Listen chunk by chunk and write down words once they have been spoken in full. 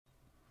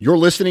You're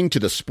listening to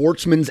the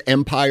Sportsman's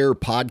Empire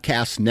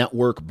Podcast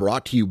Network,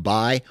 brought to you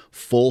by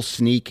Full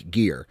Sneak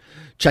Gear.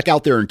 Check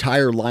out their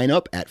entire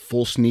lineup at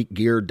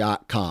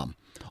fullsneakgear.com.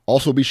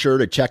 Also be sure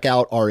to check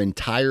out our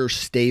entire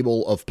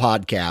stable of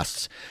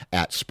podcasts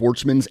at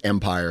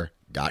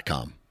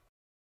sportsmansempire.com.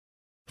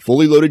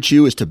 Fully Loaded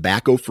Chew is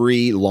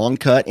tobacco-free, long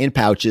cut in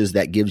pouches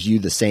that gives you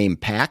the same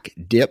pack,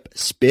 dip,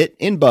 spit,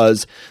 and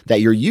buzz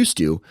that you're used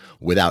to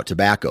without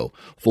tobacco.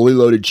 Fully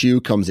Loaded Chew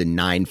comes in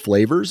 9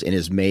 flavors and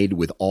is made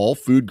with all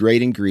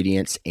food-grade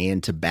ingredients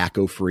and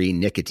tobacco-free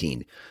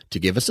nicotine. To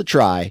give us a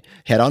try,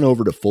 head on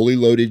over to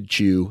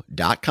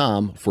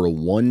fullyloadedchew.com for a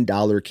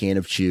 $1 can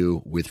of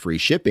chew with free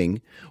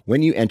shipping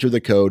when you enter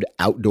the code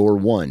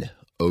OUTDOOR1,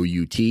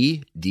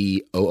 OUTDOOR,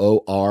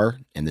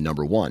 and the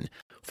number 1.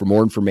 For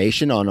more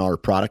information on our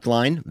product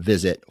line,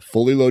 visit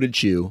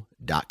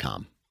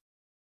fullyloadedchew.com.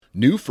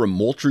 New from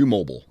Moultrie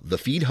Mobile, the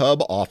Feed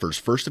Hub offers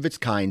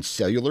first-of-its-kind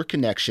cellular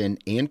connection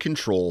and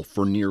control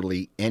for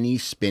nearly any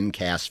spin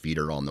cast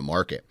feeder on the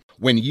market.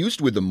 When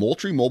used with the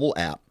Moultrie Mobile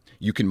app,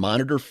 you can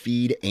monitor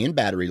feed and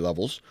battery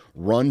levels,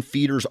 run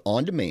feeders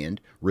on demand,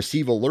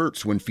 receive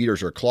alerts when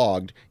feeders are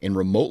clogged, and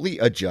remotely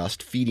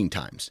adjust feeding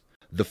times.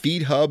 The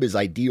Feed Hub is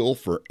ideal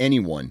for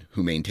anyone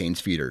who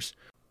maintains feeders.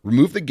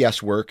 Remove the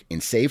guesswork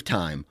and save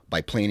time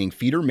by planning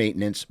feeder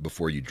maintenance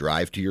before you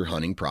drive to your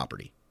hunting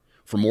property.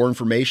 For more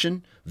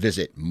information,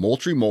 visit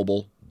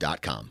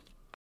moultriemobile.com.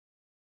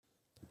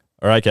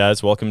 All right,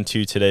 guys, welcome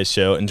to today's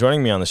show. And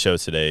joining me on the show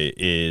today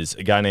is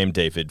a guy named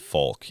David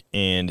Falk.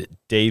 And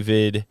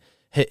David,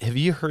 have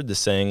you heard the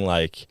saying,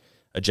 like,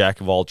 a jack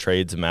of all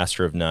trades, a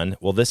master of none?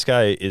 Well, this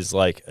guy is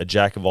like a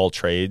jack of all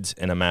trades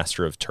and a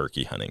master of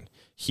turkey hunting.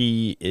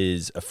 He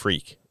is a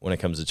freak when it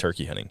comes to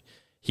turkey hunting.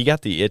 He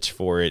got the itch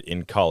for it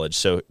in college.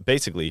 So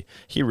basically,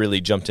 he really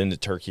jumped into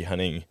turkey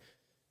hunting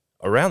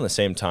around the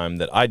same time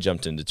that I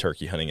jumped into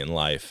turkey hunting in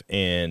life.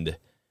 And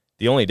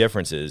the only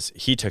difference is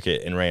he took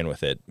it and ran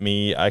with it.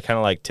 Me, I kind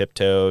of like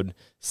tiptoed.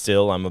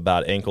 Still, I'm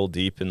about ankle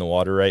deep in the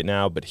water right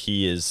now, but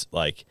he is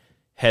like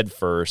head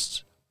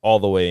first all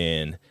the way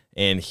in.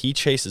 And he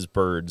chases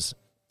birds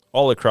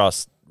all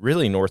across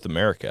really North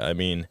America. I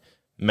mean,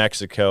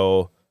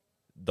 Mexico,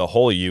 the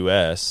whole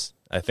U.S.,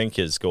 I think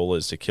his goal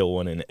is to kill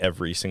one in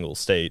every single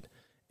state,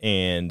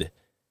 and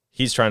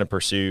he's trying to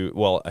pursue,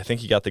 well, I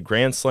think he got the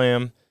Grand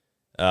Slam,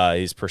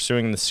 he's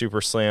pursuing the Super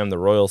Slam, the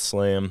Royal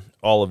Slam,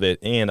 all of it,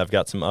 and I've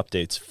got some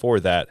updates for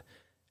that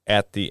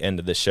at the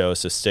end of the show,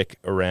 so stick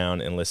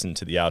around and listen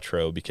to the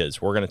outro,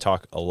 because we're going to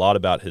talk a lot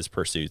about his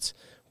pursuits,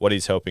 what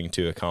he's hoping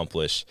to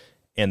accomplish,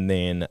 and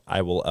then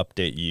I will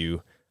update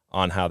you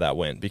on how that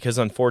went, because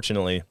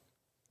unfortunately,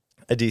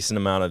 a decent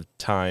amount of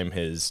time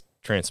has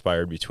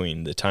transpired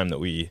between the time that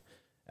we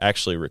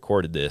actually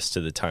recorded this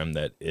to the time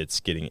that it's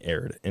getting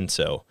aired. And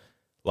so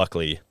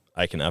luckily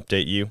I can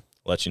update you,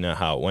 let you know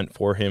how it went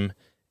for him,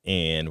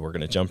 and we're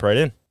going to jump right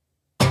in.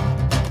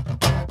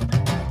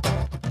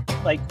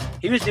 Like,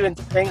 he was doing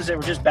things that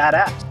were just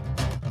badass.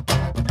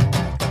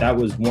 That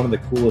was one of the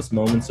coolest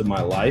moments of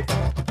my life.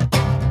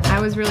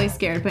 I was really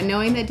scared, but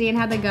knowing that Dan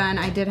had the gun,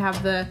 I did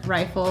have the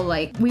rifle,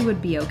 like, we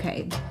would be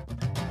okay.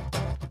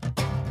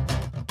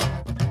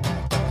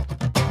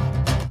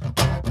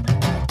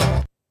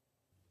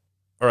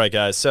 All right,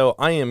 guys, so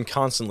I am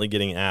constantly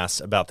getting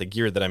asked about the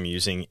gear that I'm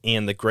using,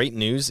 and the great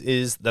news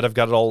is that I've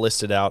got it all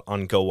listed out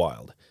on Go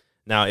Wild.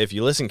 Now, if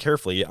you listen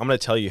carefully, I'm going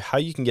to tell you how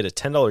you can get a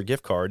 $10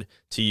 gift card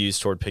to use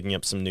toward picking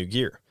up some new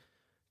gear.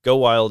 Go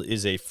Wild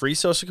is a free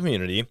social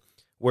community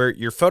where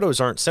your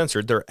photos aren't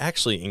censored, they're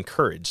actually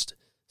encouraged.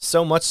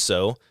 So much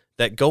so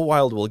that Go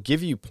Wild will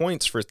give you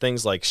points for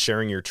things like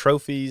sharing your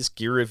trophies,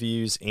 gear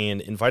reviews,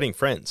 and inviting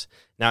friends.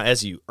 Now,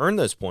 as you earn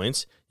those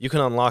points, you can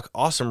unlock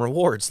awesome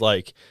rewards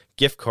like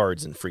gift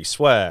cards and free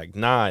swag,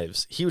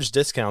 knives, huge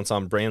discounts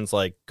on brands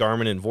like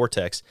Garmin and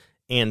Vortex,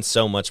 and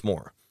so much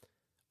more.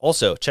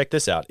 Also, check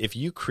this out. If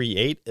you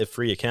create a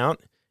free account,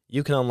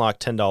 you can unlock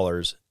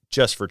 $10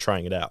 just for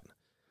trying it out.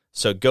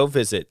 So go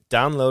visit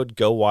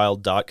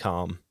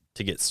downloadgowild.com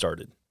to get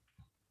started.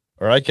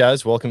 All right,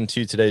 guys, welcome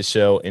to today's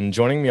show. And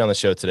joining me on the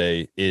show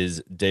today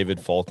is David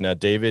Falk. Now,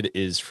 David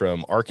is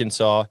from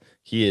Arkansas.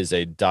 He is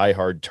a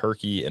diehard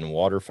turkey and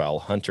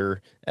waterfowl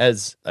hunter,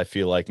 as I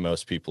feel like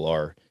most people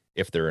are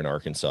if they're in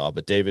Arkansas.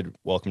 But David,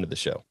 welcome to the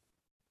show.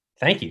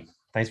 Thank you.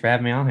 Thanks for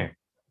having me on here.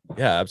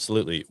 Yeah,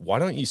 absolutely. Why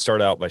don't you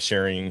start out by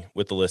sharing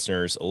with the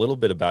listeners a little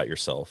bit about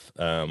yourself,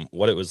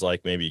 what it was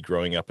like maybe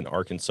growing up in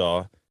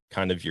Arkansas,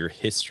 kind of your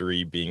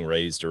history being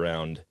raised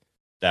around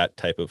that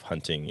type of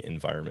hunting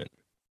environment.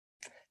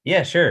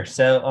 Yeah, sure.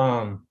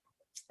 So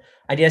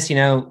I guess,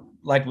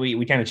 like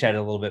we kind of chatted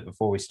a little bit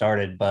before we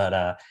started,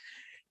 but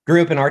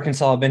grew up in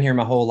Arkansas. I've been here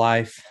my whole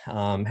life.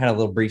 Had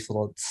a brief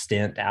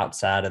stint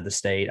outside of the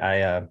state.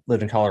 I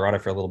lived in Colorado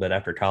for a little bit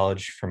after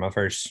college for my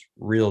first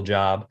real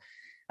job.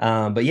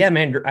 But yeah,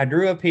 man, I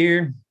grew up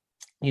here,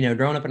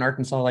 growing up in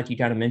Arkansas, like you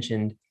kind of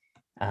mentioned,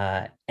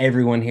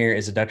 everyone here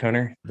is a duck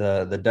hunter.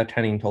 The duck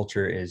hunting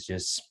culture is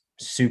just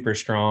super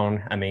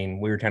strong. I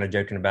mean, we were kind of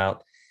joking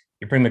about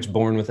you're pretty much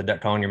born with a duck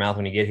call in your mouth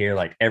when you get here.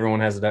 Like everyone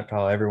has a duck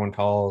call, everyone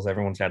calls,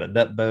 everyone's got a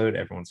duck boat,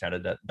 everyone's got a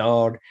duck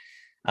dog.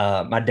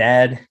 My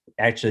dad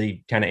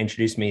actually kind of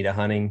introduced me to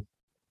hunting.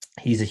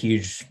 He's a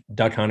huge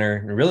duck hunter,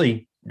 and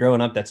really growing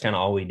up, that's kind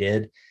of all we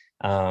did.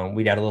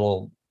 We got a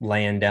little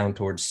land down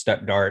towards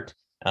Stuttgart,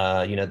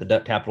 the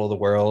duck capital of the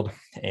world,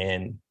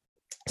 and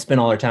spent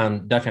all our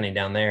time duck hunting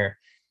down there.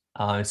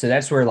 So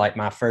that's where like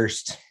my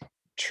first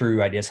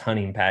true, I guess,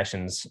 hunting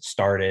passions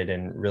started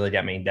and really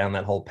got me down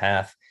that whole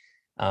path.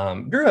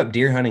 Grew up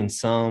deer hunting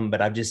some,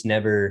 but I've just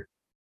never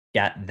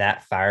got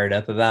that fired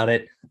up about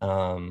it.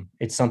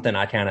 It's something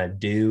I kind of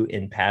do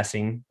in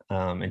passing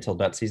until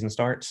duck season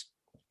starts.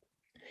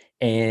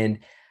 And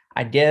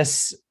I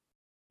guess,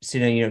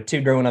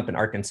 too, growing up in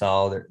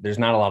Arkansas, there's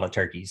not a lot of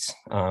turkeys.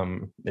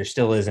 There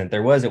still isn't.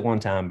 There was at one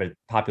time, but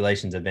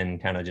populations have been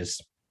kind of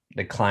just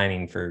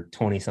declining for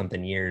 20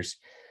 something years.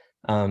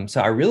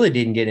 So I really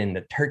didn't get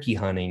into turkey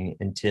hunting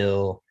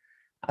until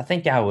I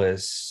think I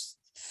was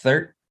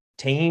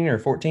 13 or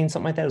 14,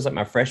 something like that. It was like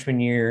my freshman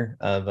year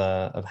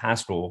of high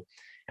school.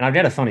 And I've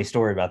got a funny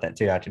story about that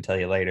too, I can tell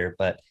you later,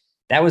 but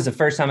that was the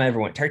first time I ever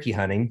went turkey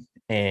hunting,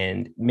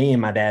 and me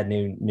and my dad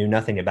knew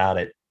nothing about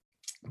it.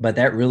 But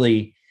that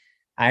really,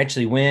 I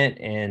actually went,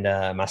 and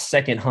my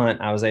second hunt,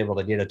 I was able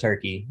to get a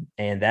turkey,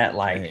 and that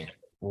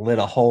lit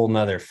a whole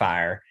nother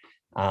fire.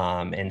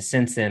 And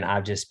since then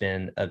I've just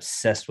been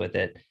obsessed with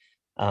it.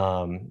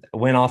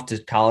 Went off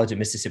to college at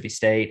Mississippi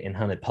State and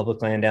hunted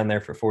public land down there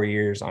for 4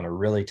 years on a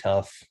really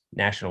tough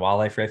national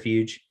wildlife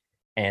refuge.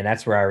 And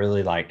that's where I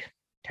really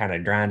kind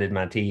of grinded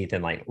my teeth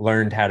and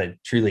learned how to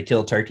truly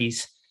kill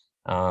turkeys.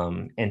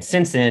 And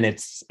since then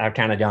I've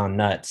kind of gone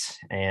nuts.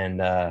 And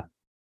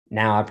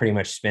now I pretty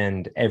much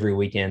spend every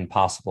weekend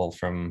possible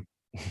from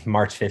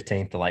March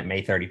 15th to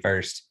May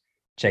 31st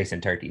chasing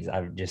turkeys.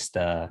 I've just,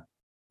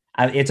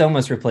 it's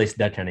almost replaced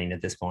duck hunting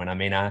at this point. I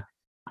mean,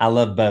 I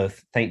love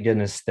both. Thank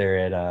goodness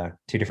they're at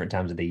two different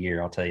times of the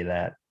year. I'll tell you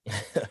that.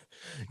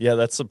 Yeah,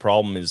 that's the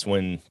problem, is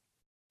when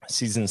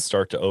seasons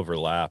start to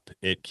overlap,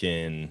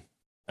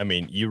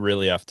 you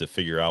really have to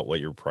figure out what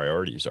your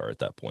priorities are at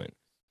that point.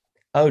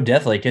 Oh,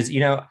 definitely. Because,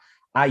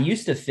 I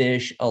used to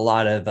fish a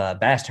lot of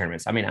bass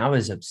tournaments. I mean, I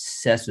was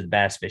obsessed with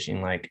bass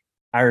fishing.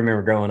 I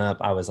remember growing up,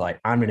 I was like,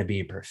 I'm going to be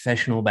a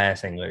professional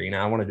bass angler.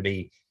 I wanted to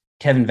be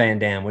Kevin Van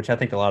Dam, which I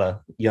think a lot of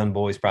young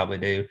boys probably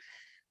do.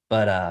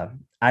 But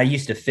I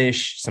used to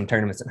fish some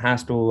tournaments in high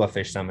school. I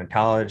fished some in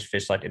college,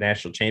 fished a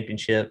national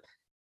championship.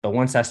 But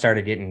once I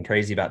started getting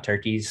crazy about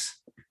turkeys,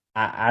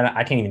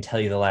 I can't even tell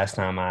you the last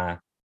time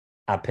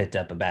I picked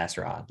up a bass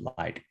rod.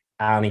 I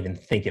don't even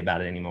think about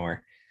it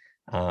anymore.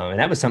 And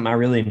that was something I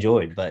really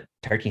enjoyed. But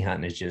turkey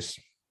hunting is just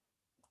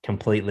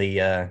completely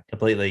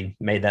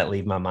made that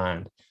leave my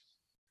mind.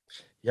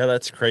 Yeah,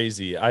 that's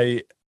crazy.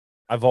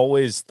 I've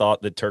always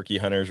thought that turkey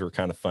hunters were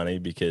kind of funny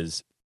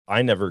because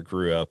I never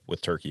grew up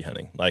with turkey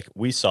hunting.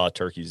 We saw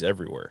turkeys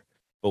everywhere,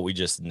 but we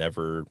just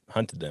never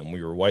hunted them.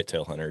 We were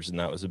whitetail hunters, and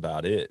that was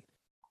about it.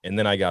 And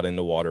then I got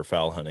into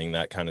waterfowl hunting.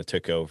 That kind of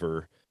took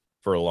over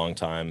for a long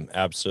time.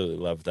 Absolutely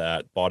loved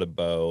that. Bought a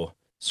bow,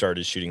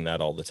 started shooting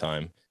that all the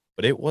time.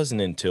 But it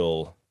wasn't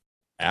until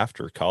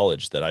after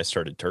college that I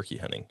started turkey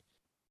hunting.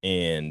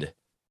 And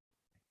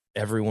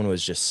everyone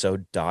was just so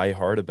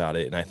diehard about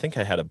it. And I think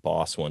I had a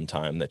boss one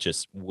time that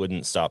just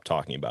wouldn't stop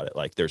talking about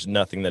it. There's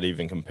nothing that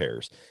even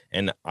compares.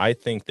 And I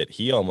think that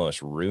he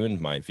almost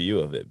ruined my view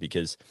of it,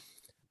 because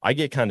I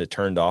get kind of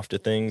turned off to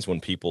things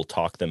when people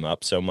talk them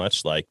up so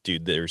much.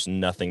 Dude, there's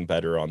nothing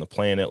better on the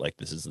planet.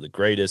 This is the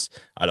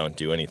greatest. I don't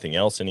do anything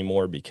else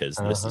anymore because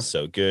this is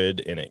so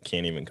good and it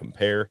can't even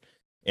compare.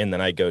 And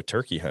then I go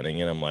turkey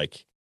hunting and I'm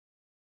like,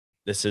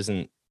 this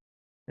isn't,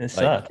 it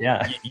sucked.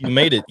 Yeah. you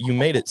made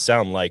it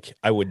sound like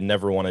I would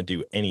never want to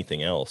do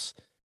anything else.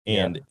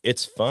 And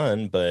It's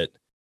fun, but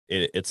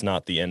it's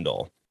not the end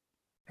all.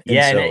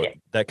 And so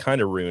that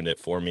kind of ruined it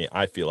for me,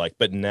 I feel like.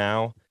 But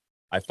now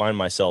I find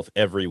myself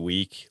every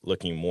week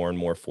looking more and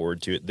more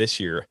forward to it.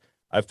 This year,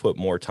 I've put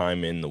more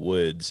time in the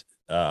woods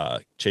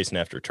chasing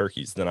after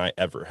turkeys than I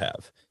ever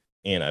have.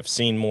 And I've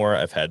seen more.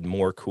 I've had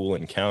more cool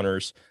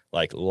encounters.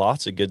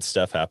 Lots of good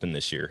stuff happened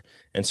this year.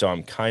 And so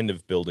I'm kind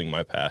of building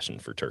my passion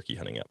for turkey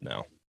hunting up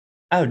now.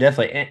 Oh,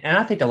 definitely. And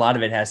I think a lot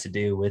of it has to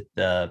do with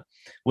the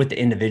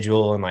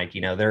individual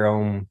and their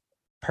own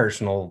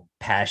personal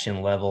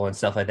passion level and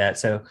stuff like that.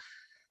 So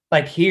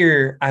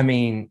here, I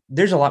mean,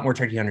 there's a lot more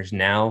turkey hunters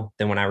now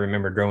than when I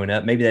remember growing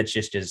up. Maybe that's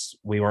just as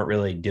we weren't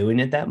really doing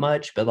it that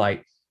much. But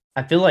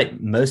I feel like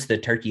most of the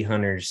turkey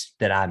hunters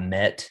that I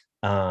met,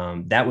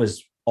 that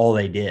was all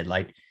they did.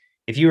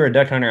 If you were a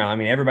duck hunter, I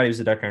mean, everybody was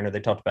a duck hunter.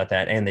 They talked about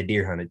that, and they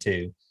deer hunted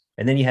too.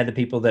 And then you had the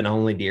people that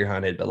only deer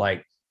hunted.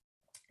 But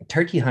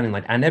turkey hunting,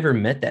 I never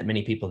met that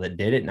many people that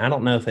did it. And I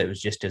don't know if it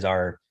was just as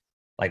our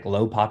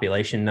low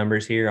population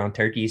numbers here on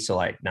turkey. So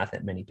not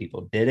that many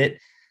people did it.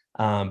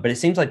 But it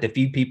seems like the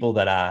few people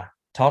that I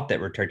talked to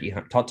that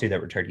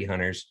were turkey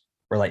hunters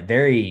were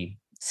very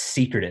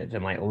secretive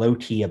and low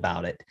key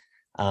about it.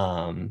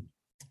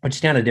 Which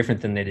is kind of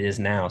different than it is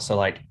now. So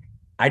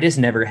I just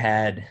never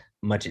had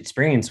much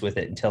experience with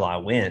it until I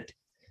went.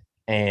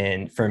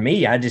 And for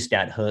me, I just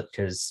got hooked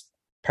because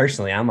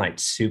personally, I'm like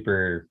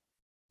super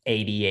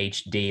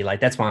ADHD.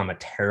 Like that's why I'm a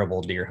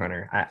terrible deer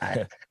hunter.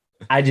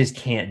 I just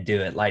can't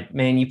do it. Like,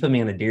 man, you put me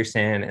in a deer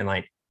stand and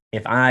like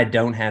if I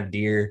don't have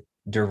deer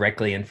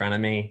directly in front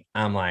of me,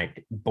 I'm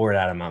like bored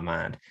out of my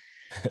mind.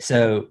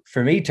 So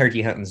for me,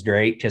 turkey hunting's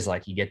great because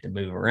like you get to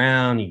move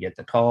around, you get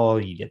to call,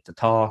 you get to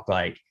talk.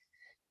 Like,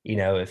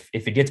 if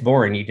it gets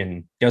boring, you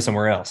can go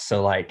somewhere else.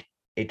 So like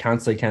it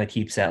constantly kind of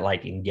keeps that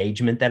like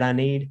engagement that I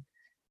need.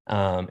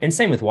 And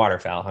same with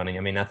waterfowl hunting.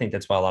 I mean, I think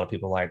that's why a lot of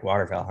people like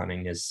waterfowl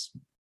hunting is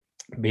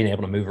being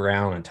able to move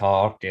around and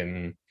talk,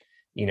 and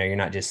you're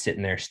not just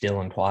sitting there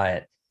still and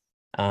quiet.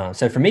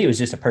 So for me, it was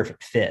just a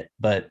perfect fit.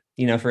 But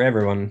for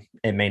everyone,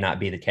 it may not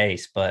be the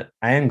case. But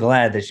I am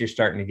glad that you're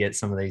starting to get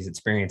some of these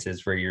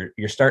experiences where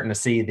you're starting to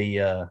see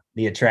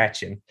the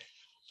attraction.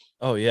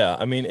 Oh yeah,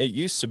 I mean, it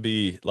used to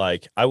be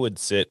like I would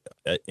sit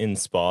in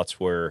spots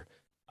where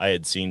I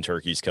had seen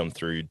turkeys come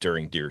through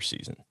during deer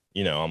season.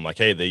 I'm like,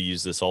 hey, they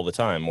use this all the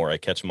time, or I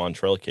catch them on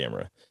trail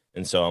camera,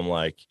 and so I'm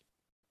like,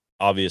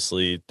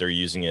 obviously they're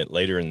using it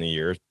later in the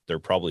year. They're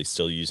probably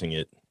still using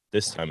it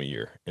this time of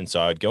year, and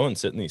so I'd go and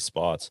sit in these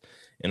spots,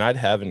 and I'd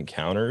have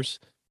encounters,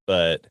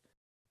 but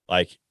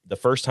like the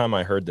first time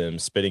I heard them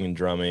spitting and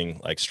drumming,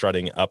 like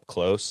strutting up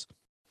close,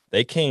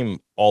 they came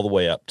all the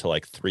way up to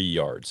like 3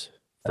 yards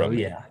from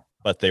me, Yeah.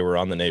 but they were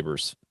on the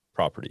neighbor's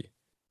property.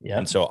 Yeah.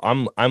 And so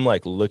I'm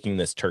like looking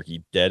this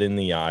turkey dead in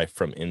the eye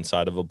from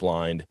inside of a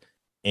blind,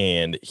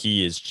 and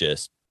he's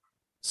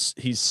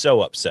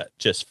so upset,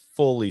 just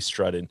fully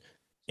strutted.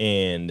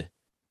 And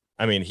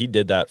I mean, he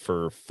did that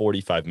for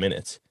 45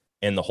 minutes.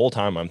 And the whole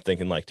time I'm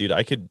thinking like, dude,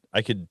 I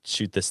could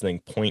shoot this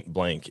thing point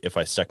blank if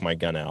I stuck my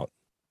gun out.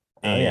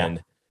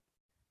 And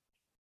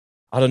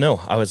I don't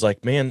know. I was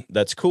like, man,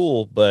 that's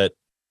cool, but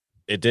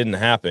it didn't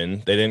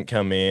happen. They didn't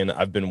come in.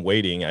 I've been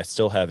waiting. I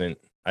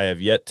have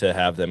yet to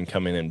have them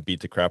come in and beat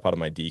the crap out of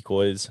my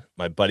decoys.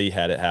 My buddy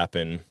had it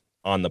happen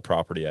on the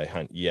property I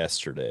hunt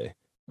yesterday.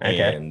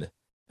 Okay.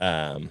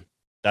 And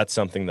that's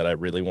something that I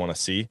really want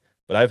to see.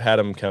 But I've had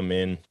them come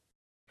in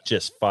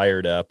just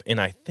fired up.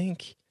 And I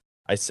think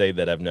I say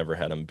that I've never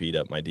had them beat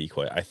up my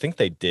decoy. I think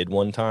they did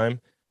one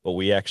time, but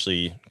we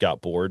actually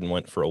got bored and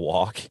went for a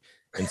walk.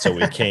 And so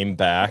we came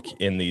back,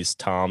 and these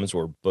toms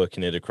were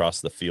booking it across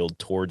the field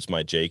towards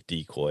my Jake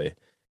decoy.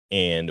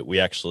 And we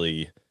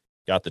actually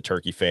got the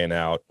turkey fan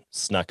out,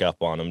 snuck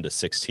up on them to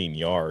 16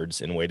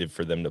 yards and waited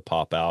for them to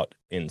pop out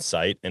in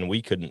sight. And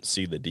we couldn't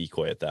see the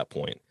decoy at that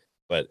point.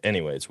 But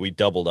anyways, we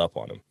doubled up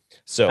on them.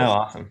 So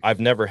awesome. I've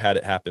never had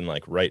it happen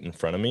like right in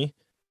front of me.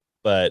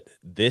 But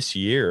this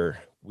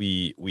year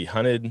we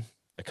hunted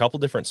a couple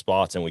different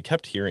spots and we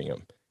kept hearing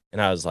them.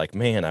 And I was like,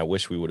 man, I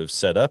wish we would have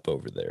set up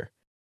over there.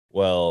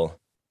 Well,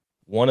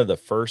 one of the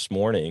first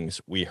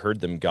mornings we heard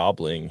them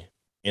gobbling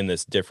in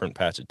this different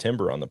patch of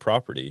timber on the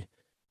property.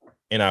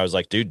 And I was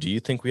like, dude, do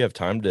you think we have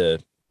time to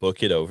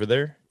book it over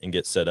there and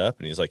get set up?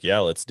 And he's like, yeah,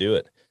 let's do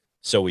it.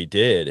 So we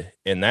did.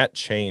 And that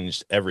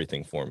changed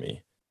everything for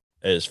me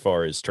as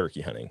far as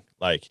turkey hunting.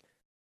 Like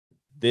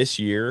this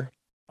year,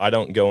 I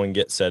don't go and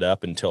get set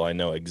up until I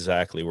know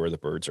exactly where the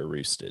birds are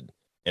roosted.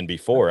 And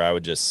before I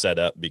would just set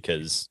up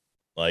because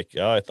like,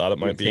 oh, I thought it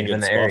might be a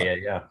good spot. Area,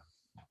 yeah.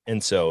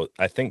 And so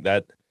I think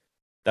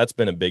that's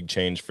been a big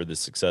change for the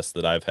success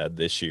that I've had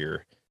this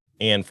year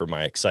and for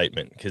my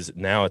excitement. Because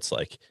now it's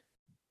like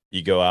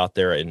you go out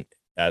there and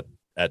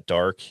at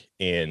dark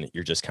and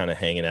you're just kind of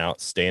hanging out,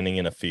 standing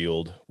in a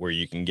field where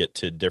you can get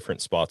to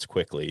different spots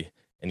quickly,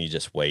 and you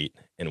just wait.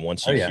 And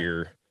once you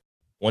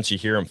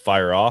hear them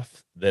fire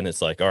off, then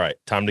it's like, all right,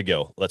 time to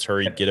go. Let's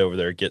hurry, get over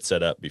there, get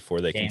set up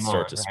before they can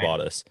start to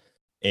spot us.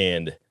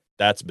 And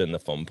that's been the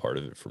fun part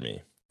of it for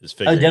me is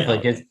figuring out. Definitely.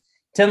 Because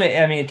tell me,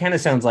 I mean, it kind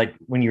of sounds like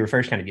when you were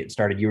first kind of getting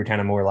started, you were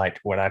kind of more like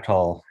what I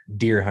call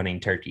deer hunting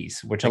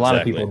turkeys, which a lot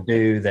of people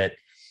do that,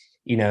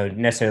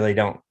 necessarily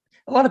don't.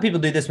 A lot of people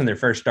do this when they're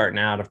first starting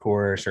out, of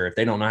course, or if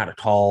they don't know how to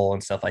call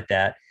and stuff like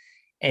that.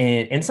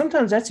 And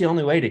sometimes that's the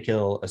only way to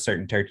kill a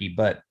certain turkey.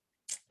 But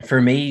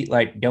for me,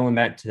 like going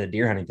back to the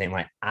deer hunting thing,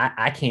 like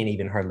I can't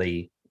even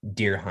hardly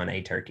deer hunt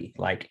a turkey.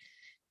 Like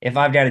if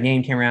I've got a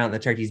game camera out and the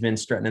turkey's been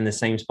strutting in the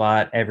same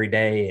spot every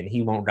day and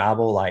he won't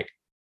gobble, like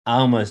I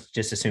almost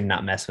just assume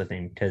not mess with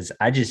him because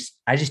I just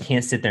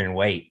can't sit there and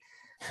wait.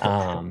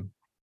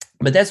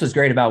 But that's what's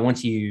great about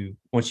once you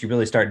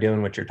really start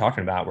doing what you're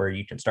talking about, where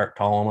you can start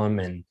calling them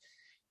and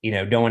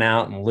going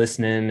out and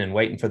listening and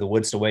waiting for the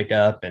woods to wake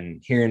up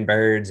and hearing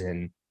birds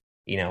and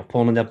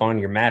pulling it up on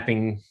your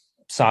mapping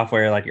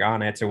software like your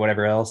Onyx or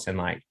whatever else, and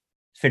like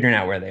figuring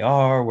out where they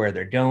are, where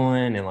they're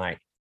going, and like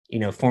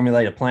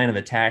formulate a plan of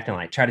attack and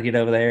like try to get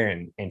over there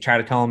and try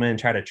to call them in,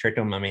 try to trick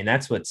them. I mean,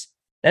 that's what's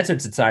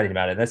exciting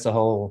about it. That's the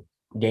whole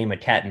game of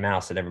cat and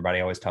mouse that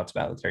everybody always talks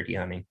about with turkey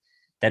hunting.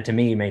 That to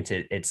me makes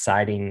it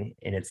exciting,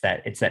 and it's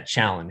that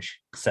challenge.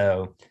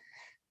 So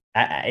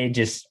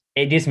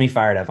it gets me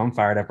fired up. I'm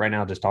fired up right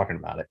now just talking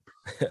about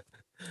it.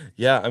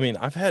 Yeah, I mean,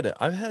 I've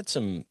had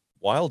some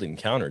wild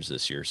encounters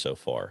this year so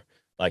far.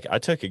 Like I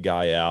took a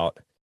guy out.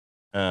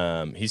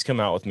 He's come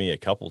out with me a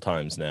couple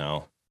times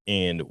now,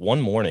 And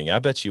one morning, I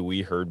bet you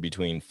we heard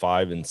between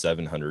 500 and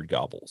 700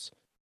 gobbles.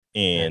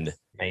 And That's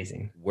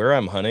amazing. where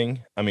I'm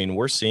hunting, I mean,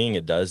 we're seeing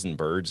a dozen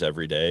birds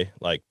every day,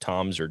 like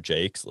Tom's or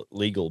Jake's,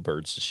 legal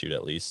birds to shoot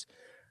at least.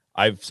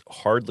 I've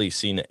hardly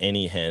seen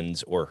any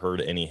hens or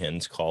heard any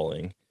hens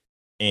calling.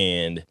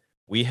 And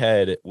we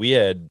had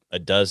a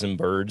dozen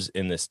birds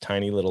in this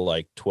tiny little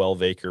like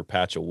 12-acre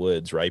patch of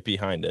woods right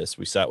behind us.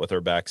 We sat with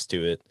our backs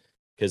to it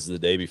because the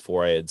day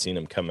before I had seen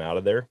them come out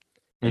of there,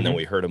 and then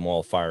we heard them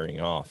all firing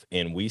off.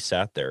 And we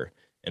sat there,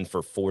 and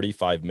for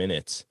 45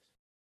 minutes,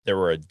 there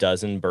were a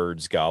dozen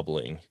birds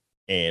gobbling.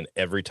 And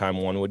every time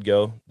one would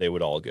go, they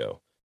would all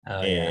go.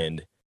 Oh,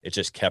 And it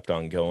just kept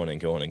on going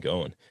and going and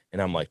going.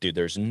 And I'm like, dude,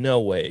 there's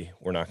no way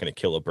we're not going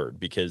to kill a bird,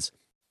 because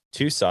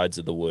two sides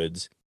of the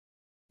woods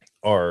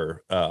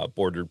are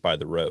bordered by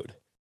the road.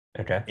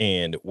 Okay.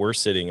 And we're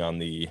sitting on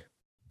the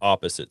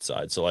opposite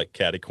side, so like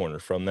catty corner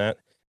from that.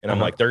 And I'm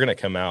like, they're going to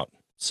come out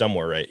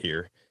somewhere right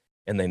here.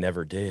 And they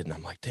never did. And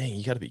I'm like, dang,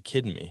 you got to be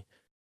kidding me.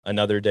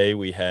 Another day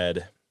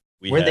where'd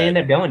they end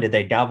up going? Did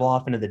they gobble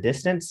off into the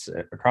distance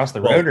across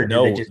the road, or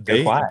did they just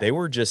go quiet? They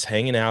were just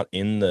hanging out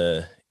in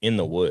the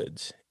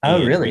woods. Oh,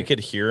 And really? we could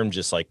hear them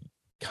just like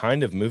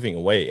kind of moving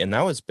away. And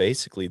that was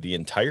basically the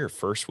entire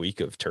first week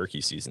of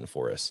turkey season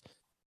for us.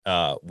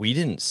 We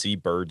didn't see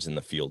birds in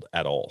the field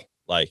at all.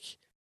 Like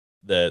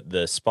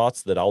the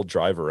spots that I'll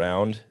drive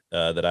around,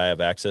 that I have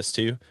access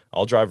to,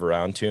 I'll drive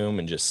around to them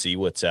and just see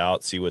what's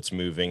out, see what's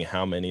moving,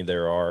 how many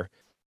there are.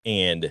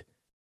 And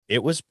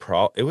it was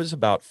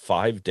about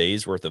 5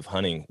 days worth of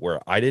hunting where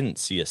I didn't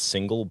see a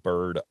single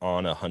bird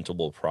on a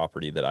huntable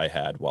property that I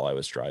had while I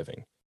was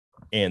driving.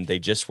 And they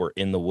just were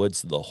in the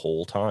woods the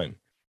whole time.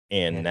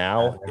 And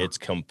now it's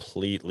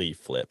completely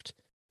flipped.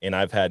 And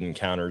I've had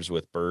encounters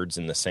with birds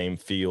in the same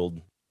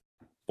field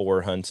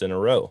 4 hunts in a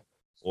row.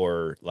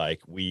 Or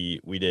like we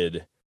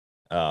did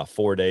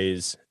 4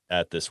 days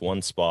at this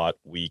one spot.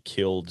 We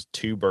killed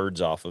 2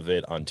 birds off of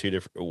it on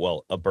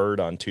a bird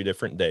on 2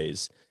 different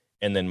days.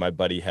 And then my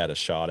buddy had a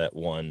shot at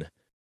one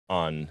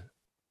on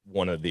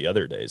one of the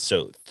other days.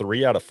 So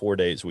 3 out of 4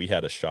 days we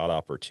had a shot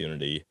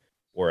opportunity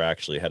or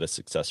actually had a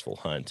successful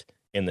hunt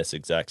in this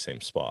exact same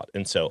spot.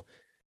 And so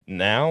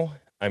now,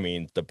 I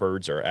mean, the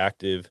birds are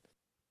active.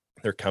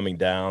 They're coming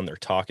down. They're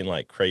talking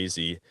like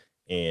crazy.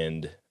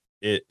 And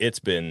it's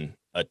been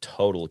a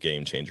total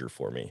game changer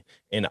for me.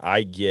 And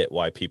I get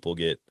why people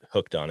get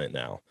hooked on it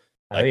now.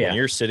 Like when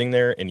you're sitting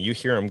there and you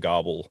hear them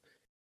gobble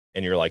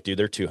and you're like, dude,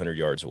 they're 200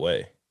 yards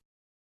away.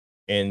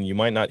 And you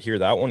might not hear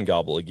that one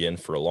gobble again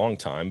for a long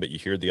time, but you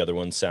hear the other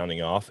one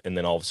sounding off. And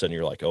then all of a sudden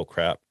you're like, oh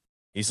crap.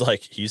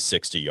 He's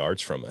 60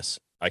 yards from us.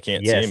 I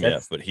can't see him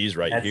yet, but he's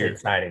right here.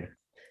 That's exciting.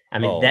 I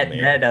mean,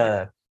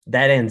 that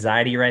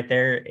anxiety right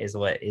there is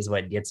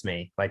what gets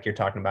me. Like you're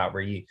talking about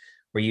where you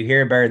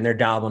hear a bird and they're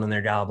gobbling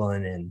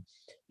and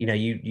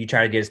you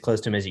try to get as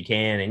close to him as you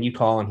can, and you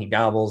call and he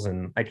gobbles,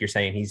 and like you're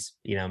saying, he's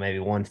maybe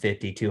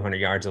 150, 200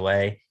 yards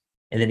away,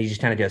 and then he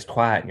just kind of goes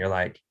quiet, and you're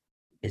like,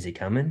 is he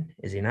coming?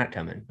 Is he not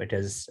coming?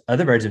 Because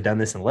other birds have done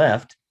this and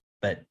left,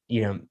 but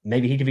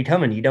maybe he could be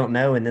coming. You don't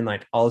know, and then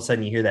like all of a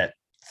sudden you hear that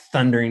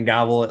thundering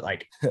gobble at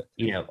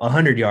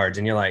 100 yards,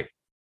 and you're like,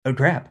 oh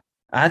crap,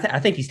 I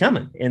think he's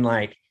coming, and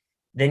like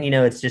then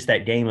it's just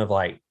that game of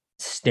like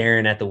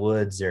staring at the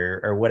woods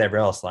or whatever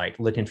else, like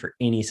looking for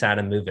any sign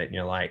of movement, and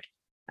you're like,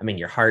 I mean,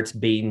 your heart's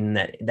beating,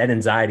 that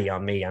anxiety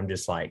on me. I'm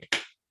just like,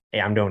 hey,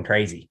 I'm going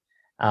crazy.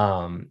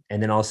 And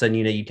then all of a sudden,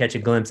 you catch a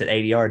glimpse at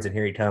 80 yards and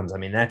here he comes. I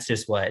mean, that's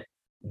just what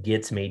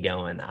gets me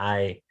going.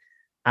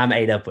 I'm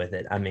ate up with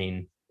it. I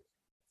mean,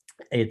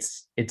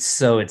 it's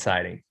so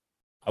exciting.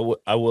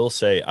 I will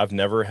say I've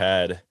never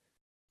had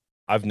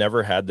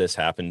this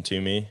happen to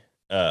me,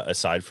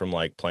 aside from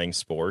like playing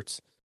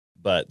sports.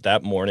 But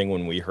that morning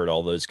when we heard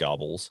all those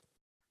gobbles,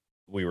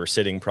 we were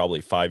sitting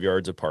probably 5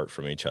 yards apart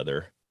from each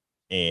other.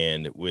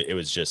 And it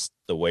was just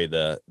the way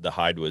the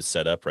hide was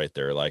set up right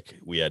there. Like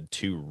we had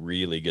 2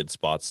 really good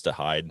spots to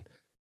hide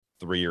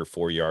 3 or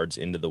 4 yards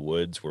into the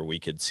woods where we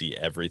could see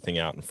everything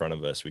out in front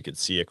of us. We could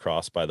see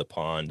across by the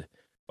pond,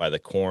 by the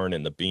corn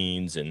and the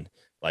beans, and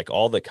like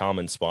all the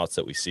common spots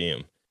that we see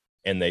them.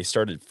 And they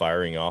started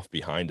firing off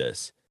behind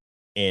us.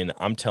 And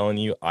I'm telling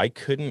you, I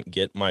couldn't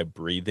get my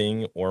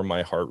breathing or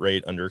my heart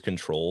rate under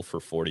control for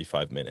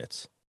 45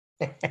 minutes.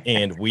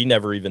 And we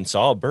never even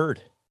saw a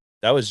bird.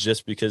 That was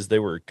just because they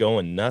were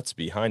going nuts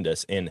behind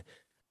us. And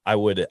I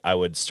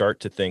would start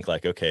to think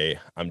like, okay,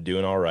 I'm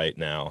doing all right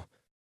now.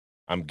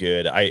 I'm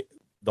good.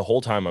 The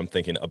whole time I'm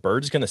thinking a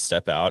bird's going to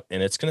step out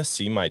and it's going to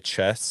see my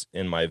chest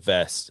and my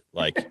vest,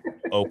 like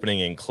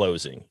opening and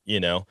closing,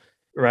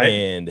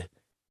 Right.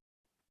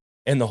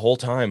 And the whole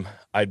time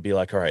I'd be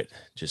like, all right,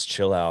 just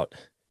chill out.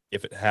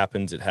 If it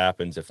happens, it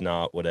happens. If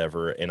not,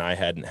 whatever. And I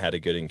hadn't had a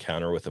good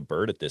encounter with a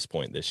bird at this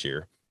point this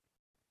year.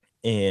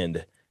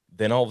 And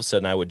then all of a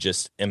sudden I would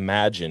just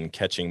imagine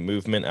catching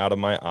movement out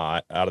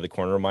of the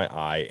corner of my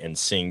eye, and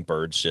seeing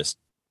birds just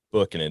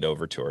booking it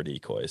over to our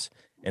decoys.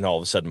 And all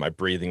of a sudden my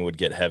breathing would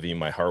get heavy.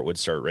 My heart would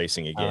start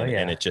racing again.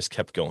 And it just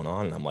kept going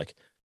on. And I'm like,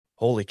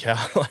 holy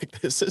cow, like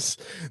this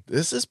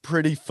is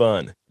pretty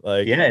fun.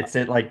 Like, Yeah, it's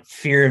that like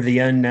fear of the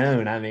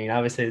unknown. I mean,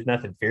 obviously there's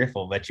nothing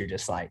fearful, but you're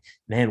just like,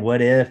 man,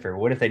 what if, or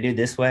what if they do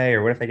this way,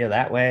 or what if they go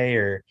that way,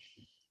 or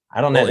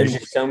I don't know. well, There's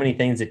and just so many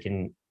things that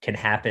can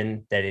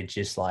happen that it's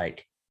just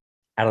like,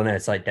 I don't know.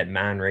 It's like that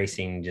mind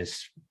racing,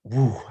 just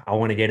woo, I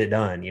want to get it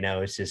done.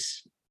 It's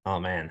just, oh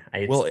man,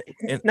 well,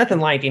 it's nothing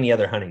like any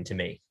other hunting to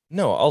me.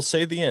 no, I'll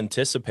say the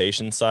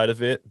anticipation side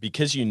of it,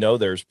 because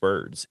there's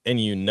birds and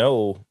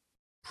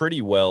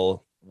pretty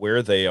well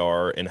where they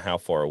are and how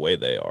far away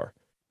they are.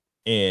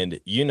 And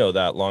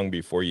that long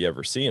before you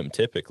ever see them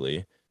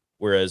typically.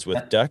 Whereas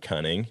with duck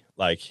hunting,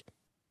 like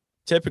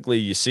typically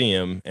you see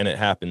them and it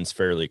happens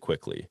fairly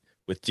quickly.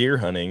 With deer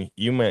hunting,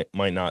 you might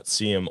not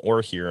see them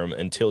or hear them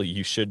until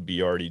you should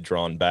be already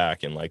drawn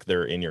back and like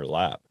they're in your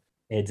lap.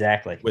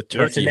 Exactly. With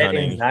Yeah, so turkey that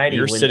hunting, anxiety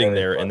you're sitting window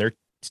is there and what-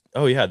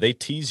 oh yeah, they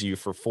tease you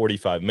for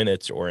 45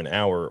 minutes or an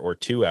hour or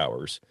 2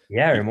 hours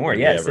yeah, or more.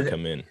 before Yeah. they ever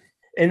come in.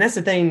 And that's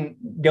the thing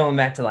going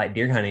back to like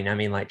deer hunting. I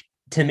mean, like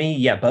to me,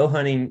 yeah, bow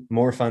hunting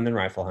more fun than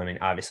rifle hunting,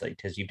 obviously,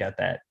 because you've got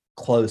that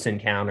close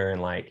encounter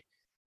and like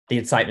the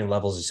excitement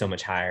levels are so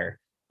much higher.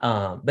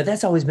 But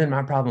that's always been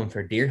my problem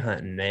for deer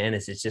hunting, man.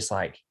 Is it's just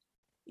like,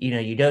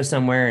 you go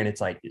somewhere and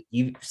it's like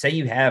you say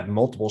you have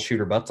multiple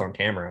shooter butts on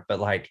camera, but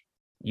like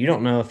you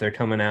don't know if they're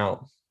coming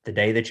out the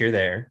day that you're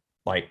there,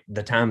 like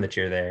the time that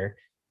you're there,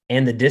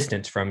 and the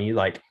distance from you.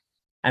 Like,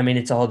 I mean,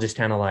 it's all just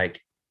kind of like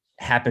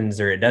happens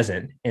or it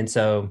doesn't. And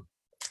so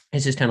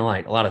it's just kind of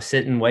like a lot of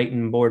sitting,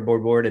 waiting,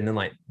 board, and then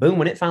like boom,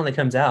 when it finally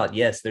comes out,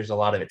 yes, there's a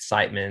lot of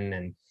excitement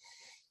and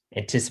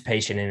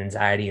anticipation and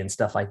anxiety and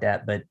stuff like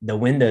that. But the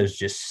window's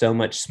just so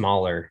much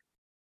smaller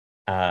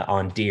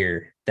on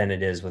deer than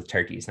it is with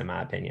turkeys, in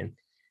my opinion.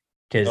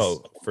 Because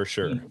for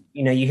sure.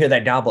 you hear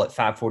that gobble at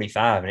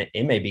 5:45, and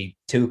it may be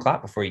 2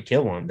 o'clock before you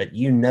kill one, but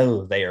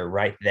they are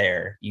right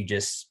there. You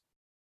just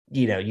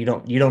you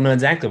don't know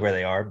exactly where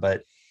they are,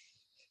 but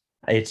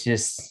it's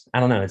just, I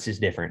don't know, it's just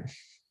different.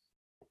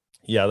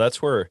 Yeah,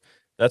 that's where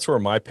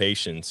my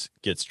patience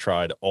gets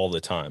tried all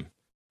the time.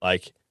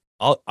 Like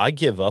I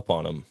give up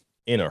on them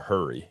in a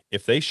hurry.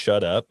 If they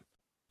shut up,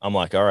 I'm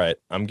like, all right,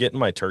 I'm getting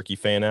my turkey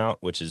fan out,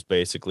 which is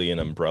basically an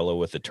umbrella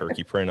with a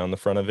turkey print on the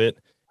front of it.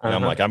 And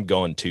I'm like, I'm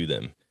going to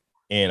them.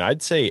 And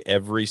I'd say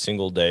every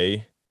single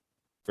day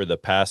for the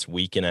past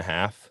week and a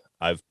half,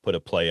 I've put a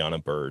play on a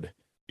bird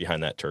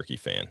behind that turkey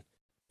fan.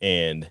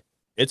 And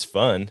it's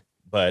fun,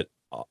 but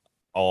I'll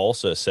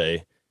also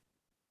say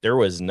there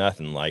was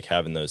nothing like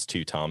having those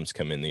two toms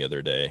come in the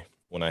other day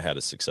when I had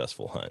a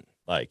successful hunt.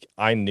 Like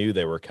I knew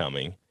they were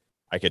coming.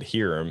 I could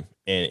hear them.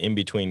 And in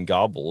between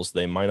gobbles,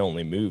 they might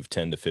only move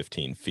 10 to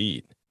 15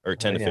 feet or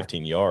 10 to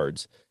 15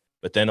 yards.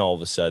 But then all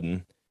of a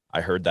sudden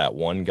I heard that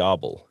one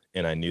gobble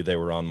and I knew they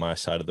were on my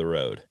side of the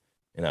road.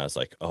 And I was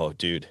like, oh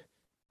dude,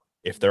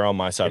 if they're on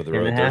my side of the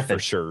road,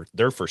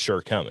 they're for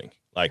sure coming.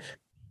 Like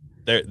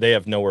they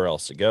have nowhere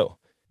else to go.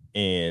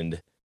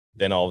 And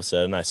then all of a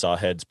sudden I saw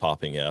heads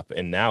popping up,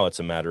 and now it's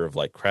a matter of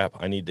like, crap,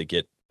 I need to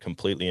get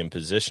completely in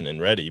position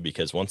and ready,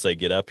 because once they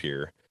get up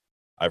here,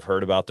 I've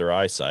heard about their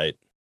eyesight.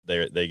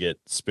 They get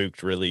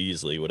spooked really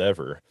easily,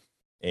 whatever.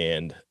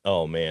 And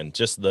oh man,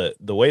 just the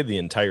way the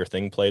entire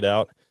thing played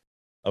out.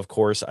 Of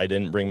course, I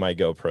didn't bring my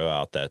GoPro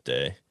out that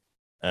day.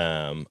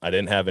 I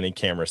didn't have any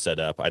camera set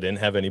up. I didn't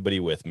have anybody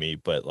with me,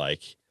 but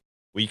like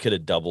we could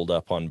have doubled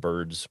up on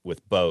birds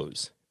with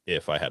bows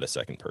if I had a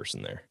second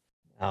person there.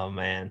 Oh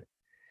man.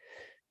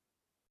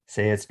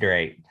 See, it's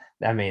great.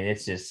 I mean,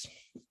 it's just,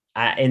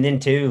 and then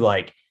too,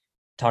 like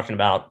talking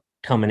about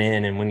coming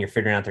in and when you're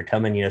figuring out they're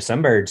coming,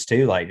 some birds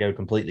too, like go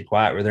completely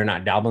quiet where they're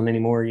not gobbling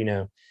anymore.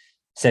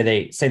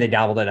 Say they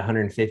gobbled at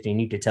 150 and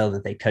you could tell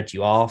that they cut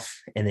you off,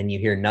 and then you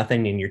hear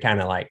nothing and you're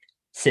kind of like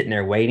sitting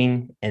there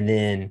waiting. And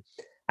then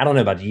I don't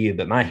know about you,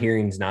 but my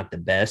hearing's not the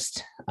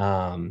best.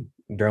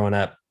 Growing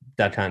up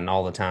duck hunting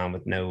all the time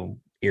with no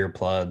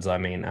earplugs. I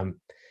mean,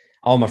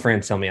 all my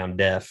friends tell me I'm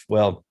deaf.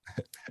 Well,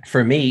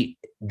 for me,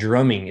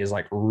 drumming is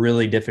like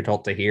really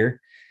difficult to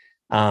hear.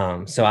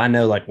 So I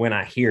know like when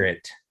I hear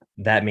it,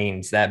 that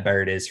means that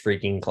bird is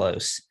freaking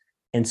close.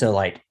 And so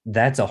like,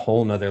 that's a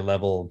whole nother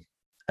level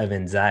of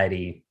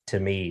anxiety to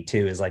me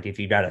too, is like, if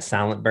you got a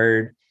silent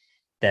bird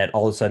that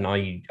all of a sudden all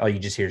you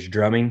just hear is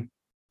drumming.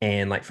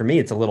 And like, for me,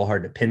 it's a little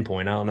hard to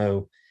pinpoint. I don't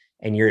know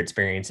in your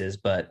experiences,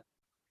 but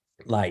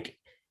like,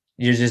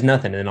 there's just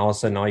nothing. And all of a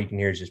sudden all you can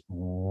hear is just,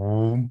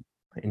 and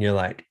you're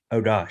like,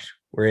 oh gosh,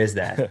 where is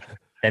that?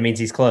 That means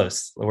he's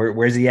close.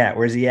 Where's he at?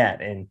 Where's he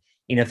at? And,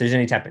 if there's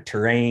any type of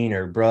terrain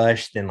or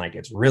brush, then like,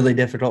 it's really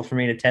difficult for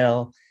me to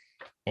tell.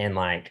 And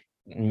like,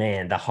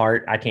 man, the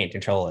heart, I can't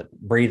control it.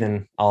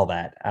 Breathing, all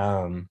that.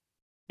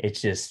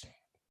 It's just,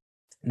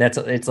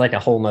 it's like a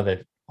whole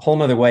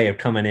nother way of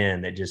coming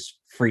in that just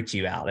freaks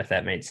you out, if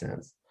that made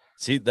sense.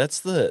 See, that's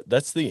the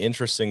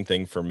interesting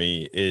thing for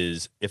me,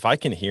 is if I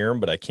can hear him,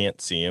 but I can't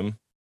see him,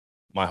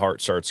 my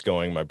heart starts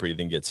going, my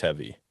breathing gets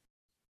heavy.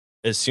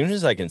 As soon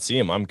as I can see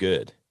him, I'm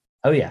good.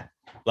 Oh yeah.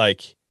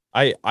 Like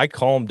I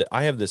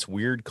have this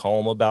weird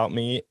calm about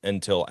me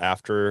until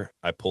after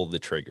I pull the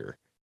trigger.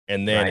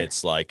 And then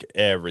It's like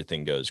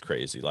everything goes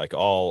crazy. Like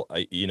all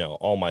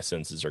my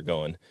senses are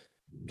going.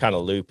 kind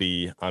of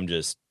loopy. I'm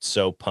just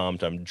so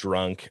pumped. I'm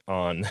drunk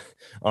on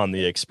on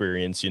the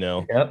experience,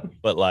 Yep.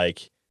 But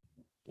like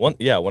when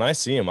I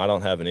see them, I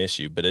don't have an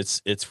issue, but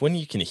it's when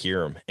you can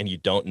hear them and you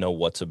don't know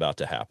what's about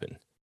to happen.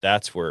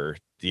 That's where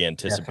the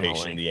anticipation,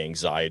 Definitely. the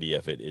anxiety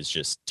of it is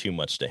just too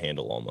much to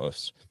handle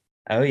almost.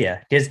 Oh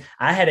yeah, because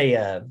I had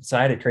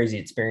a crazy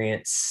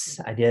experience.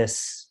 I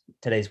guess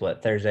today's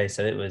what, Thursday,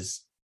 so it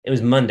was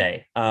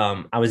Monday.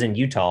 I was in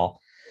Utah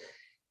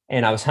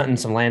and I was hunting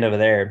some land over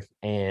there,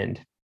 and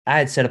I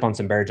had set up on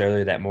some birds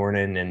earlier that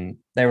morning, and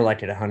they were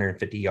like at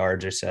 150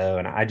 yards or so,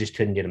 and I just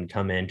couldn't get them to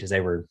come in because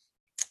they were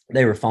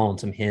following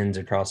some hens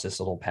across this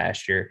little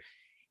pasture,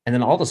 and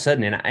then all of a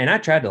sudden, and I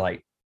tried to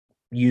like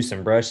use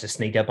some brush to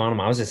sneak up on them.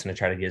 I was just going to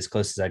try to get as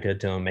close as I could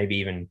to them, maybe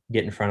even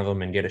get in front of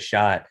them and get a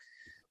shot.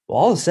 Well,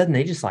 all of a sudden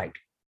they just like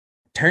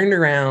turned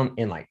around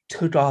and like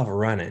took off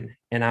running.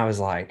 And I was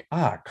like,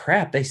 ah,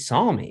 crap, they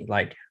saw me.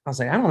 Like, I was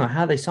like, I don't know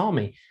how they saw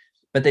me,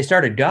 but they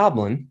started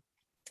gobbling.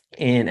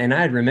 And I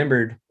had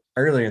remembered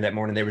earlier that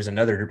morning there was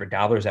another group of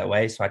gobblers that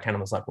way. So I kind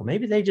of was like, well,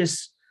 maybe they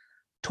just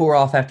tore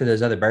off after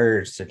those other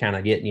birds to kind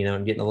of get,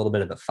 and getting a little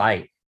bit of a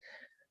fight.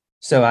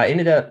 So I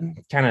ended up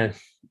kind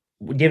of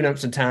giving up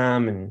some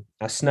time, and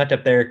I snuck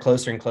up there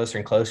closer and closer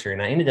and closer.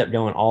 And I ended up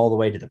going all the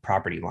way to the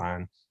property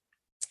line.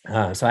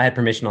 So I had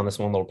permission on this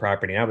one little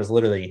property, and I was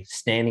literally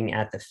standing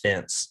at the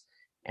fence,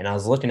 and I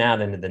was looking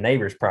out into the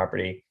neighbor's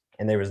property,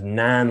 and there was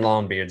 9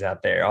 longbeards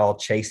out there all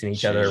chasing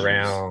each other Jeez.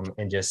 around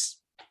and just,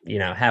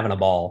 having a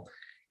ball.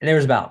 And there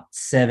was about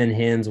 7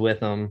 hens with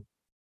them.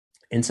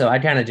 And so I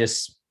kind of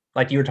just,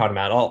 like you were talking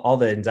about, all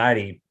the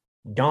anxiety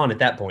gone at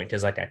that point,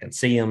 because like I can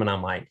see them and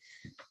I'm like,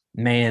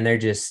 man, they're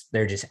just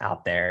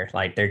out there.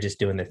 Like they're just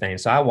doing their thing.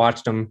 So I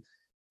watched them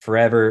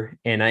forever,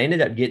 and I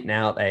ended up getting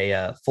out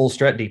a full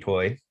strut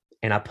decoy,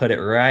 and I put it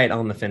right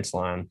on the fence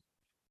line,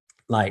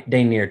 like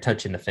dang near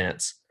touching the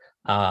fence.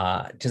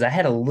 Because I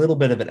had a little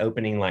bit of an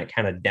opening, like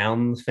kind of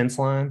down the fence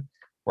line,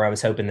 where I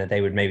was hoping that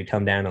they would maybe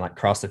come down and like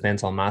cross the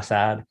fence on my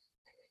side.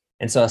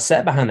 And so I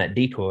sat behind that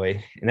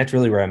decoy, and that's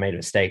really where I made a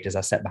mistake, is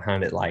I sat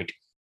behind it like,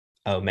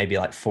 oh, maybe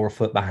like 4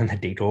 foot behind the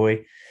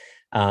decoy.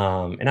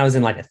 And I was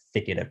in like a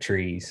thicket of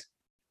trees.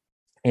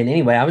 And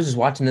anyway, I was just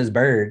watching those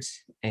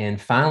birds, and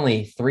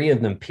finally 3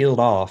 of them peeled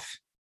off,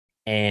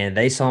 and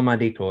they saw my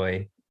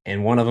decoy,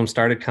 and one of them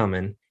started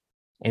coming,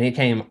 and it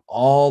came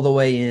all the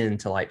way in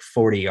to like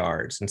 40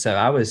 yards. And so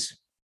I was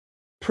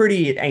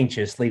pretty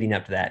anxious leading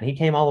up to that. And he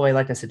came all the way,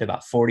 like I said, to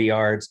about 40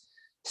 yards,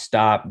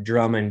 stopped,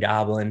 drumming,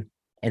 gobbling,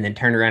 and then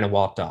turned around and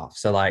walked off.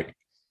 So like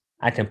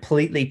I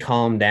completely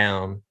calmed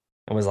down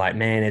and was like,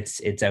 man,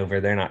 it's over.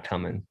 They're not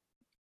coming.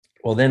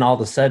 Well, then all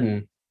of a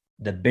sudden,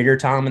 the bigger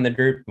Tom in the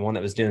group, the one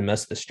that was doing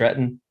most of the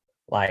strutting,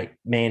 like,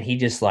 man, he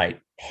just like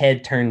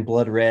head turned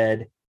blood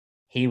red.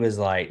 He was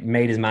like,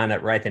 made his mind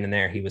up right then and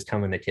there. He was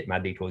coming to kick my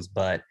decoy's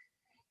butt.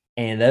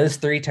 And those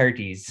 3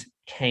 turkeys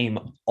came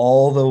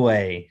all the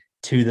way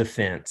to the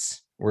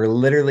fence. Were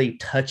literally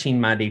touching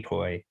my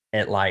decoy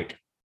at like,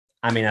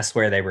 I mean, I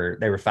swear they were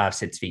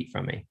 5-6 feet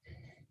from me,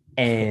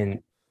 and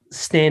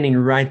standing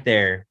right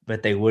there,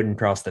 but they wouldn't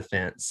cross the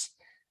fence.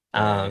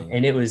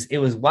 And it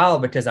was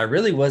wild, because I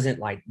really wasn't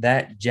like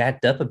that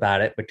jacked up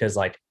about it, because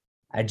like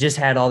I just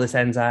had all this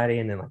anxiety,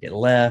 and then like it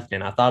left,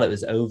 and I thought it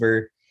was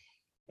over.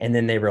 And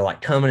then they were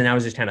like coming, and I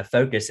was just kind of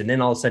focused. And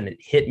then all of a sudden it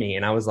hit me,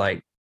 and I was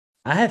like,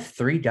 I have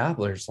 3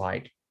 gobblers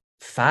like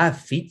 5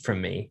 feet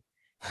from me.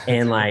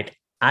 And like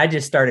I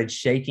just started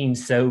shaking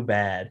so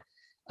bad.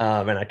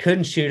 And I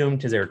couldn't shoot them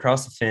because they were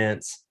across the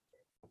fence.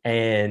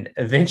 And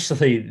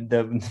eventually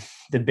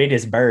the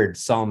biggest bird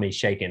saw me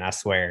shaking, I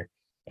swear.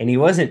 And he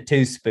wasn't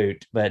too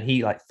spooked, but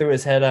he like threw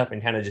his head up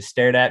and kind of just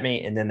stared at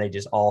me. And then they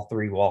just all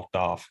 3 walked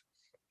off.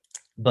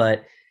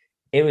 But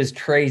it was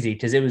crazy,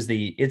 because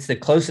it's the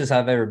closest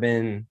I've ever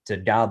been to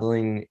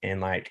gobbling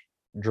and like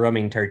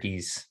drumming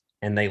turkeys,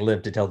 and they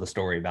lived to tell the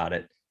story about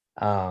it.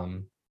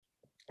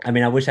 I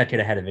mean, I wish I could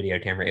have had a video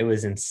camera. It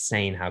was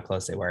insane how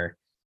close they were.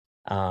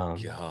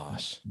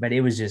 Gosh. But it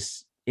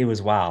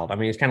was wild. I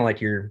mean, it's kind of like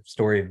your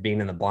story of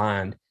being in the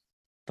blind,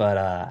 but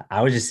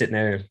I was just sitting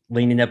there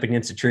leaning up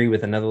against a tree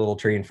with another little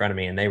tree in front of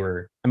me, and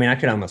I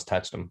could almost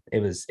touch them. It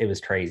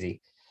was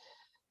crazy.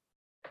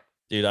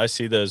 Dude, I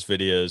see those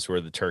videos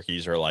where the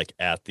turkeys are like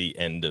at the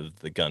end of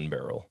the gun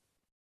barrel.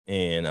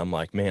 And I'm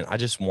like, man,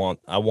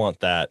 I want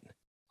that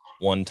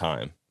one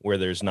time where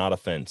there's not a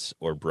fence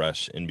or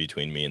brush in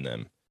between me and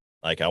them.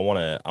 Like I want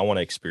to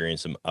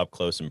experience them up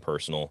close and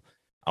personal.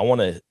 I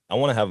want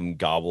to have them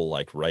gobble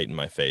like right in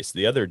my face.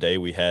 The other day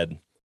we had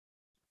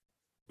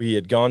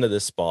gone to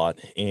this spot,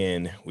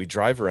 and we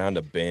drive around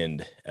a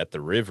bend at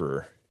the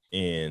river,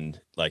 and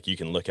like you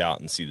can look out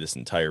and see this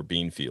entire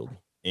bean field.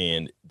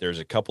 And there's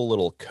a couple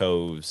little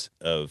coves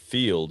of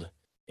field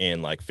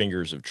and like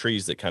fingers of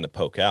trees that kind of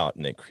poke out,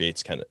 and it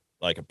creates kind of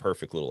like a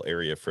perfect little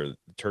area for the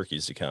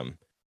turkeys to come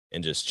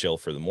and just chill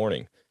for the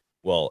morning.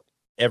 Well,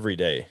 every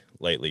day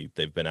lately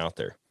they've been out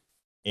there,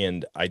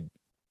 and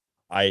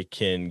I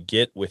can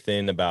get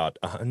within about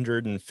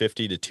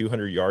 150 to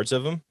 200 yards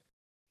of them,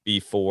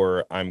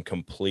 before I'm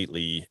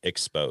completely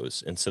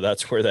exposed. And so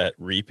that's where that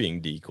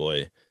reaping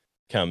decoy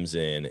comes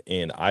in.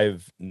 And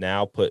I've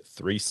now put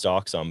 3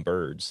 stalks on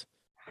birds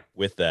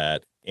with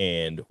that.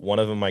 And one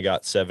of them I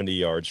got 70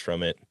 yards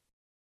from it.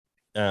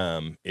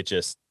 It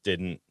just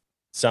didn't,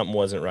 something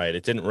wasn't right.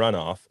 It didn't run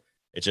off.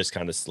 It just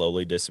kind of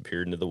slowly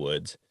disappeared into the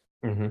woods.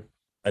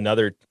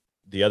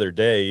 The other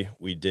day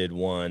we did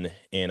one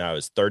and I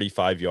was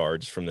 35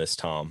 yards from this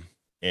Tom,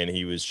 and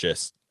he was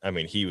just, I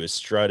mean, he was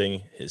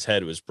strutting. His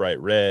head was bright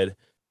red,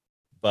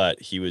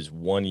 but he was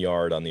 1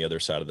 yard on the other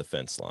side of the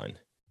fence line.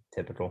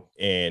 Typical.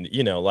 And,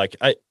 you know, like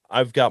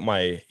I've got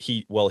my,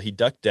 he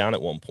ducked down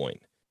at one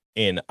point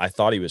and I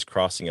thought he was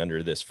crossing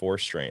under this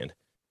 4-strand,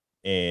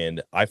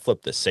 and I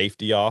flipped the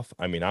safety off.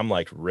 I mean, I'm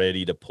like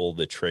ready to pull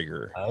the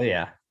trigger. Oh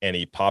yeah. And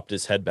he popped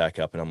his head back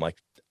up and I'm like,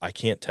 I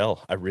can't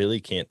tell. I really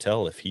can't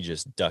tell if he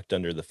just ducked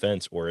under the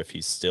fence or if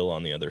he's still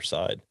on the other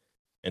side.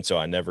 And so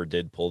I never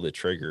did pull the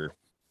trigger,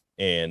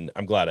 and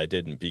I'm glad I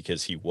didn't,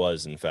 because he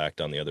was in fact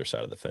on the other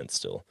side of the fence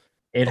still.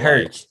 It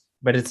hurts,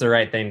 but it's the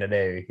right thing to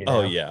do. You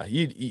know? Oh yeah.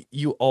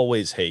 You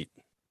always hate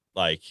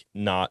like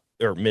not,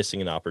 or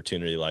missing an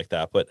opportunity like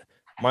that. But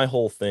my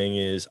whole thing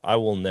is I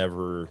will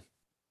never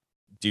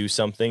do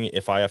something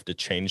if I have to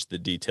change the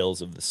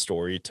details of the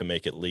story to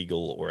make it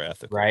legal or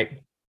ethical.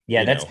 Right.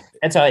 Yeah,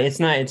 that's how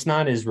it's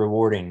not as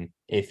rewarding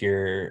if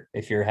you're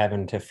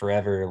having to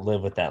forever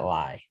live with that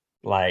lie.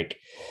 Like,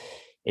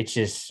 it's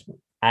just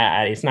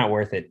it's not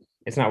worth it.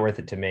 It's not worth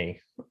it to me.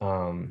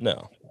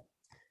 No.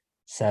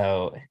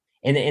 So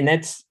and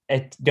that's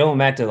going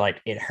back to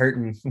like it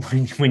hurting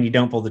when you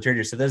don't pull the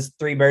trigger. So those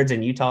 3 birds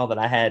in Utah that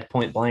I had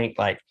point blank,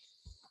 like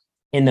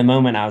in the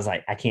moment I was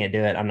like, I can't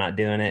do it. I'm not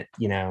doing it.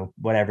 You know,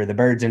 whatever. The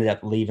birds ended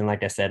up leaving.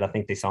 Like I said, I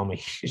think they saw me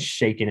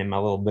shaking in my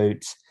little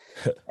boots.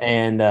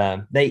 And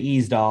they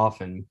eased off,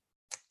 and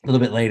a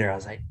little bit later I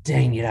was like,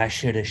 dang it, I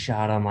should have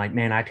shot him. Like,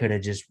 man, I could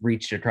have just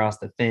reached across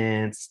the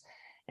fence.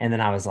 And then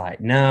I was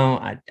like, no,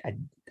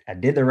 I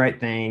did the right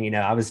thing. You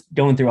know, I was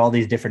going through all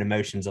these different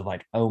emotions of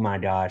like, oh my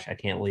gosh, I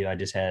can't believe I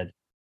just had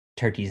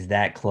turkeys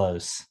that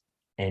close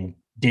and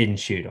didn't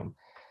shoot them.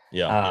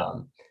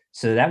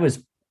 So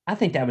I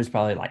think that was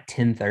probably like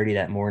 10:30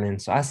 that morning.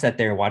 So I sat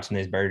there watching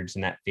those birds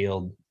in that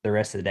field the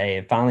rest of the day.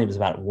 And finally it was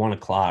about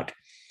 1:00.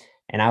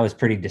 And I was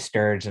pretty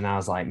discouraged, and I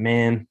was like,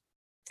 man,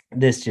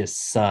 this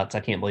just sucks.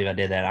 I can't believe I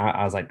did that.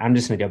 I was like, I'm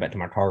just going to go back to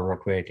my car real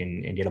quick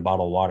and get a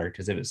bottle of water,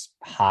 because it was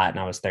hot and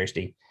I was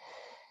thirsty.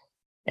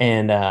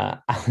 And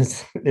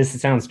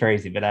this sounds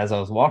crazy, but as I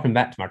was walking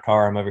back to my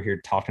car, I'm over here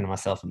talking to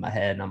myself in my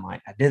head, and I'm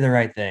like, I did the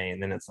right thing.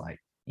 And then it's like,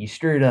 you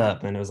screwed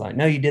up. And it was like,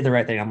 no, you did the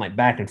right thing. I'm like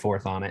back and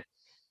forth on it.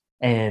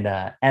 And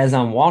as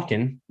I'm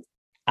walking,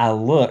 I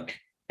look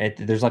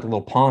there's like a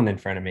little pond in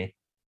front of me,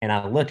 and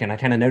I look and I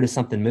kind of notice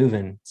something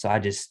moving. So I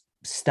just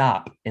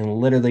stop, and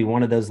literally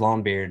one of those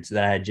longbeards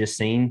that I had just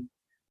seen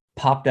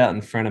popped out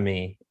in front of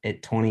me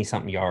at 20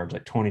 something yards,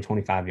 like 20,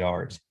 25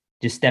 yards,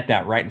 just stepped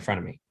out right in front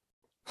of me.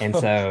 And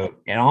so,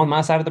 and on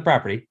my side of the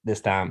property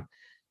this time.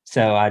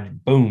 So I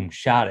boom,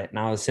 shot it. And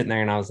I was sitting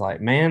there and I was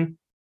like, man,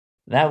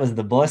 that was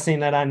the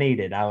blessing that I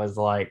needed. I was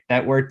like,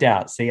 that worked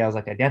out. See, I was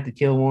like, I got to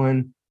kill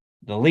one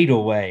the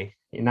legal way,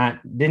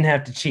 didn't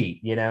have to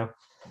cheat, you know?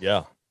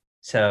 Yeah.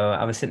 So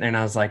I was sitting there and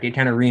I was like, it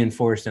kind of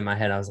reinforced in my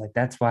head. I was like,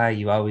 that's why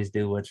you always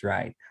do what's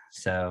right.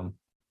 So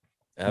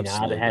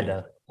Absolutely. I had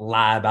to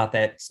lie about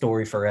that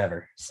story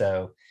forever.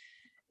 So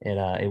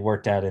it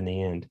worked out in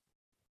the end.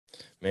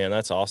 Man,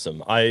 that's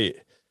awesome.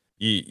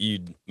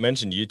 You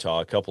mentioned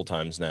Utah a couple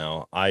times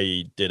now.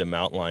 I did a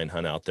mountain lion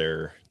hunt out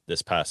there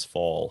this past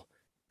fall,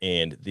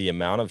 and the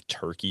amount of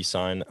turkey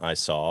sign I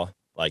saw,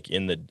 like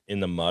in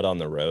the mud on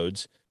the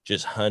roads,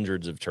 just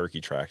hundreds of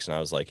turkey tracks. And I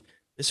was like,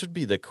 this would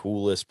be the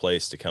coolest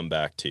place to come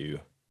back to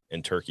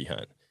and turkey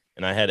hunt.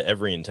 And I had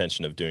every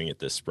intention of doing it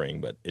this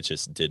spring, but it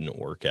just didn't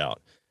work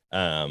out.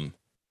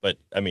 But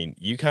I mean,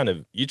 you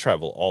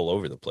travel all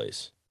over the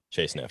place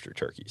chasing after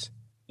turkeys.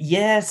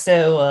 Yeah.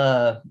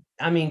 So,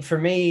 I mean, for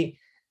me,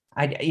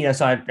 I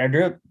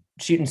grew up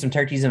shooting some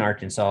turkeys in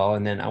Arkansas,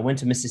 and then I went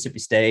to Mississippi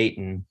State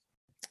and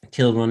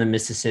killed one in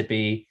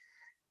Mississippi,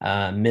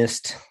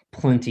 missed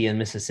plenty in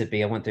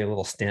Mississippi. I went through a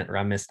little stint where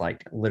I missed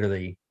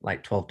literally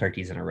 12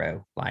 turkeys in a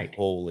row. Like,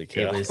 holy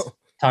cow. It was,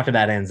 talked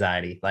about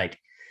anxiety. Like,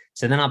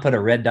 so then I put a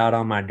red dot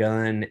on my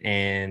gun,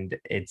 and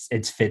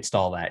it's fixed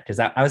all that. Cause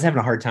I was having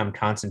a hard time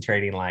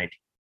concentrating like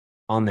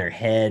on their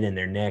head and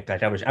their neck.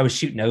 Like I was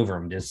shooting over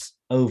them just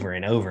over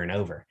and over and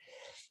over.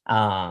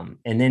 And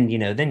then,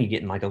 then you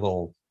get in like a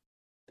little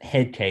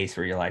head case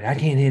where you're like, I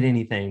can't hit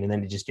anything. And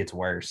then it just gets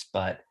worse,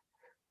 but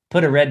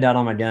put a red dot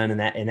on my gun,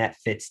 and that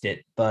fixed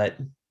it. But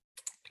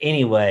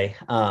anyway,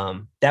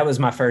 that was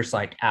my first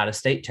like out of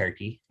state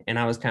turkey. And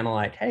I was kind of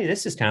like, hey,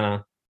 this is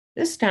kind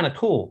of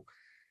cool.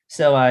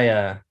 So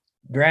I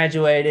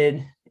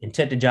graduated and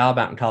took the job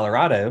out in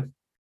Colorado,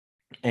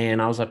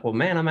 and I was like, well,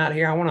 man, I'm out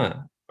here. I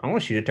want to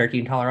shoot a turkey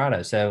in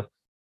Colorado. So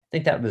I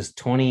think that was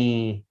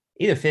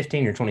either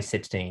 15 or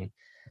 2016.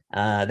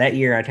 That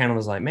year I kind of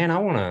was like, man, I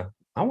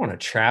want to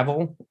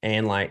travel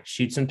and like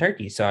shoot some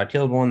turkeys. So I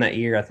killed one that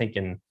year, I think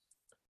in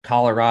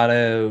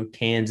Colorado,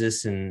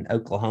 Kansas, and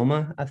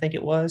Oklahoma, I think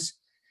it was.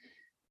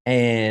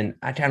 And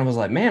I kind of was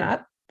like,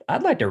 man,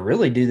 I'd like to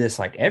really do this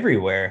like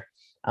everywhere.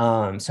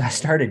 So I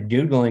started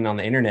Googling on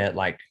the internet,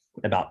 like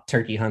about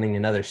turkey hunting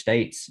in other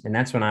states. And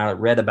that's when I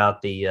read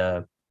about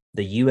the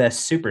US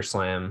Super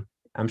Slam.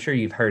 I'm sure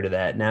you've heard of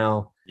that.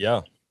 Now,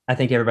 Yeah. I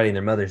think everybody and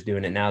their mother's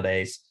doing it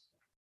nowadays.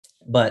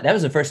 But that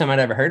was the first time I'd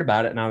ever heard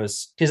about it. And I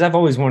was, because I've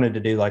always wanted to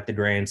do like the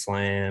Grand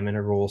Slam and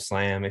a Rule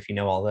Slam, if you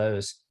know all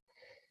those.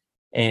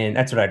 And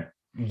that's what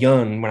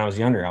when I was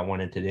younger, I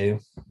wanted to do.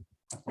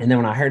 And then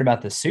when I heard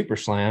about the Super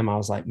Slam, I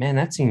was like, man,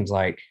 that seems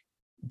like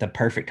the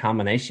perfect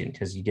combination,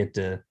 because you get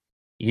to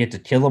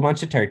kill a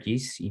bunch of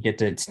turkeys, you get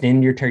to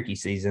extend your turkey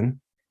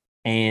season.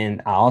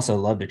 And I also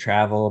love to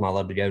travel and I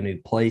love to go new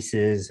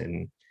places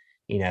and,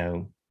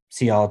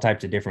 see all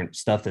types of different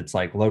stuff that's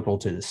like local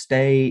to the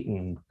state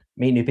and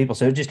meet new people.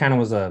 So it just kind of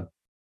was a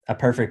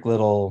perfect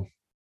little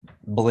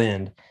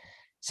blend.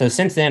 So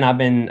since then I've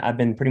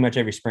been pretty much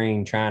every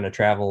spring trying to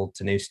travel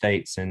to new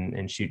states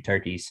and shoot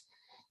turkeys.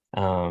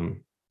 So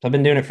I've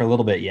been doing it for a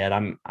little bit yet.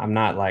 I'm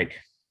not like,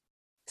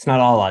 it's not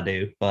all I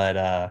do,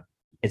 but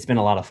it's been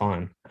a lot of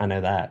fun. I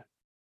know that.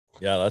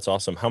 Yeah, that's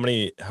awesome. How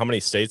many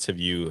states have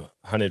you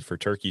hunted for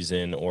turkeys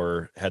in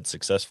or had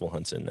successful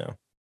hunts in now?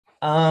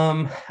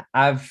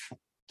 I've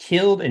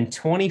killed in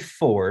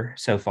 24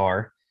 so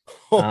far.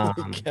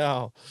 Holy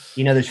cow.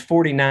 There's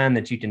 49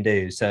 that you can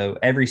do. So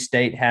every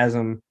state has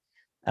them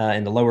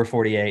in the lower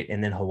 48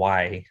 and then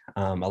Hawaii.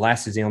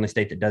 Alaska is the only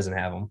state that doesn't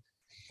have them.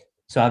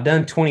 So I've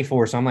done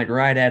 24. So I'm like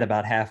right at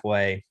about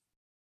halfway.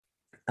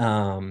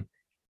 And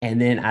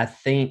then I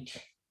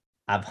think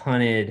I've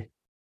hunted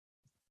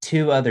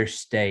 2 other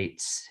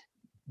states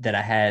that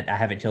I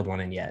haven't killed one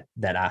in yet,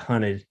 that I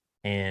hunted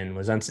and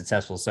was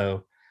unsuccessful.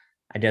 So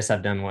I guess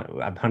I've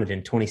hunted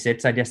in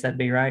 26. I guess that'd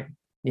be right.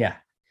 Yeah.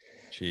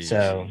 Jeez.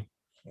 So,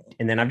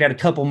 and then I've got a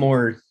couple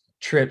more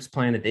trips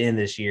planned at the end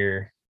of this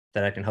year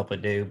that I can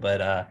hopefully do.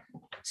 But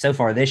so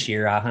far this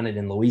year, I hunted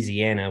in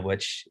Louisiana,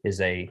 which is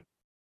a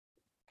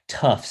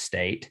tough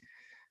state.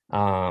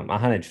 I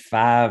hunted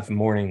 5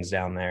 mornings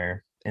down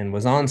there and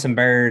was on some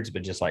birds,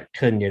 but just like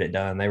couldn't get it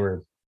done. They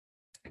were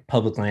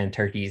public land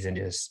turkeys and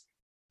just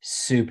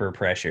super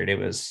pressured. It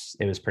was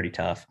pretty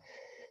tough.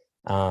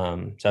 So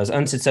I was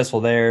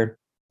unsuccessful there.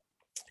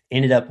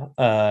 Ended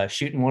up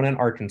shooting one in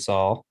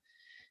Arkansas.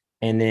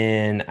 And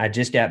then I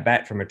just got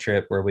back from a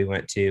trip where we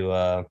went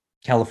to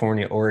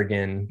California,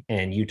 Oregon,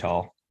 and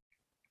Utah,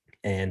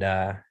 and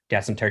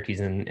got some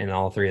turkeys in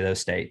all 3 of those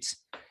states.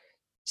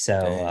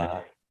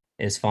 So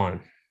it's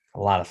fun, a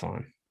lot of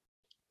fun.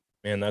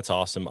 Man, that's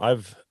awesome.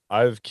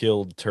 I've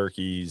killed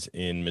turkeys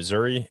in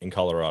Missouri and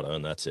Colorado,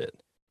 and that's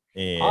it.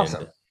 And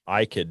Awesome.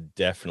 I could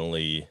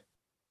definitely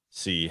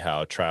see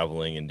how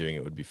traveling and doing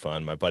it would be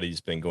fun. My buddy's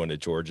been going to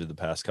Georgia the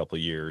past couple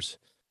of years.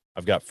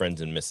 I've got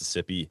friends in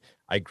Mississippi.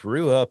 I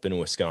grew up in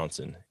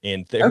Wisconsin,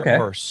 and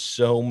there are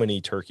so many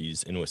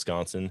turkeys in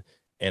Wisconsin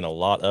and a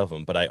lot of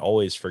them, but I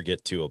always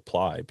forget to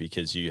apply,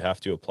 because you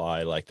have to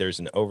apply. Like, there's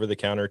an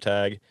over-the-counter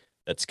tag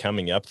that's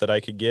coming up that I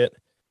could get,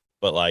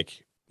 but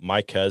like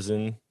my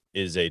cousin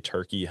is a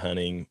turkey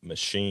hunting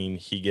machine.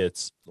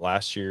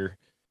 Last year,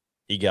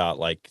 he got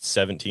like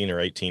 17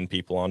 or 18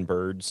 people on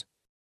birds.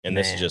 And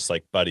this is just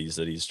like buddies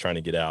that he's trying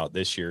to get out.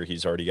 This year,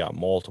 he's already got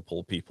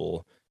multiple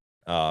people,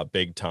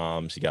 big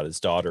toms. He got his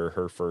daughter,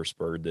 her first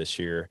bird this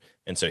year.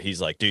 And so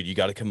he's like, dude, you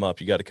got to come up.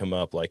 You got to come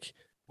up. Like,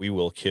 we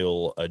will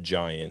kill a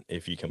giant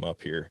if you come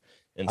up here.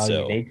 And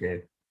so you need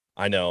to.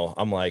 I know.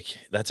 I'm like,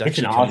 that's It's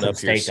actually an coming awesome up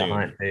here state to soon.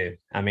 hunt too.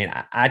 I mean,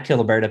 I killed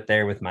a bird up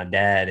there with my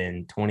dad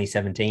in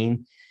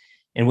 2017,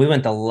 and we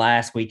went the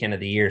last weekend of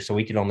the year, so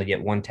we could only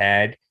get one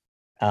tag.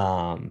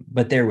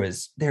 But there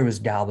was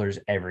gobblers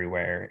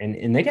everywhere,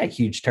 and they got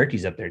huge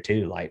turkeys up there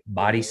too, like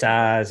body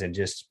size and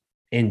just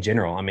in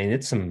general. I mean,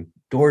 it's some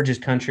gorgeous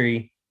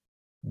country,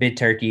 big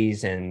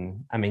turkeys,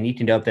 and I mean, you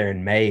can go up there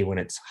in May when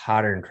it's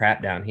hotter and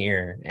crap down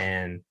here,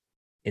 and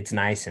it's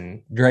nice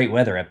and great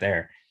weather up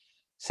there.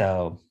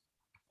 So,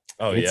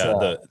 Oh it's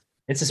yeah,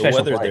 it's a the special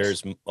weather place. there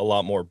is a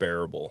lot more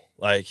bearable.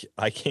 Like,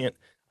 I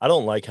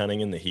don't like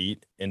hunting in the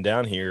heat, and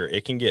down here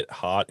it can get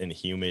hot and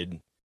humid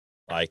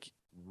like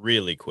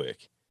really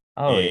quick.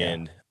 Oh yeah.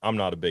 And I'm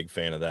not a big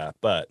fan of that.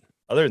 But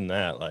other than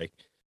that, like,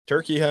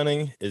 turkey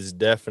hunting is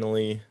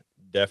definitely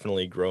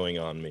growing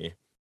on me.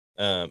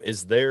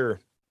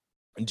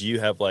 Do you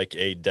have like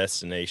a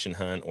destination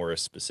hunt or a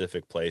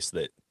specific place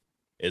that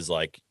is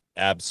like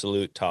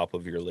absolute top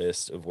of your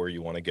list of where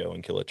you want to go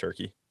and kill a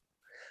turkey?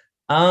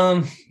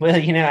 Well,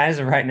 as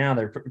of right now,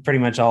 they're pretty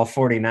much all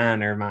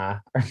 49 are my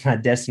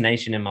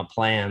destination and my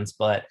plans.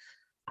 But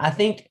I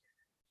think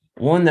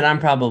one that I'm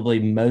probably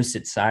most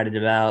excited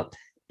about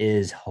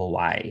is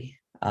Hawaii.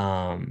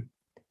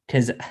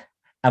 Because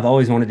I've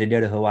always wanted to go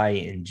to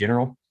Hawaii in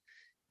general.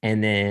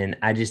 And then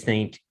I just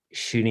think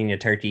shooting a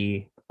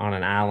turkey on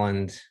an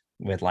island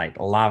with like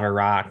lava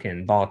rock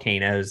and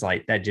volcanoes,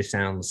 like that just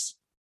sounds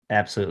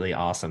absolutely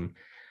awesome.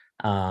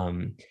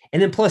 And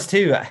then plus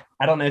two,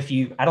 I don't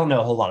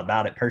know a whole lot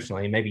about it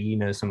personally. Maybe you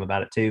know some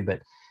about it too,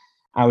 but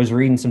I was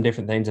reading some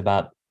different things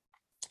about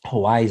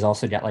Hawaii's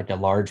also got like a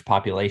large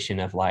population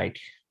of like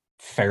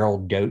feral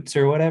goats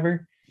or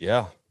whatever.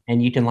 Yeah.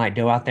 And you can like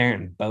go out there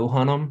and bow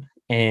hunt them.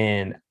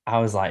 And I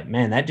was like,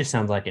 man, that just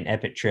sounds like an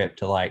epic trip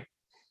to like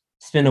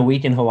spend a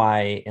week in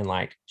Hawaii and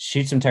like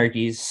shoot some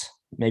turkeys,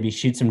 maybe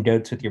shoot some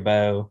goats with your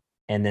bow,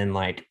 and then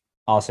like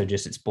also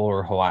just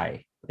explore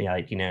Hawaii. Yeah,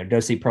 like, go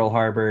see Pearl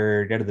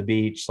Harbor, go to the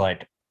beach,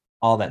 like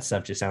all that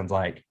stuff just sounds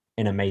like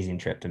an amazing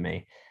trip to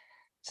me.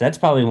 So that's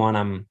probably one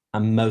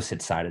I'm most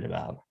excited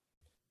about.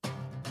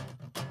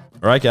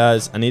 All right,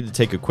 guys, I need to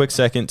take a quick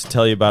second to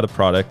tell you about a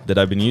product that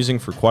I've been using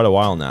for quite a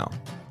while now.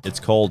 It's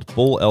called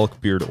Bull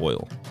Elk Beard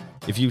Oil.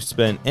 If you've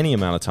spent any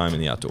amount of time in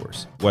the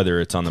outdoors,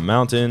 whether it's on the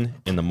mountain,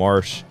 in the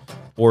marsh,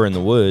 or in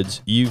the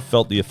woods, you've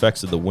felt the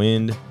effects of the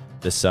wind,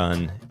 the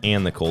sun,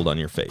 and the cold on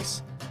your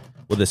face.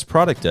 What this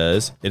product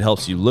does, it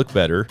helps you look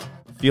better,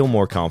 feel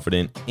more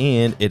confident,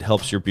 and it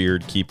helps your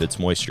beard keep its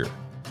moisture.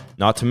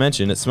 Not to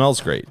mention, it smells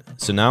great,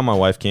 so now my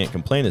wife can't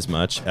complain as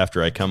much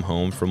after I come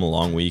home from a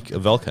long week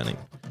of elk hunting.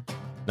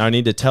 Now I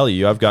need to tell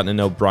you, I've gotten to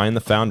know Brian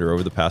the founder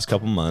over the past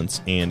couple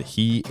months, and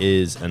he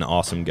is an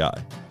awesome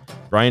guy.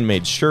 Brian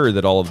made sure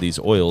that all of these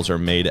oils are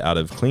made out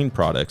of clean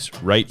products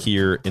right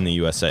here in the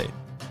USA.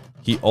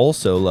 He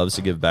also loves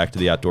to give back to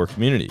the outdoor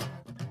community,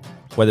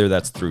 whether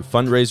that's through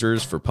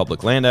fundraisers for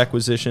public land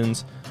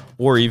acquisitions,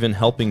 or even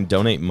helping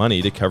donate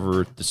money to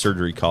cover the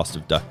surgery cost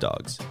of duck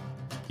dogs.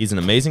 He's an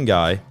amazing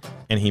guy,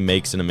 and he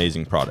makes an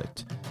amazing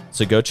product.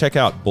 So go check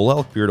out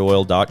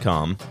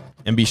bullelkbeardoil.com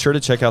and be sure to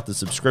check out the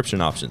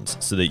subscription options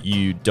so that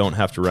you don't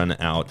have to run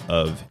out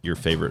of your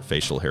favorite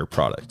facial hair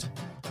product.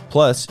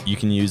 Plus, you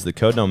can use the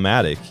code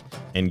Nomadic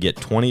and get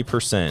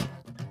 20%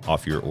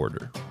 off your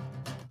order.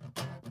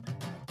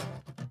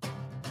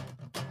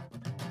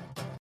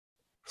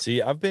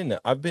 See, I've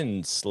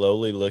been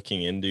slowly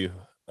looking into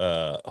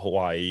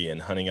Hawaii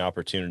and hunting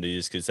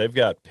opportunities because they've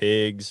got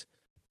pigs,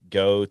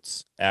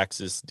 goats,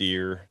 axis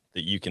deer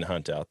that you can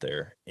hunt out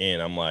there.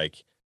 And I'm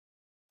like,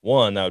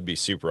 one, that would be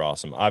super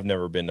awesome. I've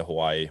never been to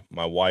Hawaii.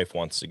 My wife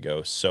wants to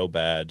go so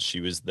bad.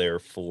 She was there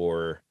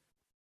for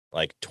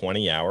like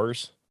 20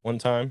 hours one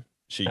time.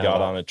 She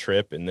got on a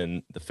trip, and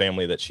then the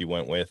family that she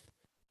went with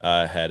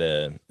had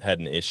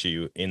an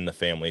issue in the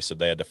family, so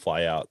they had to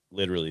fly out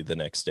literally the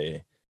next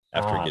day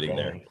after getting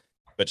there.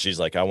 But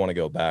she's like, I want to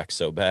go back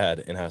so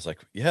bad. And I was like,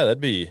 yeah,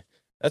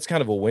 that's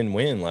kind of a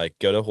win-win. Like,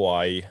 go to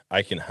Hawaii.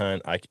 I can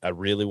hunt. I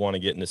really want to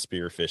get into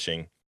spear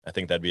fishing. I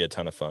think that'd be a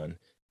ton of fun.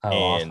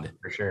 Awesome,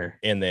 for sure.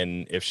 And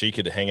then if she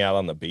could hang out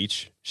on the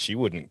beach, she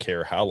wouldn't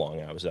care how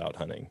long I was out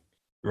hunting.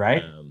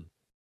 Right.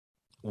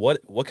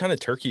 What kind of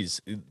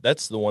turkeys?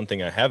 That's the one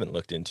thing I haven't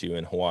looked into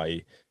in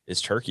Hawaii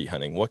is turkey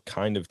hunting. What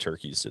kind of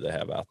turkeys do they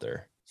have out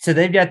there? So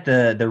they've got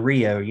the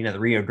Rio, the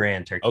Rio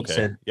Grande turkey. Okay.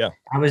 So yeah.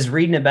 I was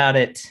reading about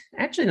it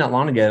actually not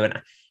long ago, and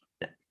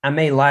I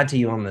may lie to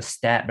you on the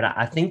stat, but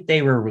I think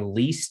they were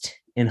released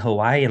in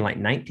Hawaii in like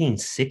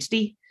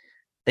 1960.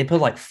 They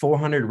put like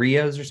 400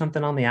 Rios or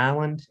something on the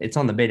island. It's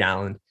on the Big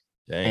Island.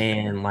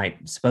 Dang. And like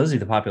supposedly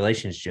the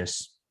population is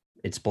just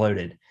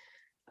exploded.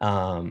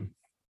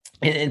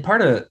 And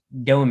part of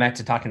going back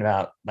to talking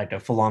about like a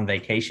full-on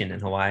vacation in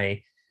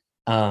Hawaii,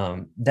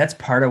 that's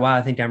part of why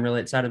I think I'm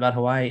really excited about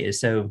Hawaii is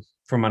so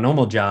for my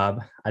normal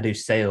job, I do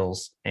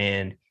sales.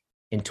 And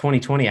in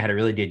 2020, I had a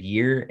really good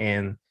year.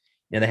 And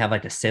they have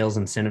like a sales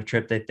incentive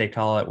trip that they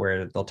call it,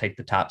 where they'll take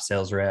the top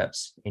sales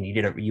reps and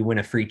you win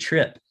a free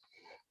trip.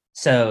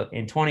 So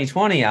in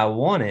 2020, I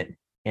won it,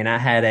 and I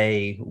had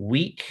a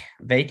week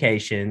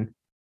vacation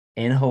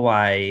in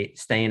Hawaii,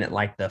 staying at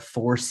like the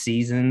Four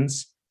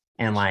Seasons,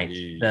 and like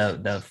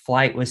the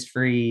flight was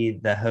free,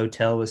 the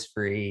hotel was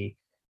free,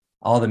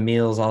 all the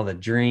meals, all the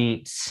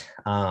drinks.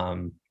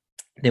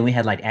 Then we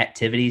had like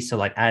activities. So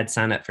like I had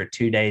signed up for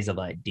 2 days of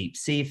like deep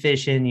sea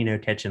fishing,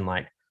 catching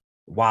like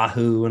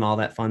wahoo and all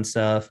that fun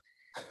stuff.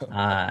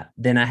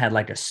 Then I had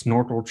like a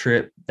snorkel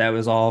trip that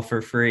was all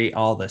for free,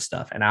 all this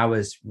stuff. And I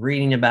was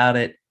reading about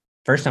it.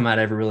 First time I'd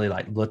ever really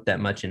like looked that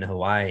much into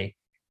Hawaii.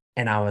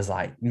 And I was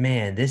like,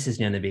 man, this is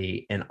going to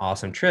be an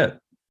awesome trip.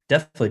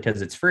 Definitely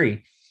because it's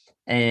free.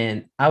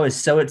 And I was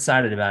so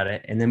excited about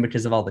it. And then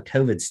because of all the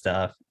COVID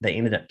stuff, they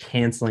ended up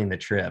canceling the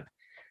trip.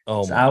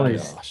 Oh so my I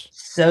was gosh.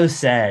 so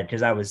sad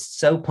because I was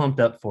so pumped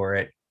up for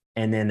it.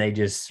 And then they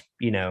just,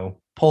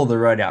 pulled the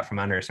rug out from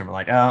under us and we're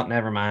like, oh,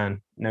 never mind.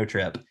 No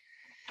trip.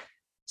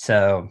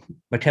 So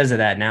because of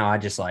that, now I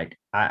just like,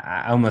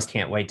 I almost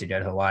can't wait to go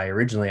to Hawaii.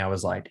 Originally, I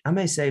was like, I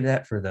may save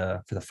that for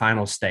the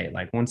final state.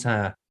 Like once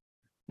I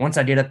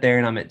get up there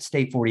and I'm at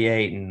state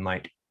 48 and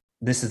like,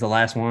 this is the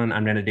last one,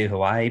 I'm going to do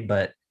Hawaii.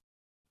 But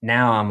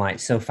now I'm like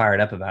so fired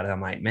up about it.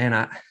 I'm like, man,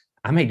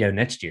 I may go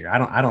next year.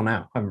 I don't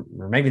know. Or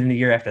maybe the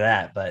year after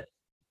that, but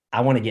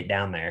I want to get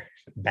down there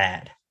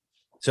bad.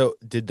 So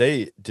did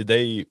they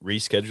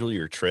reschedule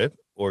your trip,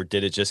 or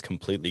did it just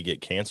completely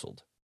get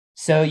canceled?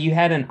 So you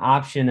had an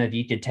option of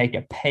you could take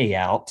a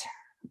payout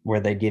where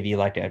they give you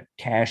like a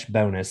cash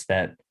bonus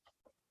that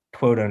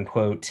quote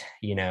unquote,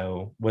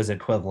 was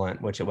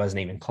equivalent, which it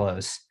wasn't even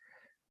close.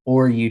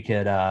 Or you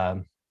could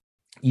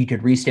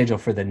reschedule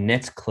for the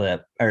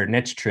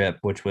next trip,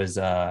 which was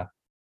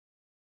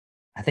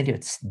I think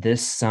it's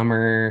this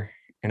summer,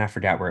 and I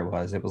forgot where it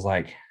was. It was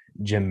like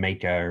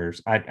Jamaica or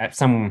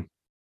some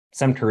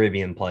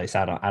Caribbean place.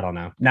 I don't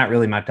know. Not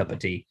really my cup of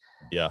tea.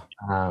 Yeah.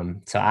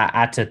 So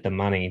I took the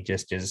money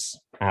just as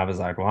I was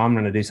like, well, I'm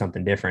going to do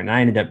something different. And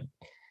I ended up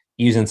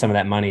using some of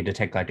that money to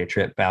take like a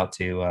trip out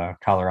to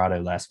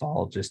Colorado last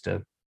fall, just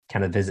to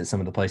kind of visit some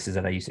of the places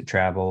that I used to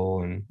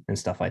travel and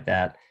stuff like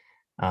that.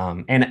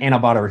 And I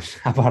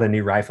bought a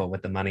new rifle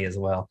with the money as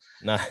well.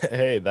 Nah,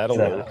 hey, that'll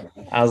work.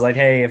 I was like,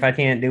 hey, if I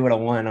can't do what I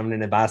want, I'm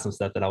going to buy some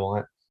stuff that I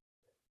want.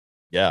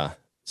 Yeah.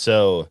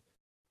 So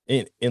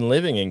in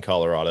living in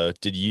Colorado,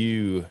 did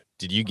you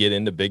get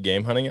into big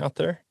game hunting out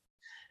there?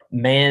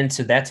 Man,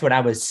 so that's what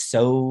I was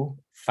so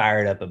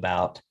fired up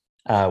about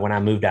when I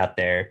moved out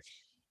there.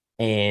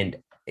 And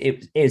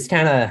it's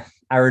kind of,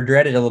 I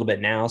regret it a little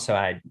bit now. So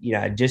I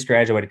just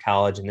graduated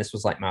college, and this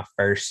was like my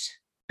first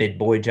big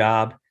boy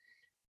job.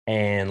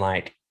 And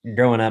like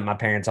growing up, my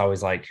parents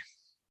always like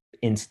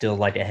instilled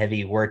like a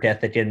heavy work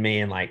ethic in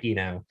me, and like,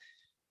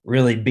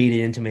 really beat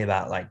it into me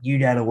about like, you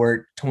got to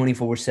work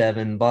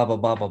 24/7, blah, blah,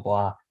 blah, blah,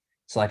 blah.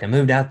 So like I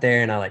moved out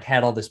there and I like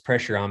had all this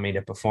pressure on me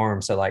to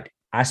perform. So like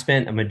I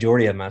spent a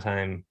majority of my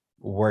time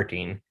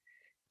working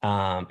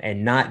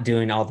and not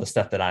doing all the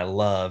stuff that I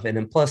love. And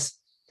then plus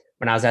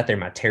when I was out there,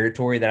 my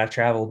territory that I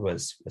traveled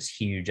was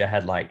huge. I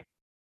had like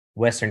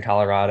Western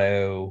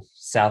Colorado,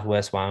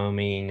 Southwest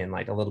Wyoming, and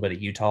like a little bit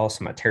of Utah.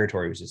 So my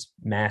territory was just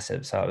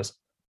massive. So I was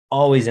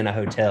always in a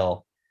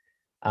hotel.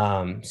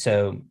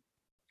 So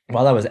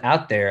while I was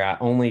out there, I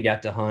only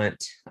got to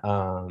hunt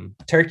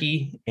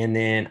turkey. And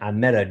then I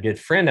met a good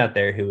friend out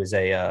there who was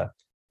a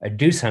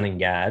goose hunting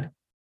guide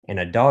and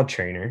a dog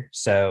trainer.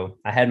 So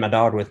I had my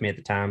dog with me at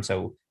the time.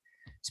 So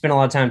spent a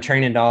lot of time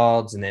training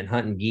dogs and then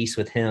hunting geese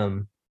with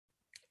him.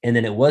 And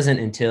then it wasn't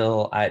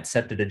until I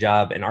accepted a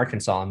job in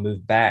Arkansas and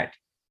moved back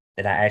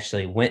that I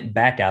actually went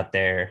back out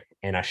there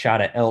and I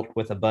shot an elk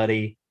with a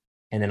buddy.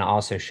 And then I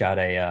also shot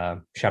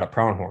a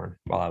pronghorn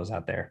while I was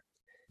out there.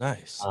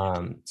 Nice.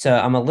 So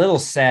I'm a little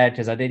sad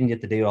because I didn't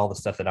get to do all the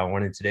stuff that I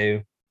wanted to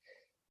do.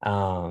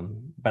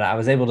 But I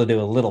was able to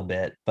do a little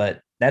bit,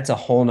 but that's a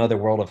whole nother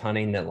world of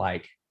hunting that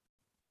like,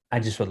 I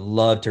just would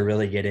love to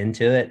really get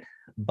into it,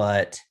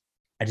 but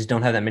I just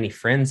don't have that many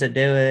friends that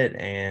do it.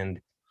 And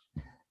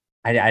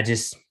I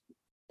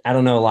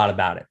don't know a lot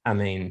about it. I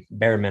mean,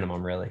 bare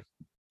minimum, really.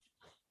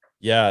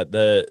 Yeah.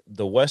 The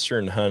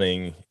Western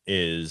hunting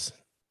is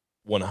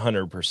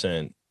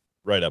 100%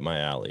 right up my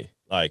alley.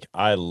 Like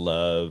I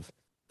love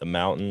the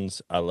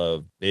mountains. I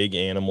love big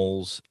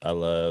animals. I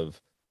love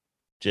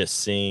just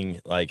seeing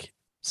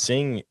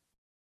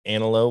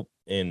antelope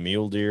and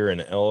mule deer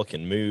and elk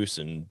and moose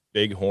and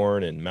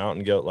bighorn and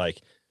mountain goat.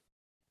 Like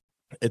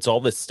it's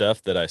all this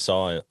stuff that I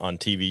saw on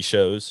TV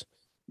shows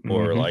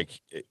or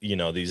like,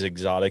 these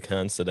exotic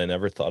hunts that I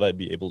never thought I'd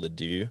be able to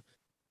do.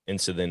 And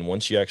so then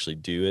once you actually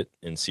do it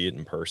and see it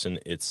in person,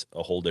 it's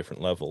a whole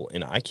different level.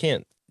 And I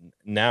can't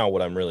now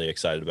what I'm really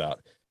excited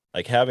about,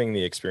 like having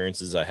the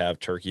experiences I have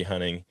turkey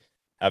hunting,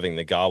 having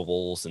the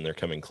gobbles and they're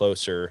coming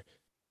closer.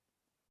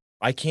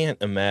 I can't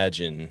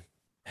imagine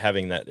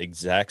having that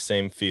exact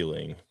same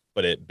feeling,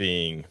 but it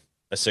being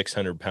a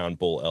 600-pound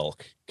bull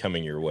elk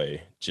coming your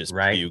way, just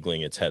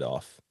bugling its head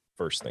off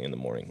first thing in the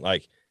morning.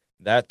 Like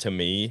that to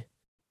me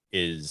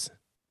is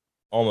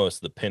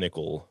almost the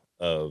pinnacle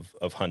of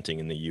hunting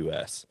in the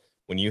US.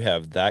 When you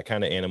have that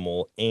kind of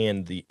animal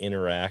and the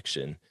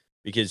interaction,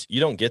 because you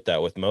don't get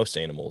that with most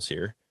animals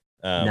here,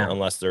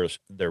 unless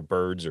they're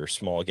birds or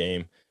small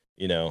game,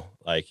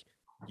 like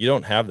you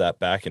don't have that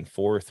back and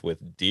forth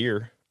with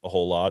deer a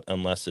whole lot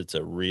unless it's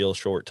a real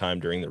short time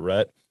during the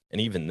rut.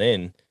 And even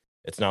then,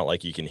 it's not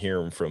like you can hear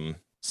them from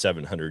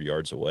 700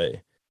 yards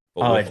away.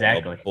 But with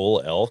a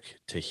bull elk,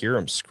 to hear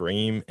them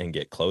scream and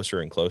get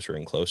closer and closer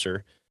and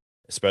closer,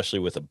 especially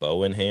with a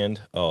bow in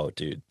hand, oh,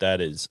 dude,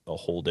 that is a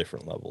whole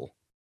different level.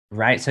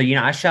 Right. So,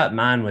 I shot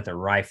mine with a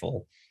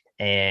rifle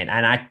and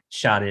I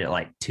shot it at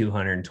like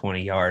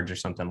 220 yards or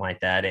something like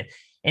that.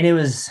 And it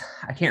was,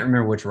 I can't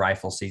remember which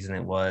rifle season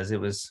it was.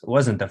 It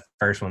wasn't the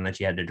first one that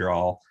you had to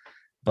draw,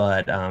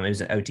 but it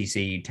was an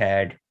OTC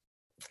tag.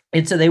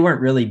 And so they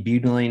weren't really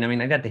bugling. I mean,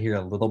 I got to hear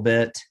a little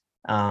bit,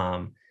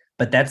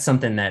 but that's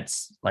something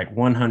that's like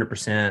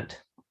 100%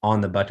 on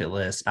the bucket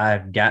list.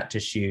 I've got to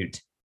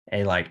shoot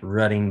a like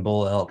rutting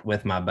bull elk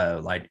with my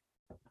bow. Like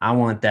I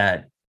want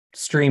that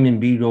streaming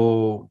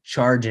bugle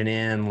charging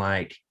in.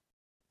 Like,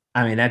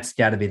 I mean, that's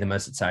got to be the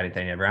most exciting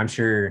thing ever. I'm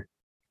sure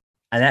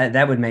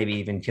that would maybe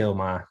even kill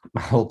my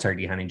whole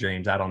turkey hunting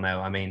dreams. I don't know.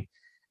 I mean,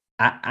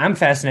 I'm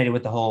fascinated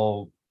with the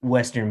whole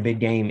Western big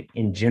game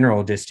in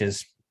general,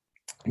 just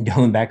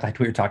going back, like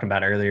we were talking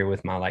about earlier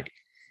with my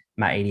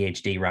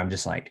ADHD, where I'm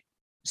just like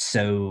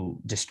so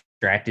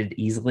distracted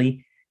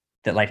easily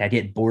that like I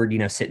get bored,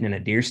 sitting in a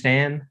deer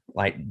stand,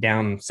 like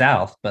down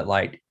south, but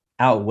like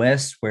out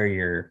west where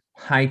you're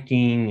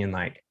hiking and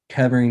like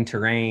covering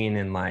terrain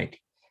and like,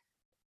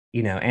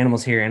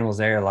 animals here, animals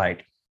there.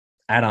 Like,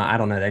 I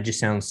don't know. That just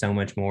sounds so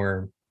much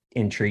more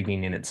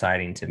intriguing and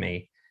exciting to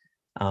me.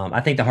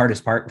 I think the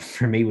hardest part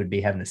for me would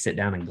be having to sit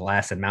down and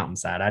glass a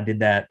mountainside. I did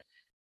that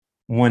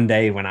one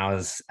day when I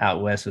was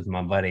out west with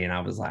my buddy, and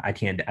I was like, I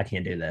can't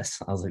do this.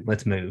 I was like,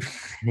 let's move.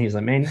 And he was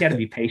like, man, you got to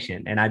be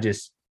patient. And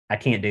I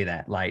can't do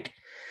that. Like,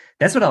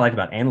 that's what I like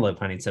about antelope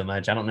hunting so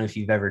much. I don't know if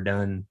you've ever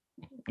done,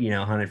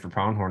 hunted for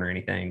pronghorn or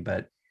anything,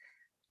 but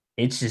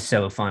it's just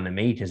so fun to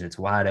me because it's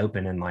wide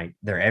open and like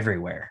they're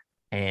everywhere.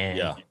 And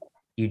Yeah.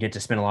 you get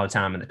to spend a lot of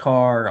time in the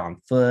car,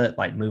 on foot,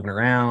 like moving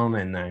around.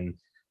 And then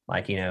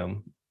like,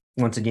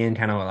 once again,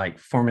 kind of like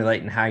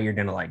formulating how you're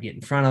going to like get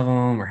in front of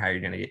them or how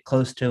you're going to get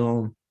close to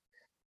them.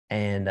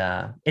 And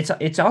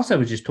it's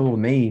also just cool to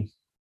me,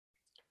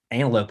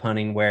 antelope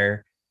hunting,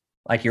 where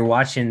like you're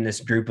watching this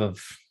group of,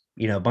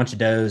 a bunch of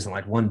does and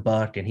like one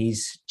buck, and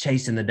he's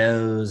chasing the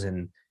does,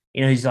 and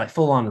he's like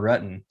full on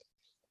rutting.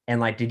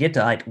 And like to get to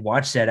like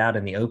watch that out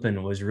in the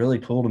open was really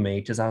cool to me,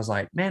 because I was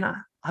like, man,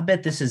 I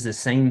bet this is the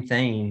same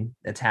thing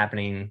that's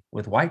happening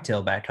with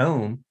whitetail back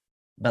home,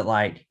 but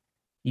like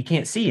you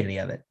can't see any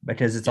of it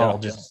because it's all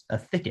just a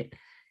thicket.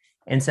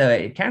 And so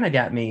it kind of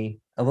got me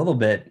a little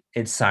bit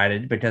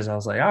excited, because I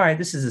was like, all right,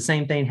 this is the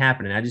same thing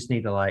happening. I just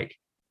need to like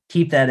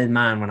keep that in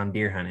mind when I'm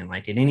deer hunting.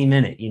 Like at any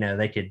minute,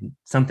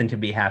 something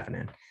could be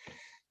happening.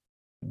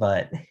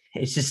 But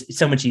it's just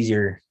so much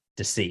easier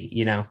to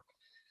see,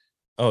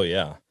 Oh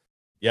yeah.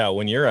 Yeah.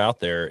 When you're out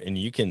there and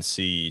you can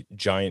see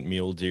giant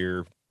mule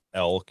deer,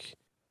 elk,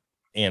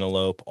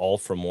 antelope, all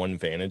from one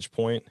vantage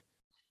point,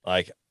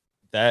 like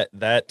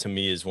that to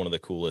me is one of the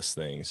coolest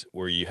things,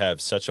 where you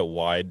have such a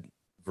wide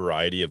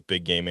variety of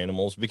big game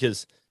animals.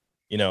 Because,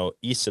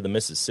 east of the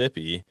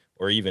Mississippi,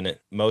 or even at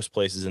most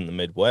places in the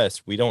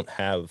Midwest, we don't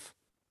have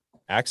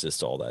access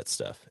to all that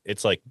stuff.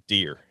 It's like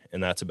deer,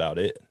 and that's about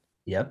it.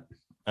 Yep.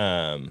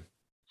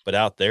 But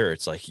out there,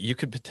 it's like you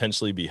could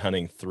potentially be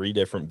hunting 3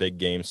 different big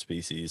game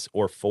species,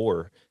 or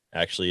 4,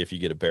 actually, if you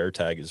get a bear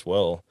tag as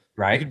well.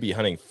 Right. You could be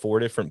hunting 4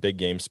 different big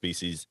game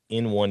species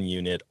in one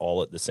unit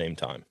all at the same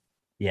time.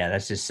 Yeah,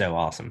 that's just so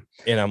awesome.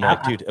 And I'm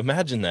like, dude,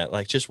 imagine that.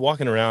 Like just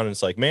walking around, and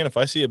it's like, man, if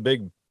I see a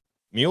big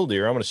mule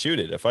deer, I'm going to shoot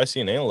it. If I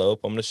see an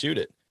antelope, I'm going to shoot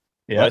it.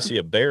 If I see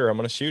a bear, I'm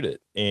going to shoot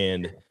it.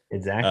 And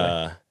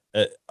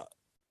exactly.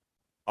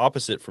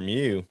 Opposite from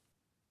you,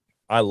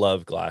 I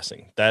love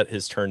glassing. That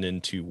has turned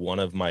into one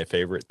of my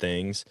favorite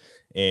things.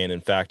 And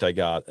in fact, I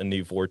got a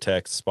new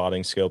Vortex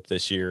spotting scope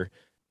this year.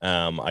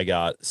 I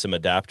got some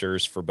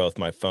adapters for both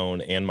my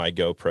phone and my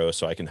GoPro,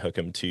 so I can hook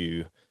them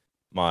to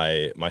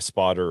my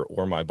spotter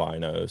or my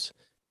binos.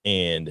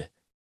 And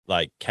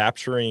like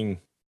capturing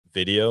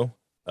video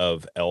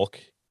of elk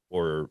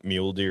or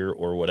mule deer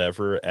or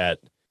whatever at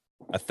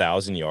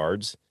 1,000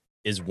 yards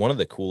is one of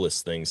the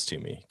coolest things to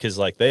me, because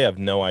like they have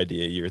no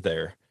idea you're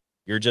there.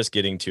 You're just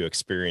getting to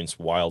experience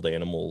wild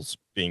animals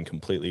being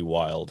completely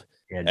wild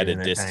at a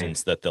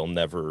distance that they'll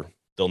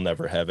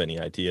never have any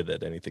idea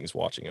that anything's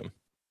watching them.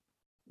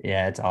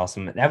 Yeah, it's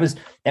awesome. That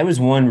was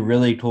one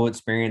really cool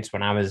experience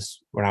when I was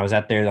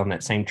out there on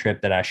that same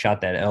trip that I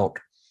shot that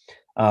elk.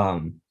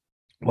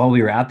 While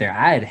we were out there,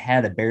 I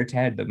had a bear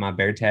tag, but my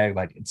bear tag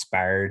like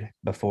expired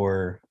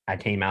before I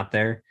came out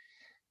there.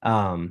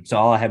 So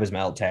all I had was my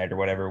elk tag or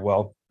whatever.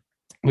 Well,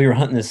 we were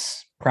hunting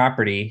this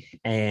property,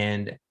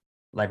 and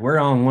like we're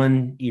on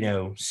one,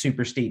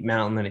 super steep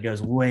mountain, and it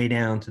goes way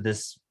down to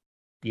this,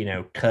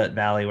 cut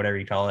valley, whatever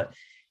you call it.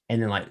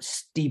 And then like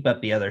steep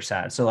up the other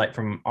side. So like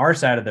from our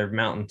side of the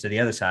mountain to the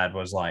other side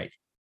was like,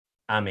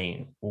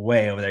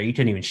 way over there. You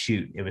couldn't even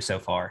shoot. It was so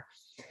far.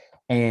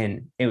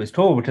 And it was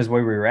cool because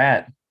where we were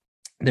at,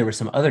 there were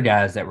some other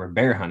guys that were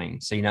bear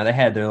hunting. So, they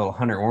had their little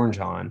hunter orange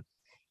on.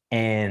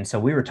 And so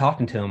we were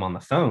talking to them on the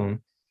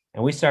phone,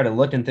 and we started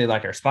looking through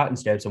like our spotting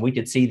scopes, and we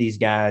could see these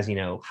guys,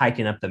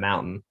 hiking up the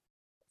mountain.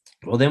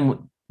 Well,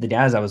 then the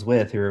guys I was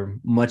with, who were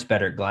much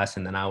better at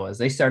glassing than I was,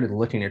 they started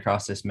looking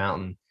across this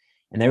mountain,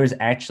 and there was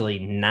actually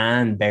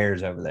 9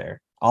 bears over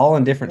there, all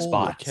in different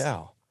spots. Holy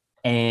cow.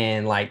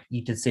 And like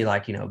you could see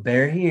like,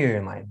 bear here,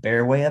 and like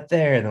bear way up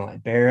there, and then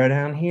like bear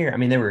down here. I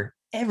mean, they were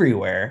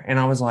everywhere. And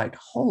I was like,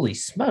 holy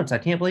smokes, I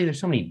can't believe there's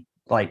so many,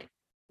 like,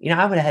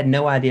 I would have had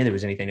no idea there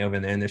was anything over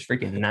there, and there's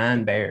freaking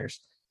 9 bears.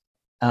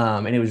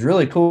 And it was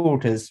really cool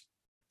because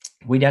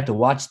we'd have to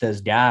watch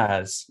those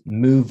guys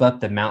move up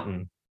the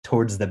mountain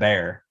towards the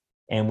bear.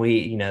 And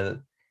we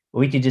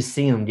could just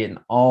see them getting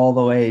all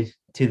the way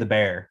to the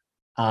bear.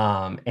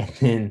 And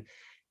then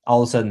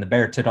all of a sudden the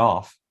bear took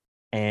off,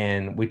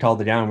 and we called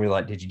the guy, and we were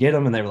like, did you get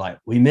them? And they were like,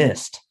 we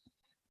missed.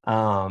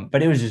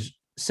 But it was just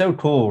so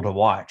cool to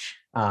watch,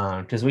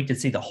 because we could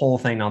see the whole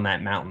thing on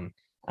that mountain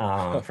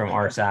from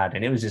our side.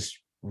 And it was just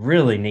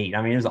really neat.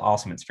 I mean, it was an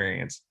awesome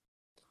experience.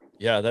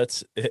 Yeah,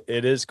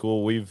 it is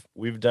cool.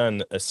 We've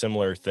done a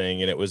similar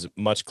thing, and it was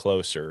much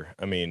closer.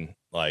 I mean,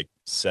 like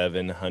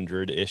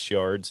 700-ish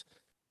yards,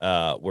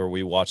 where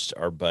we watched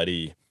our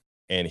buddy,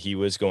 and he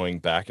was going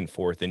back and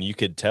forth, and you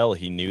could tell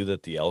he knew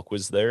that the elk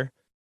was there.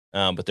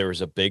 But there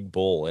was a big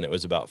bull, and it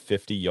was about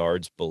 50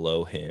 yards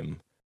below him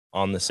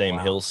on the same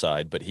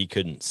hillside, but he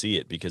couldn't see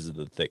it because of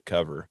the thick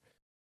cover.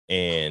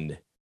 And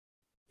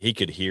he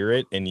could hear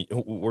it, and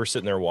we're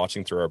sitting there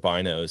watching through our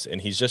binos,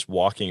 and he's just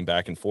walking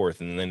back and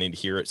forth, and then he'd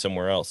hear it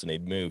somewhere else, and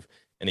he'd move,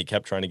 and he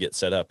kept trying to get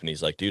set up, and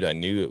he's like, dude, I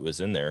knew it was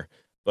in there.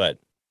 But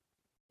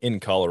in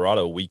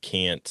Colorado, we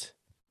can't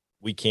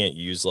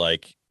use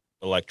like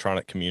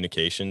electronic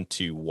communication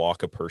to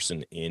walk a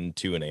person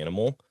into an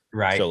animal.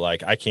 Right. So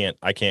like I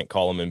can't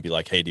call him and be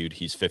like, hey dude,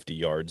 he's 50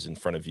 yards in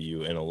front of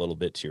you and a little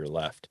bit to your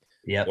left.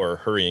 Yep. Or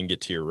hurry and get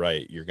to your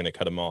right. You're gonna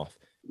cut him off.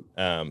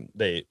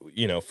 They,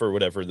 for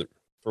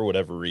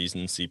whatever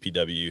reason,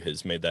 CPW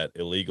has made that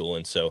illegal.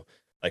 And so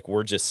like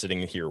we're just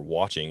sitting here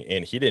watching,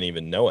 and he didn't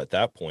even know at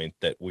that point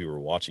that we were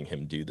watching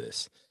him do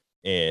this.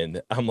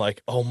 And I'm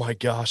like, oh my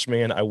gosh,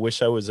 man, I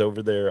wish I was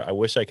over there. I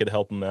wish I could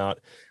help him out.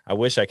 I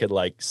wish I could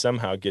like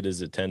somehow get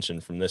his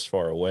attention from this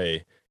far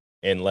away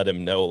and let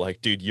him know,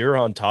 like, dude, you're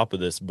on top of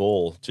this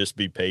bull. Just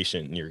be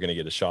patient and you're going to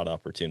get a shot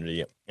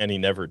opportunity. And he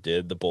never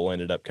did. The bull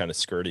ended up kind of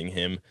skirting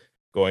him,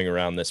 going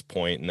around this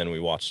point, and then we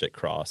watched it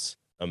cross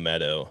a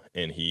meadow,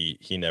 and he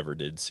never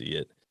did see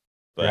it.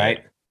 But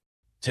right.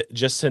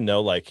 Just to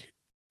know, like,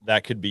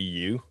 that could be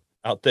you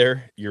out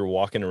there. You're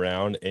walking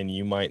around and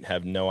you might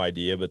have no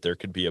idea, but there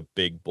could be a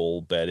big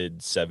bull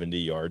bedded 70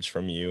 yards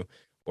from you,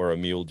 or a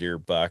mule deer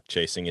buck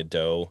chasing a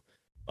doe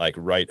like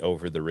right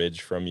over the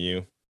ridge from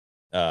you.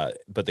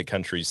 But the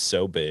country's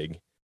so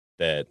big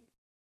that,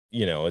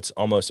 it's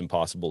almost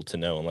impossible to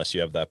know unless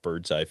you have that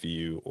bird's eye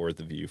view or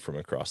the view from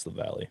across the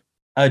valley.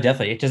 Oh,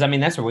 definitely. Because I mean,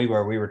 that's where we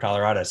were. We were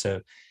Colorado.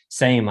 So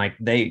same, like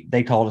they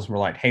told us, we're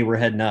like, hey, we're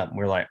heading up. And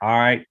we're like, all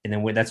right. And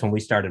then that's when we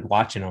started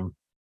watching them.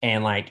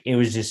 And like, it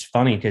was just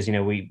funny because,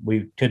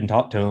 we couldn't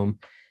talk to them,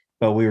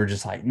 but we were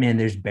just like, man,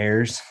 there's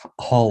bears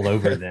all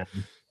over them.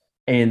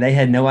 And they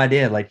had no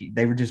idea. Like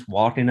they were just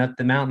walking up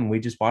the mountain. We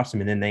just watched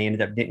them. And then they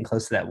ended up getting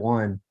close to that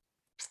one.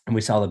 And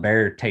we saw the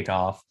bear take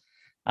off.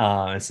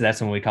 And so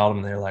that's when we called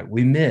them. And they're like,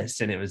 we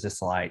missed. And it was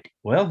just like,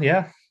 well,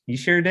 yeah, you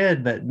sure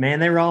did. But man,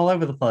 they were all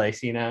over the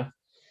place,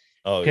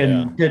 Oh,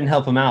 couldn't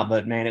help them out.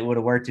 But man, it would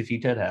have worked if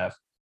you could have.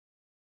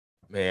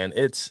 Man,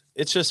 it's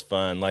just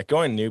fun, like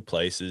going new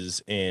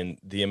places, and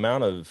the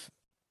amount of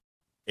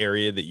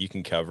area that you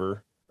can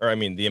cover, or I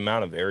mean, the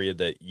amount of area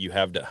that you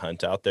have to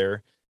hunt out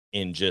there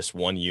in just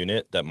one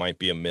unit that might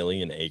be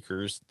 1,000,000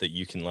 acres that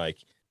you can,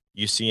 like,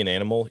 you see an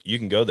animal, you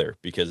can go there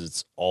because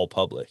it's all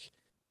public.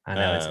 I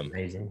know, it's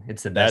amazing.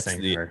 It's the best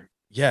thing ever.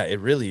 Yeah, it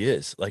really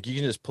is. Like you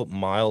can just put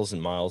miles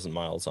and miles and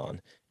miles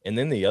on. And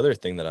then the other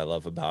thing that I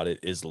love about it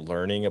is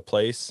learning a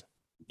place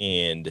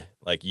and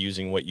like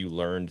using what you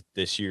learned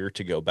this year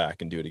to go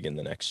back and do it again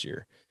the next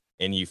year.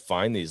 And you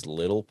find these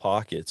little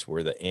pockets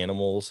where the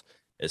animals,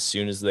 as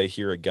soon as they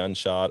hear a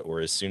gunshot or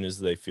as soon as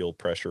they feel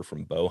pressure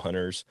from bow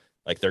hunters,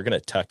 like they're going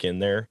to tuck in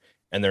there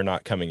and they're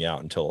not coming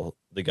out until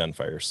the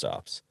gunfire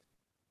stops.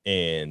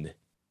 And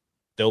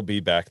they'll be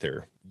back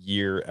there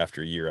year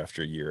after year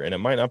after year. And it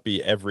might not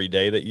be every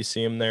day that you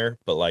see them there,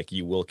 but like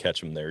you will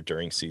catch them there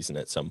during season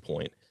at some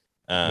point.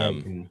 You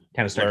can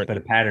kind of start to put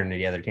a pattern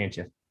together, can't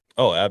you?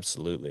 Oh,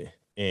 absolutely.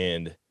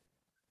 And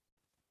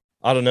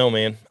I don't know,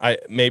 man.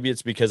 Maybe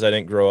it's because I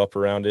didn't grow up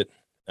around it.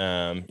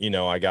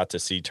 I got to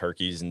see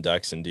turkeys and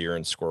ducks and deer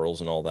and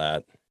squirrels and all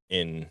that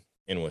in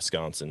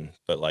Wisconsin,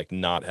 but like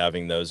not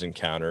having those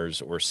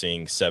encounters or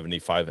seeing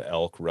 75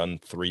 elk run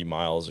 3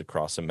 miles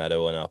across a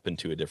meadow and up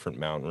into a different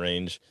mountain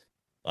range,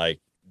 like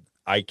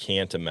I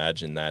can't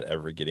imagine that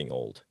ever getting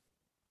old.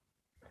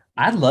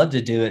 I'd love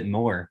to do it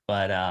more,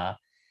 but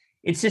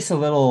it's just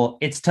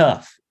it's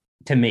tough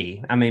to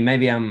me. I mean,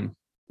 maybe I'm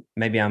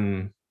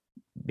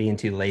being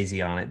too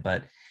lazy on it,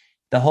 but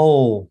the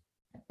whole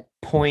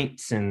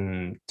points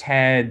and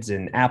TADs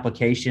and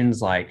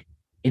applications, like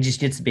it just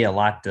gets to be a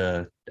lot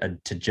to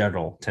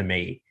juggle to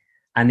me.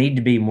 I need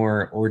to be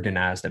more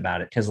organized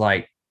about it because,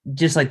 like,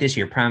 just like this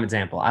year, prime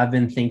example, I've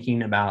been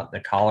thinking about the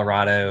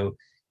Colorado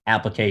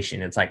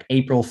application. It's like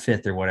April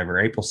 5th or whatever,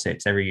 April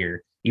 6th every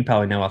year. You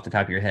probably know off the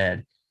top of your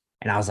head.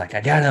 And I was like,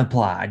 I gotta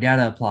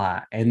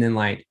apply. And then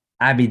like,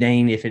 I'd be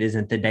dang if it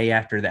isn't the day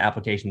after the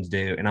application's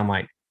due. And I'm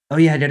like, oh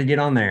yeah, I gotta get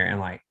on there.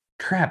 And like,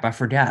 crap, I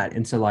forgot.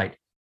 And so like,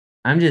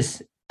 I'm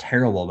just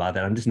terrible about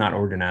that. I'm just not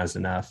organized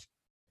enough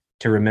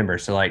to remember.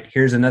 So like,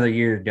 here's another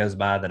year goes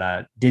by that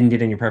I didn't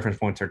get any preference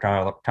points for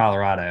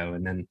Colorado.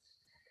 And then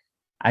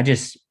I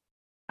guess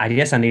I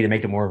need to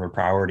make it more of a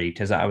priority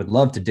because I would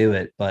love to do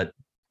it, but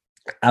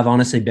I've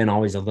honestly been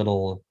always a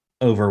little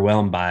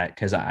overwhelmed by it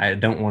because I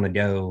don't want to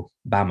go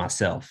by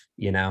myself,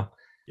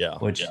 Yeah.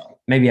 Which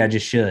maybe I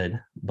just should,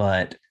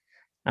 but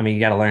I mean, you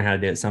got to learn how to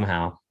do it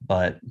somehow.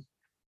 But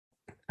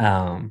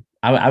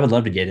I would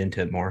love to get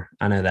into it more.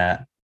 I know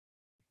that.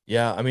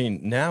 Yeah. I mean,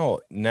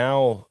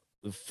 now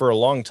for a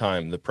long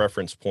time, the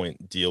preference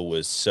point deal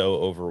was so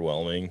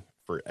overwhelming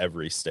for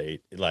every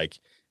state. Like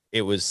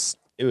it was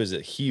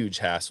a huge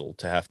hassle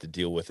to have to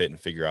deal with it and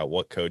figure out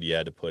what code you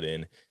had to put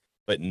in.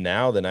 But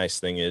now the nice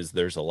thing is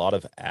there's a lot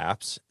of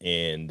apps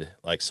and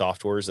like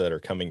softwares that are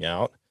coming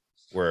out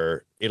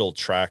where it'll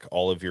track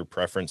all of your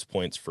preference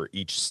points for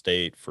each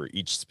state, for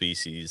each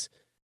species.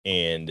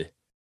 And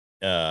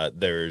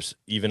there's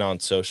even on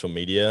social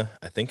media,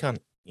 I think on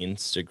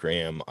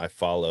Instagram, I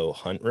follow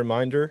Hunt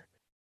Reminder.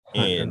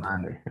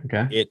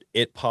 Okay.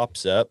 It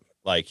pops up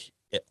like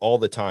all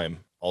the time.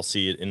 I'll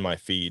see it in my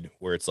feed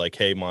where it's like,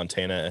 hey,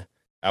 Montana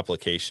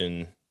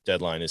application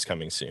deadline is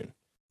coming soon,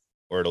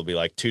 or it'll be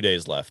like 2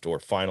 days left, or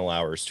final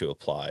hours to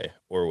apply,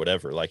 or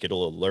whatever. Like,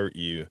 it'll alert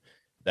you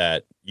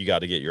that you got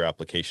to get your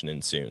application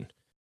in soon.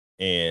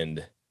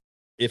 And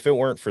if it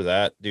weren't for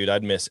that, dude,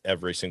 I'd miss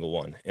every single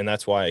one. And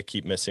that's why I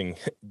keep missing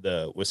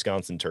the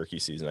Wisconsin turkey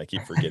season. I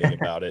keep forgetting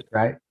about it.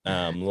 Right.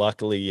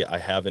 Luckily, I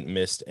haven't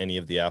missed any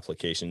of the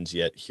applications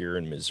yet here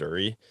in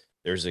Missouri.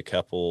 There's a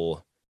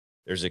couple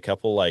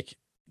like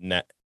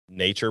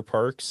nature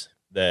parks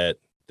that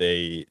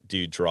they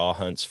do draw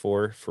hunts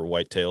for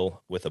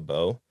whitetail with a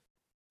bow.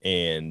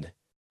 And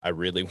I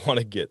really want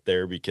to get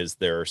there because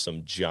there are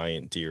some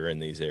giant deer in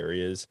these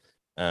areas.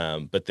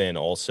 But then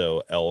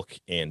also elk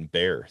and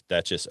bear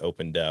that just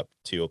opened up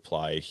to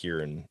apply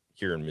here in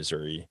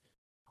Missouri.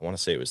 I want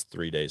to say it was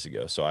 3 days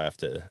ago. So I have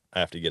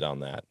to get on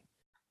that.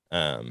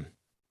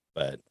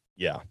 But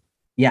yeah.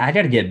 Yeah, I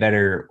got to get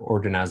better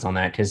organized on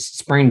that because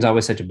spring's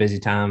always such a busy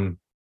time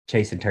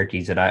chasing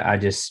turkeys that I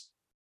just,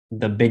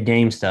 the big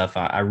game stuff,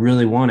 I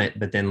really want it,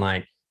 but then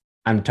like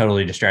I'm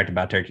totally distracted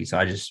by turkey. So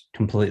I just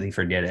completely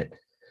forget it.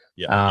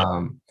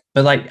 Yeah.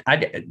 But like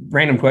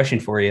random question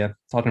for you,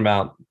 talking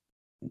about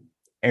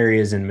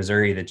areas in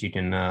Missouri that you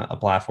can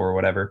apply for or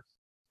whatever.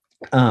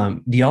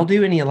 Do y'all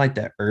do any of like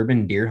the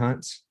urban deer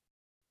hunts?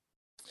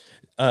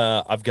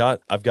 I've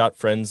got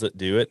friends that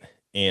do it,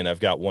 and I've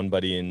got one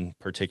buddy in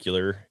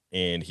particular,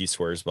 and he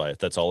swears by it.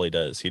 That's all he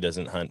does. He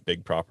doesn't hunt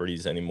big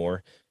properties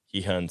anymore.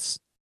 He hunts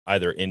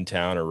either in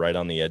town or right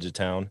on the edge of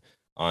town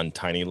on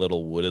tiny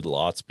little wooded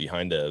lots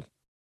behind a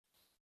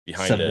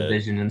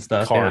Subdivision and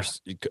stuff.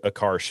 A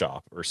car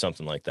shop or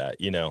something like that,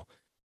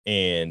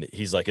 And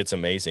he's like, it's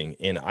amazing.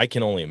 And I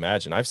can only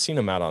imagine. I've seen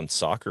him out on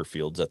soccer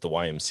fields at the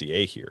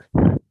YMCA here.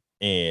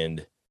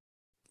 And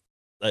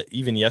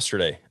even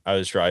yesterday, I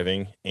was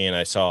driving and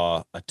I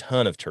saw a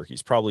ton of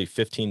turkeys, probably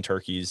 15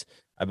 turkeys.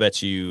 I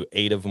bet you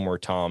 8 of them were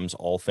toms,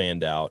 all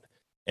fanned out,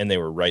 and they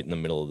were right in the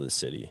middle of the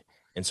city.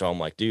 And so I'm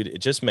like, dude, it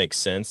just makes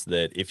sense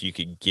that if you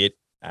could get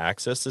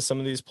access to some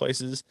of these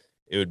places,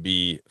 it would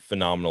be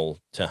phenomenal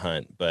to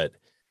hunt. But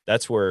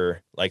that's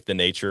where like the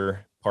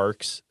nature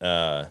parks,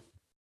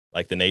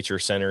 like the nature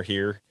center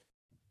here,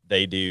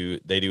 they do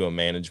a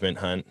management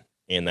hunt,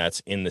 and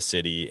that's in the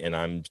city. And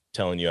I'm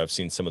telling you, I've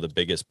seen some of the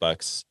biggest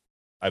bucks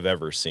I've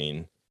ever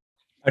seen.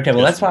 Okay,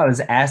 well, that's why I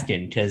was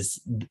asking, because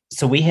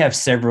so we have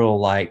several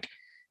like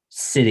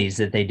cities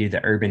that they do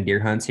the urban deer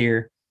hunts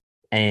here,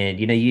 and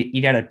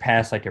you got to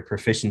pass like a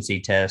proficiency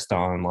test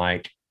on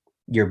like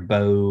your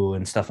bow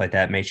and stuff like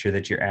that, make sure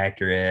that you're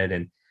accurate.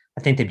 And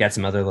I think they've got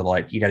some other little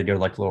like you got to go to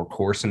like a little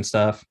course and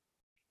stuff.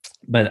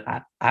 But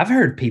I've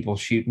heard people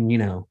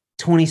shooting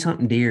 20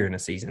 something deer in a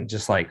season,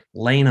 just like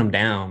laying them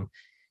down.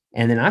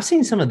 And then I've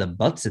seen some of the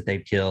bucks that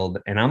they've killed,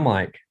 and I'm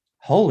like,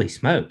 holy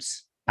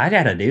smokes, I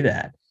got to do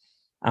that.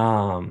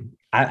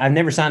 I've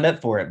never signed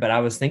up for it, but I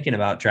was thinking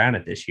about trying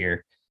it this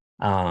year.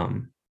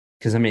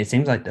 Because I mean, it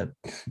seems like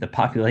the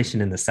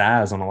population and the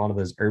size on a lot of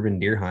those urban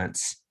deer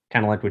hunts,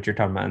 kind of like what you're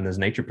talking about in those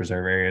nature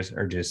preserve areas,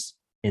 are just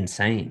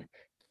insane.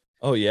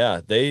 Oh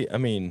yeah,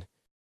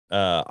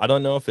 I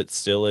don't know if it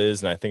still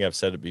is, and I think I've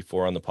said it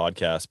before on the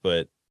podcast,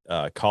 but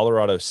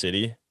Colorado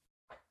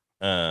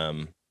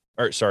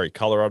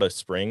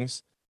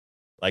Springs,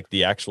 like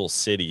the actual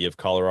city of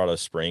Colorado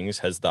Springs,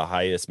 has the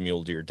highest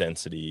mule deer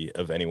density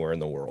of anywhere in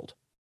the world.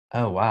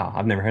 Oh, wow.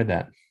 I've never heard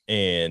that.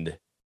 And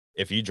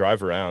if you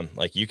drive around,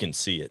 like you can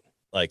see it.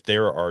 Like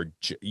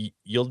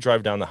you'll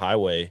drive down the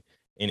highway,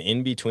 and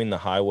in between the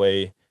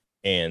highway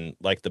and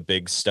like the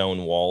big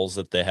stone walls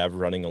that they have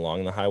running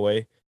along the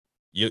highway,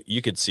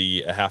 you could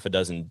see a half a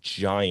dozen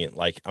giant,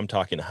 like I'm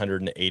talking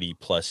 180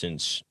 plus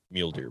inch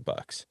mule deer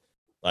bucks.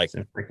 Like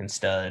some freaking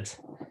studs.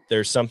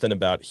 There's something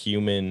about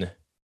human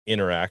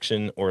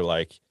interaction or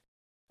like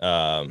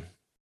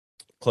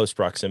close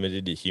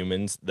proximity to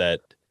humans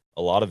that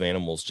a lot of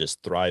animals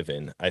just thrive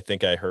in. I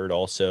think I heard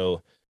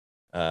also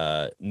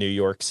New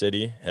York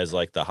City has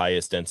like the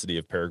highest density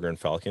of peregrine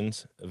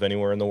falcons of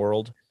anywhere in the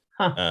world.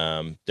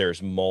 Huh.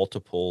 There's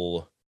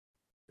multiple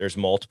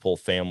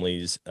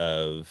families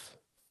of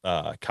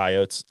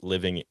coyotes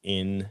living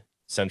in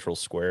Central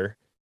Square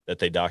that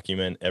they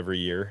document every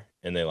year,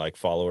 and they like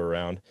follow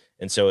around.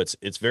 And so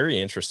it's very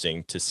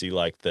interesting to see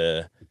like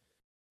the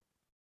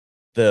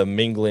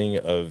mingling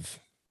of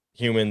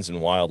humans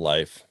and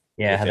wildlife.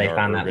 Yeah, how they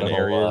find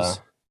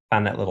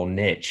that little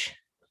niche.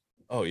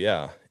 Oh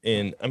yeah.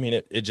 And I mean,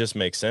 it just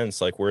makes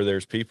sense. Like where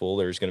there's people,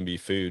 there's going to be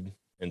food.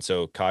 And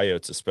so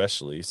coyotes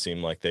especially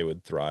seem like they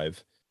would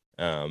thrive.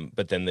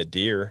 But then the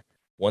deer,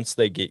 once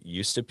they get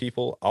used to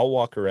people, I'll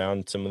walk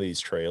around some of these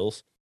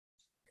trails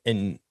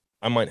and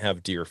I might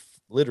have deer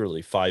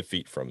literally 5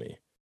 feet from me,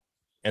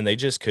 and they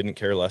just couldn't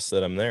care less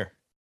that I'm there.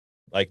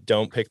 Like,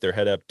 don't pick their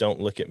head up.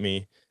 Don't look at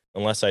me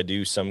unless I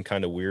do some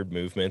kind of weird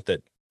movement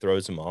that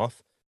throws them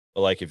off.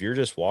 But like, if you're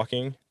just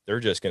walking, they're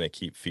just going to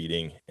keep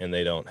feeding, and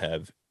they don't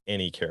have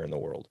any care in the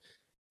world.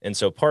 And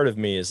so part of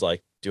me is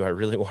like, do I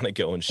really want to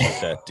go and shoot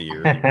that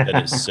deer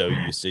that is so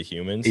used to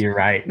humans? You're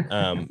right.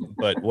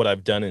 But what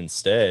I've done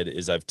instead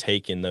is I've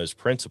taken those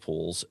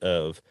principles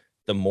of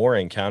the more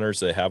encounters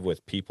they have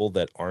with people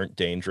that aren't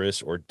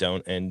dangerous or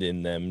don't end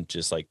in them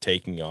just like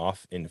taking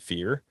off in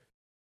fear,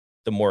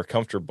 the more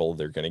comfortable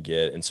they're going to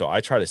get. And so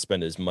I try to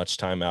spend as much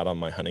time out on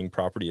my hunting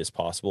property as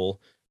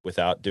possible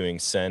without doing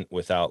scent,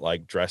 without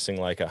like dressing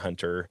like a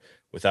hunter,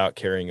 without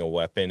carrying a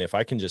weapon. If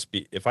I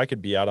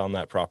could be out on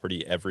that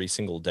property every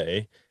single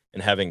day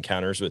and have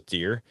encounters with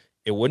deer,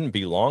 it wouldn't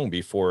be long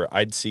before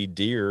I'd see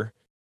deer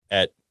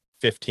at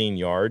 15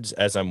 yards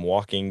as I'm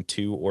walking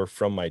to or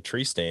from my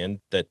tree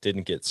stand that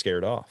didn't get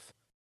scared off.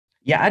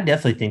 Yeah, I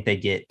definitely think they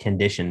get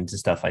conditioned to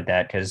stuff like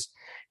that because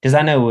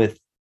I know with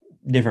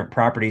different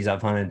properties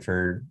I've hunted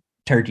for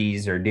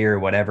turkeys or deer or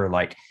whatever,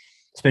 like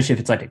especially if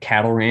it's like a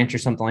cattle ranch or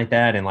something like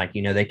that, and like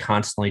they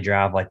constantly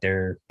drive like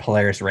their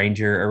Polaris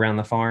Ranger around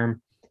the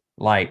farm,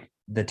 like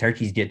the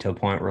turkeys get to a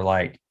point where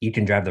like you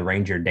can drive the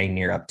Ranger dang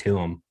near up to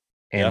them,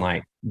 and Yeah.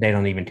 like they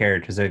don't even care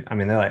because they're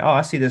like, oh,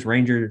 I see this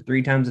Ranger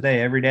 3 times a day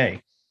every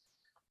day.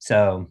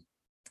 So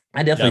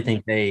I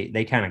definitely think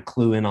they kind of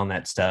clue in on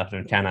that stuff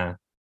and kind of,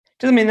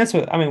 because I mean that's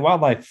what I mean.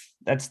 Wildlife,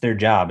 that's their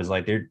job, is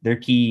like their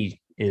key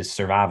is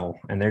survival,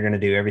 and they're going to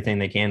do everything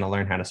they can to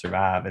learn how to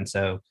survive. And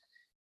so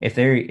if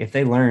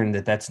they learn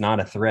that that's not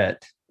a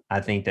threat,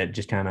 I think that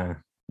just kind of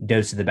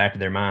goes to the back of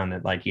their mind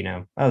that like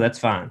oh, that's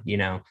fine.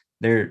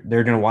 They're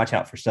going to watch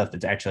out for stuff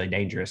that's actually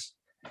dangerous.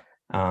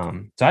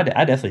 So I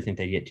definitely think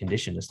they get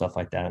conditioned to stuff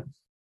like that.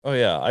 Oh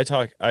yeah,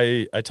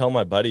 I tell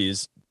my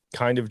buddies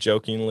kind of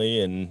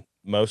jokingly and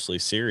mostly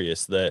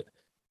serious that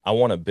I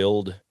want to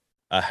build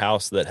a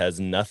house that has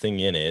nothing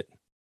in it,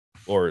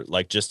 or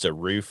like just a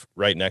roof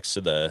right next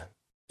to the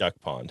duck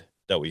pond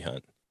that we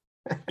hunt.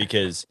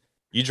 Because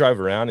you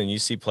drive around and you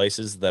see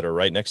places that are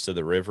right next to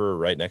the river or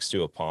right next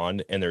to a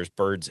pond, and there's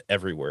birds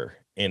everywhere.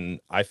 And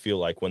I feel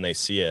like when they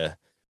see a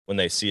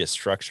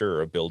structure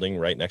or a building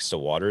right next to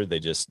water, they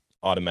just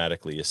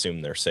automatically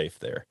assume they're safe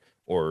there.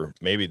 Or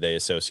maybe they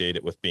associate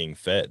it with being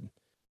fed.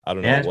 I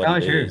don't Yeah, know it's what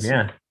probably it true. is,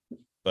 Yeah, there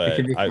but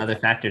could be some other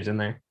factors in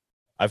there.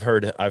 I've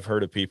heard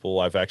of people.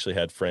 I've actually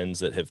had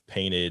friends that have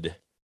painted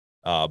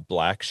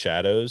black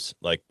shadows,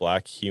 like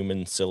black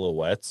human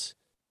silhouettes,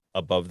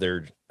 above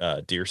their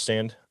deer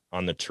stand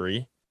on the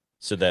tree,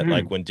 so that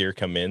like when deer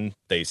come in,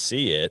 they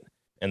see it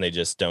and they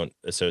just don't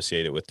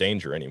associate it with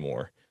danger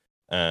anymore.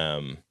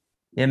 Yeah,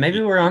 maybe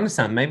we're onto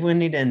something. Maybe we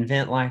need to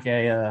invent like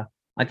a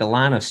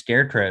line of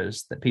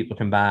scarecrows that people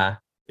can buy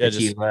Yeah, that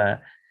just you a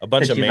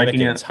bunch of like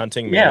mannequins,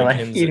 hunting yeah, like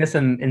mannequins.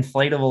 some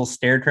inflatable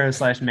scarecrow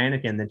 /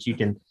 mannequin that you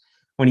can,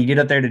 when you get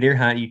up there to deer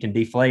hunt, you can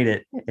deflate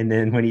it, and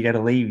then when you got to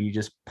leave, you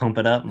just pump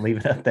it up and leave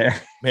it up there.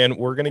 Man,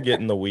 we're gonna get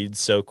in the weeds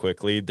so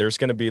quickly. There's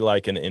gonna be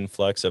like an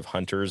influx of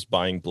hunters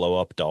buying blow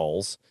up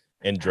dolls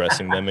and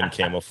dressing them in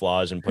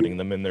camouflage and putting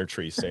them in their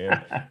tree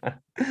stand.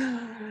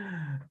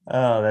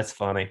 Oh, that's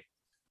funny.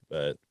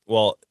 But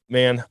well,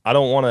 man, I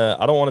don't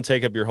want to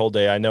take up your whole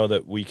day. I know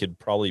that we could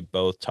probably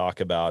both talk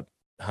about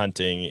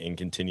hunting and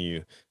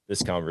continue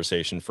this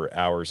conversation for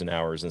hours and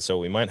hours, and so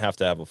we might have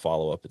to have a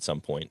follow up at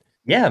some point.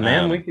 Yeah,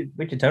 man, Um,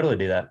 we could totally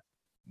do that.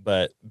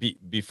 but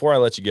before I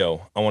let you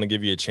go, I want to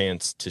give you a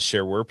chance to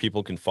share where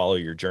people can follow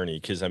your journey,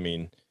 because I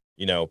mean,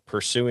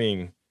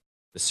 pursuing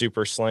the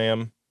Super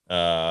Slam,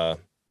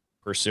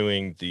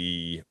 pursuing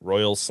the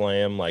Royal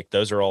Slam, like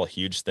those are all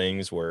huge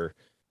things where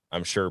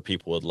I'm sure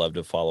people would love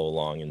to follow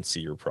along and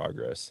see your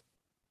progress.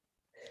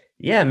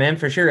 Yeah, man,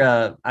 for sure.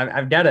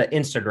 I've got an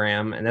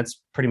Instagram, and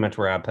that's pretty much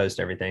where I post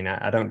everything.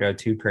 I don't go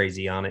too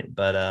crazy on it,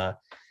 but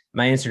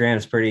my Instagram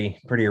is pretty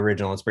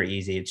original. It's pretty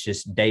easy. It's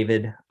just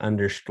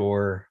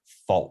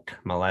David_Faulk,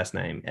 my last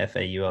name,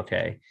 Faulk.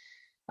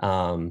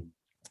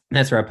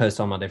 That's where I post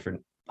all my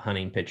different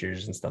hunting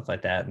pictures and stuff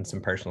like that, and some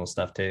personal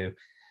stuff too.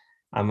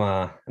 I'm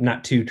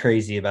not too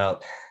crazy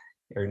about,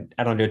 or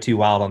I don't go too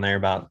wild on there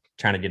about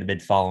trying to get a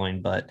big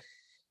following, but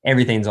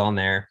everything's on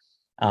there.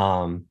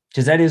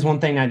 Because that is one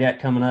thing I got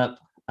coming up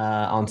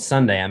on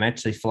Sunday. I'm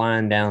actually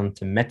flying down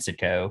to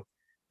Mexico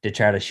to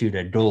try to shoot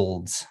a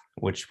Goulds,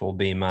 which will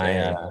be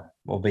my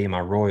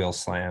Royal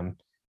Slam.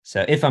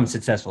 So if I'm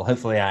successful,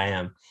 hopefully I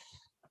am.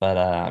 But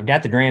I've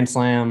got the Grand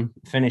Slam,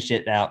 finished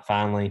it out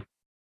finally,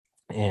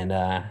 and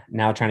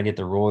now trying to get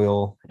the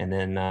Royal, and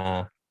then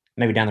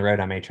maybe down the road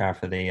I may try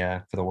for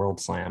the World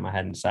Slam. I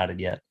hadn't decided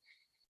yet,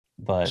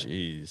 but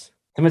Jeez.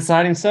 some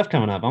exciting stuff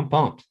coming up. I'm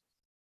pumped.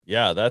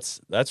 Yeah,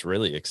 that's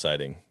really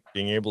exciting.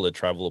 Being able to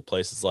travel to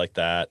places like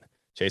that,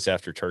 chase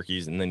after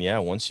turkeys, and then yeah,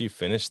 once you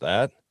finish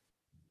that,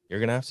 you're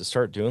gonna have to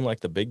start doing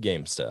like the big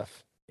game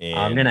stuff.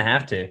 I'm gonna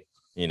have to.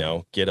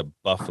 Get a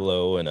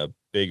buffalo and a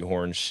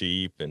bighorn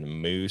sheep and a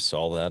moose,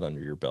 all that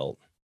under your belt.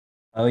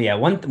 Oh yeah,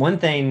 one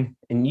thing,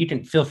 and you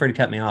can feel free to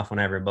cut me off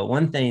whenever, but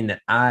one thing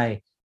that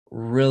I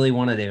really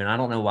want to do, and I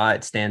don't know why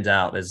it stands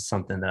out as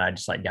something that I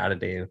just like got to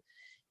do.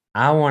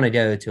 I want to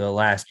go to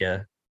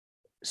Alaska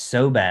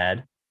so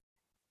bad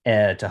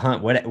to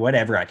hunt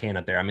whatever I can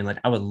up there. I mean, like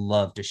I would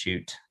love to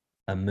shoot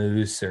a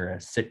moose or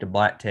a Sitka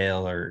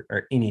blacktail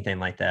or anything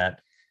like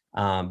that.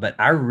 But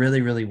I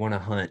really, really want to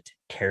hunt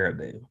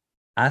caribou.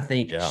 I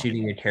think Yeah.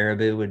 shooting a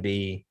caribou would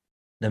be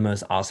the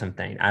most awesome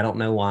thing. I don't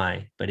know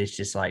why, but it's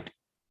just like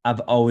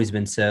I've always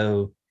been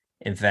so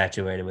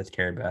infatuated with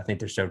caribou. I think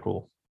they're so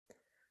cool.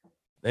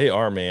 They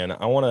are, man.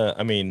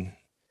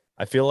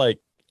 I feel like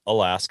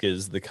Alaska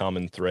is the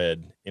common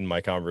thread in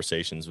my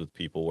conversations with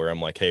people where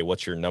I'm like, hey,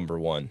 what's your number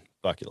one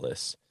bucket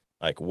list?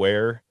 Like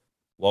what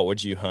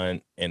would you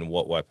hunt, and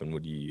what weapon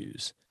would you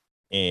use?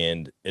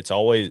 And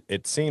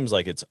it seems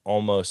like it's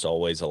almost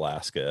always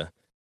Alaska,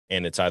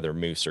 and it's either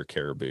moose or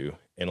caribou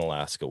in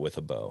Alaska with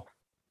a bow.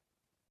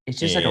 It's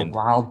just like a And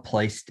wild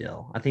place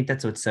still. I think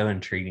that's what's so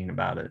intriguing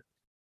about it.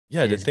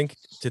 yeah, to Is think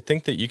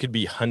that you could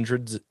be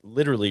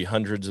literally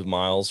hundreds of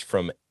miles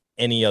from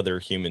any other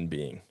human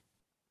being.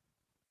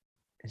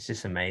 it's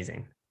just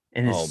amazing.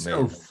 And Oh, it's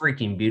so man.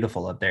 freaking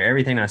beautiful up there.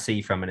 Everything I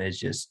see from it is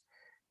just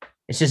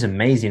it's just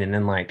amazing. And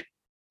then like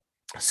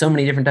so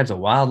many different types of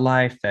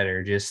wildlife that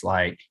are just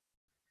like,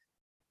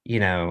 I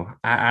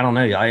don't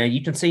know.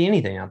 You can see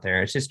anything out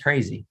there. It's just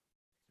crazy.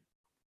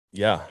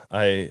 Yeah,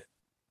 I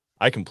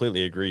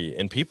completely agree.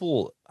 And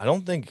I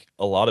don't think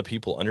a lot of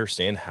people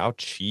understand how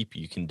cheap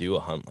you can do a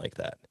hunt like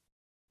that.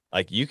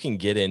 Like you can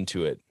get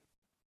into it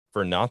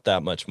for not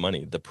that much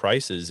money. The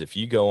prices, if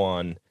you go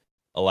on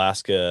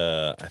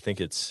Alaska, I think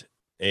it's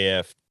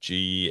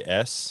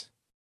AFGS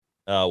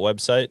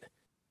website,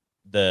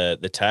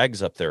 the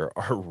tags up there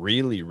are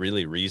really,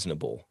 really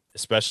reasonable,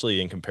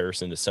 especially in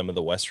comparison to some of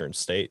the Western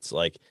states.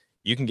 Like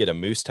you can get a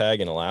moose tag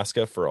in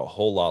Alaska for a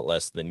whole lot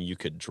less than you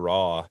could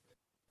draw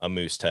a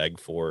moose tag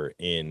for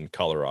in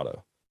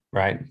Colorado.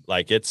 Right.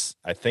 Like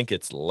I think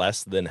it's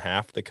less than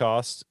half the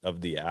cost of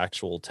the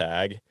actual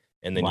tag.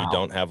 And then you Wow.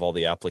 don't have all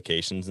the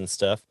applications and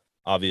stuff.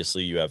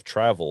 Obviously you have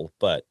travel,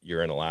 but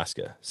you're in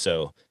Alaska.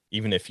 So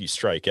even if you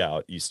strike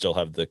out, you still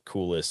have the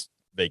coolest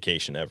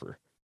vacation ever.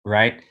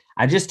 Right.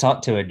 I just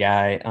talked to a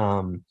guy.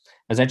 I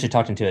was actually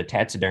talking to a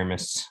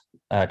taxidermist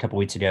a couple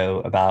weeks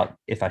ago about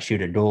if I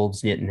shoot at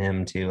Gould's, getting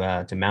him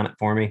to mount it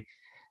for me.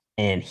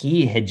 And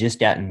he had just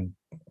gotten,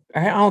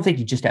 I don't think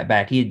he just got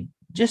back. He had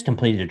just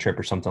completed a trip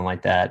or something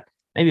like that.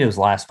 Maybe it was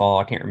last fall.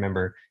 I can't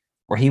remember.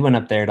 Where he went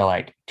up there to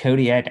like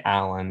Kodiak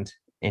Island,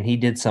 and he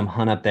did some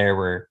hunt up there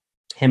where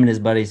him and his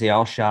buddies, they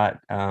all shot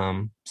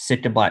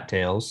Sitka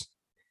blacktails.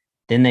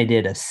 Then they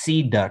did a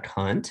sea duck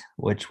hunt,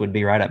 which would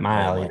be right up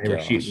my Oh alley. my They were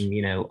gosh.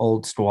 shooting,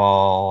 old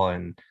stwall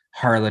and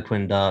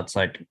harlequin ducks,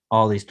 like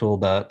all these cool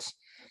ducks.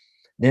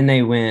 Then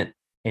they went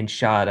and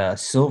shot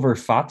silver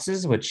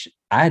foxes, which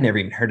I had never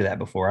even heard of that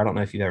before. I don't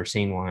know if you've ever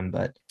seen one,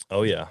 but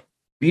Oh yeah.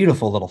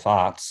 beautiful little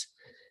fox.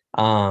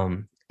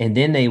 And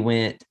then they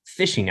went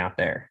fishing out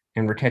there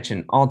and were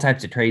catching all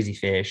types of crazy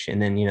fish.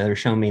 And then, they're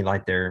showing me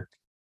like the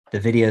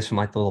videos from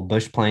like the little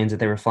bush planes that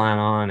they were flying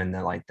on, and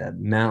the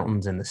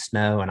mountains and the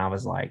snow. And I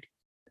was like,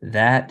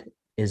 that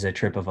is a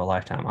trip of a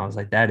lifetime. I was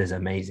like, that is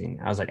amazing.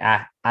 I was like,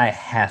 I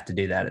have to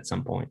do that at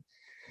some point.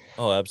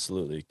 Oh,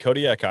 absolutely.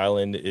 Kodiak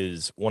Island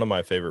is one of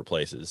my favorite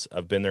places.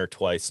 I've been there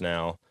twice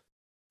now.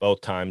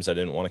 Both times I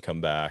didn't want to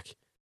come back,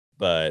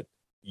 but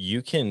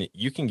you can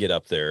get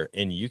up there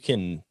and you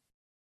can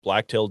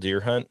blacktail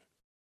deer hunt.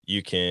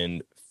 You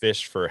can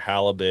fish for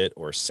halibut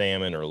or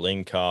salmon or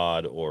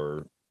lingcod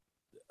or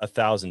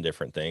 1,000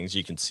 different things.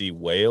 You can see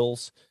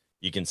whales,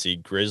 you can see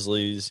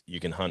grizzlies, you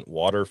can hunt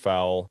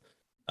waterfowl.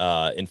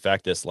 In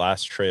fact, this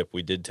last trip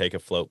we did take a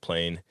float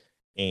plane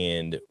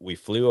and we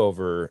flew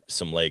over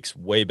some lakes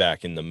way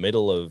back in the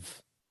middle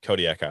of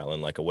Kodiak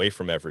Island, like away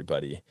from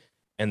everybody.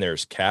 And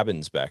there's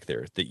cabins back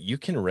there that you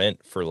can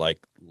rent for like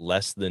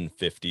less than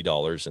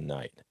 $50 a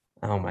night.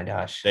 Oh my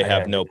gosh. They I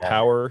have gotta no do that.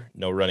 power,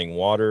 no running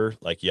water.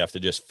 Like you have to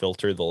just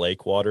filter the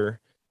lake water.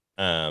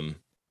 And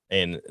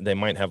they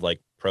might have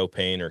like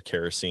propane or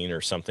kerosene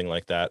or something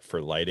like that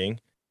for lighting.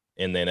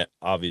 And then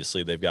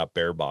obviously they've got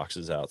bear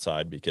boxes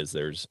outside because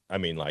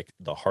like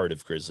the heart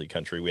of grizzly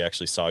country. We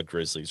actually saw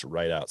grizzlies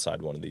right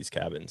outside one of these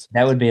cabins.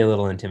 That would be a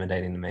little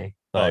intimidating to me,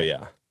 Oh but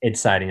yeah.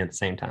 exciting at the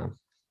same time.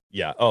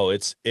 Yeah. Oh,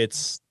 it's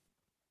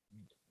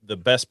the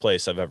best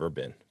place I've ever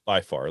been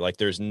by far. Like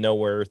there's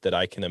nowhere that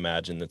I can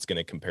imagine that's going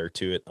to compare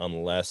to it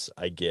unless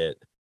I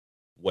get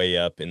way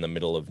up in the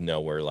middle of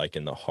nowhere, like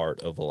in the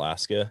heart of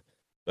Alaska.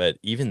 But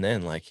even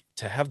then, like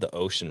to have the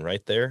ocean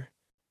right there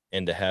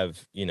and to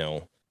have,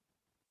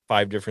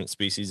 5 different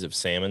species of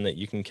salmon that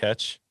you can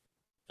catch.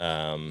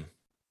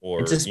 Or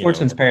It's a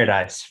sportsman's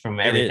paradise from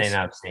It everything is.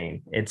 I've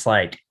seen. It's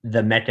like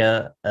the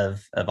mecca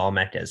of all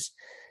meccas.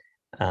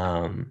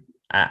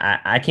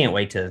 I can't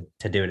wait to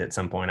do it at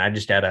some point. I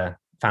just gotta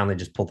finally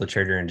just pull the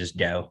trigger and just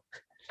go.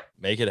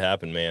 Make it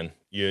happen, man.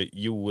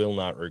 You will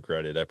not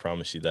regret it. I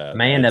promise you that.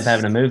 May end up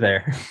having to move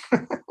there.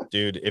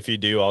 Dude, if you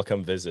do, I'll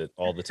come visit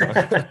all the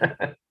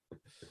time.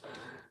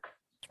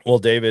 Well,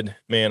 David,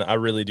 man, I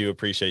really do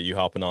appreciate you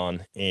hopping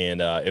on,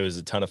 and it was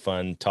a ton of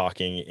fun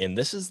talking. And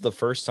this is the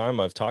first time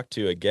I've talked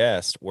to a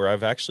guest where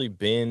I've actually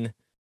been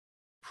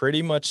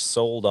pretty much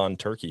sold on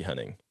turkey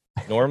hunting.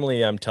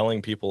 Normally, I'm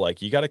telling people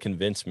like, you got to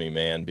convince me,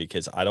 man,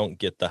 because I don't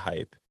get the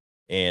hype.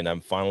 And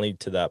I'm finally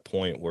to that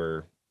point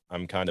where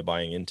I'm kind of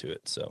buying into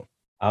it. So,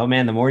 Oh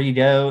man, the more you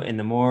go and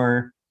the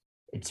more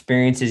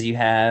experiences you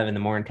have and the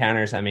more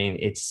encounters, I mean,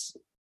 it's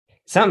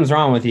something's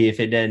wrong with you if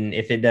it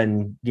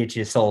doesn't get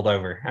you sold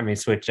over. I mean,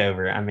 switch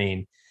over. I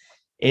mean,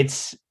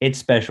 it's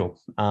special.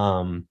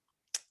 And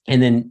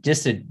then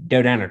just to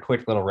go down a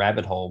quick little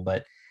rabbit hole,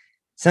 but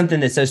something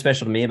that's so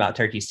special to me about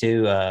turkeys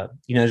too,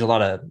 there's a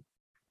lot of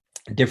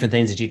different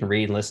things that you can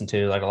read and listen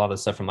to, like a lot of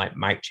stuff from like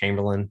Mike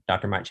Chamberlain,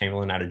 Dr. Mike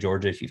Chamberlain out of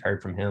Georgia, if you've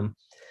heard from him.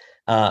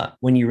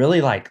 When you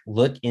really like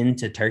look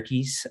into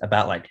turkeys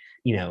about like,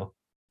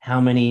 how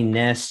many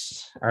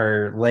nests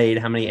are laid,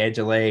 how many eggs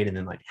are laid, and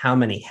then like how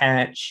many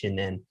hatch, and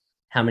then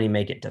how many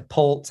make it to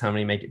poults, how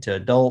many make it to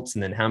adults,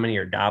 and then how many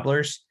are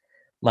gobblers,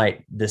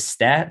 like the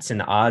stats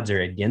and the odds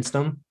are against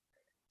them.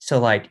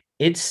 So like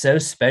it's so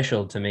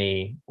special to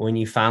me when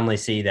you finally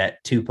see that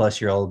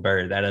 2+ year old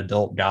bird, that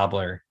adult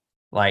gobbler,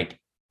 like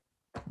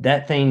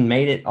that thing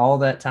made it all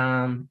that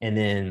time. And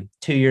then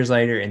 2 years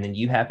later, and then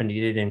you happen to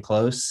get it in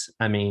close.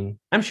 I mean,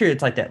 I'm sure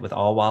it's like that with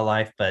all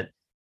wildlife, but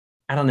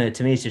I don't know.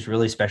 To me, it's just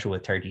really special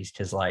with turkeys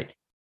because like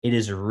it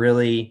is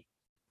a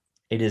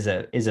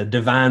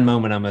divine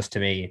moment almost to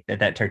me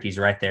that turkey's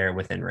right there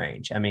within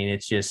range. I mean,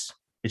 it's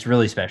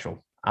really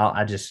special.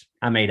 I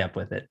made up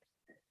with it.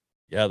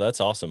 Yeah, that's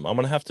awesome. I'm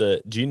gonna have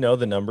to. Do you know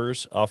the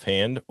numbers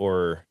offhand,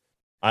 or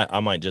I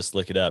might just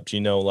look it up? Do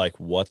you know like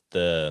what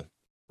the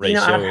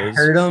ratio I've is?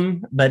 heard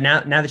them, but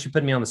now that you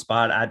put me on the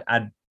spot,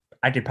 I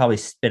could probably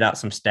spit out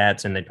some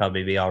stats and they'd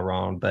probably be all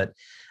wrong, but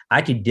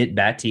I could get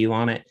back to you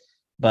on it.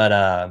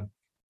 But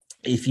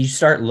if you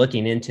start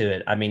looking into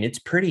it, I mean, it's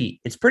pretty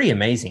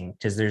amazing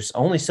because there's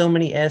only so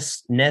many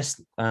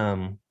nests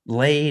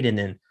laid, and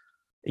then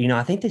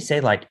I think they say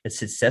like a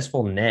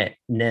successful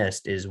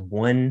nest is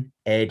 1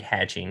 egg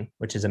hatching,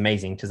 which is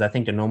amazing because I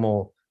think the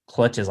normal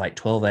clutch is like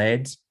 12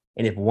 eggs,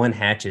 and if 1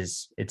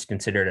 hatches, it's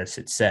considered a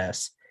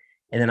success.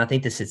 And then I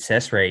think the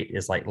success rate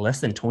is like less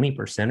than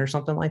 20% or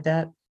something like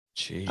that.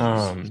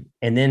 Jeez.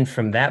 And then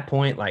from that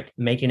point, like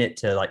making it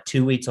to like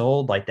 2 weeks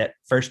old, like that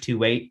first 2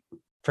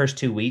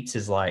 weeks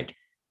is like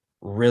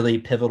really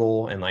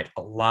pivotal, and like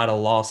a lot of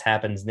loss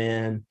happens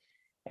then.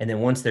 And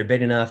then once they're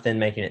big enough, then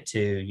making it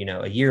to,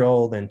 a year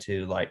old, and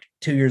to like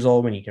 2 years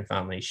old when you can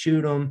finally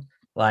shoot them.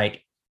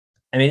 Like,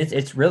 I mean,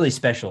 it's really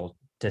special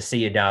to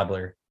see a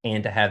gobbler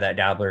and to have that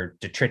gobbler,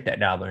 to trick that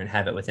gobbler and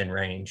have it within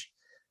range.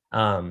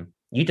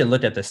 You can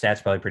look up the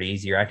stats probably pretty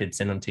easy, or I could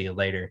send them to you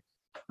later.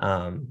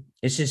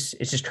 It's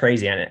just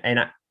crazy.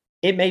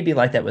 It may be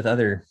like that with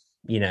other,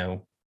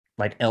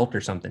 like elk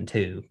or something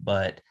too,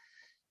 but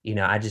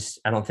I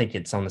don't think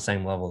it's on the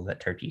same level that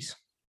turkeys.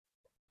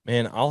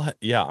 Man,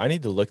 I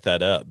need to look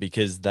that up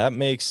because that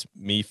makes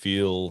me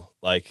feel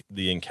like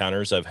the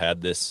encounters I've had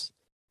this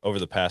over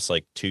the past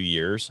like 2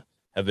 years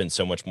have been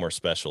so much more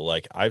special.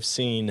 Like I've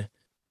seen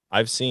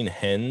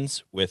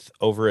hens with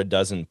over a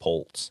dozen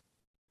poults.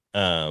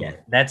 Yeah,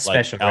 that's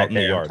like special out right in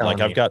the there, I'm yard. Like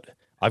telling you.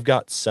 I've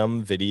got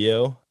some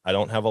video. I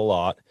don't have a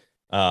lot.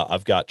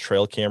 I've got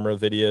trail camera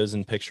videos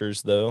and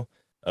pictures though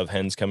of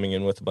hens coming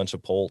in with a bunch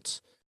of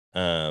poults.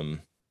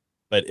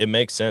 But it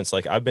makes sense.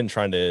 Like I've been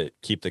trying to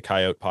keep the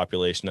coyote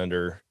population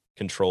under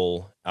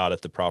control out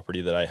at the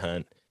property that I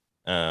hunt.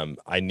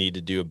 I need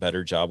to do a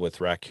better job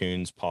with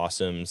raccoons,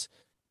 possums,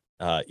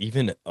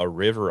 even a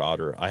river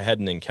otter. I had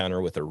an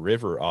encounter with a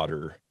river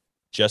otter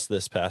just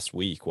this past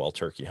week while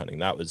turkey hunting.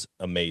 That was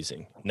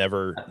amazing.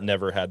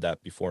 Never had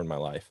that before in my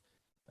life.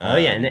 Oh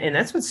yeah, and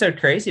that's what's so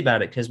crazy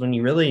about it, because when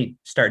you really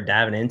start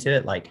diving into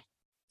it, like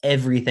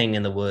everything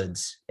in the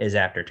woods is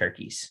after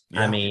turkeys.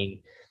 Yeah. I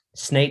mean,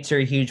 snakes are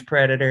a huge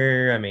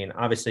predator. I mean,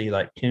 obviously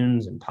like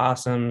coons and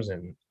possums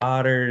and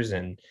otters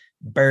and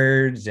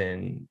birds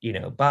and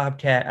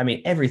bobcat. I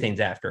mean,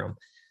 everything's after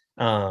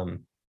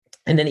them.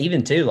 And then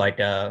even too, like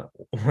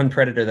one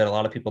predator that a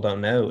lot of people don't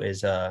know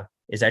is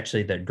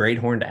actually the great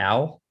horned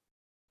owl.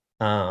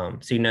 So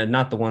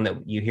not the one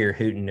that you hear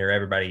hooting or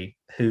everybody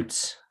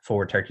hoots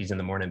for turkeys in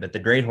the morning, but the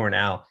great horned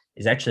owl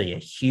is actually a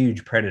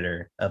huge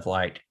predator of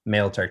like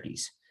male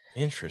turkeys.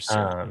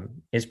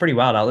 Interesting. It's pretty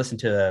wild. I listened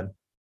to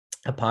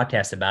a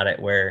podcast about it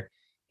where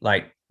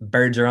like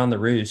birds are on the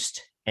roost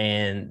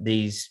and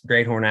these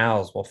great horned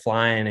owls will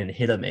fly in and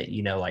hit them at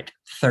like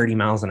 30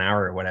 miles an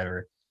hour or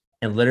whatever,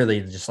 and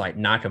literally just like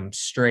knock them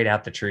straight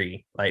out the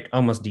tree, like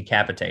almost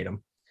decapitate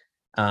them.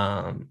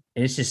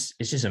 It's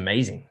just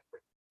amazing.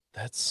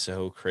 That's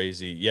so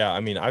crazy. Yeah, I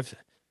mean,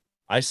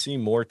 I see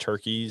more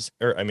turkeys,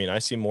 or I mean, I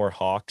see more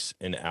hawks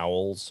and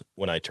owls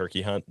when I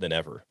turkey hunt than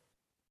ever.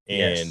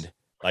 And Yes.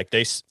 like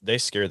they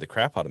scare the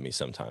crap out of me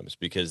sometimes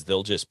because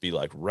they'll just be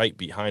like right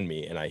behind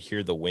me and I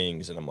hear the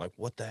wings and I'm like,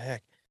 what the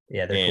heck?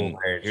 Yeah, they're And cool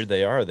birds. here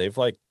they are. They've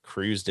like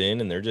cruised in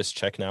and they're just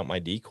checking out my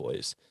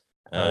decoys.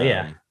 Oh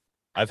yeah.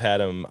 I've had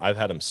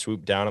them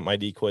swoop down at my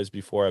decoys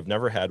before. I've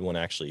never had one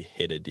actually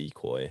hit a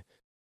decoy.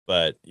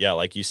 But yeah,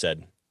 like you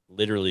said,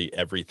 literally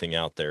everything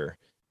out there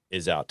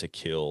is out to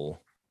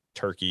kill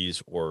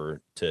turkeys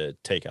or to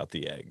take out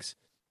the eggs.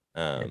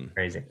 It's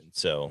crazy.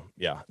 So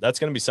yeah, that's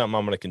going to be something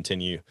I'm going to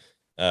continue,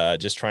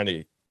 just trying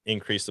to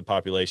increase the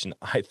population.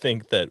 I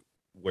think that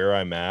where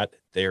I'm at,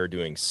 they are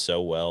doing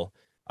so well.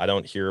 I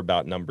don't hear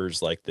about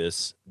numbers like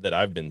this that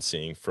I've been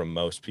seeing from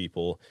most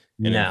people.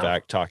 And in No.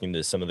 fact, talking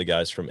to some of the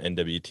guys from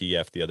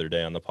NWTF the other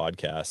day on the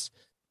podcast,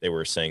 they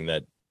were saying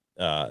that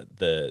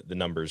the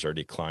numbers are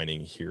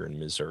declining here in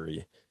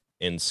Missouri.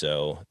 And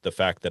so the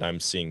fact that I'm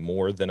seeing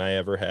more than I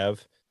ever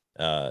have,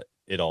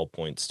 it all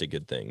points to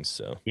good things.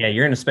 So Yeah,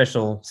 you're in a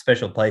special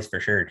place for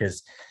sure,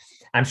 because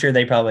I'm sure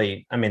they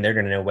probably, I mean, they're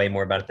going to know way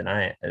more about it than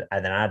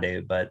I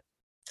do. But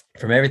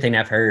from everything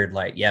I've heard,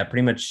 like, yeah,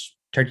 pretty much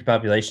turkey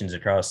populations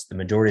across the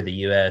majority of the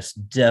U.S.,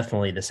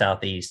 definitely the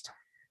Southeast,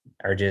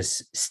 are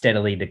just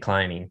steadily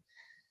declining,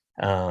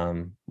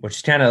 which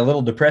is kind of a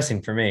little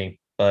depressing for me.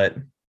 But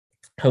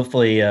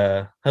hopefully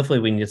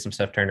we can get some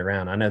stuff turned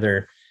around. I know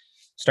they're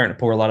starting to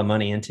pour a lot of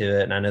money into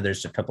it, and I know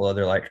there's a couple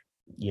other, like,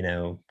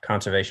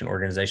 conservation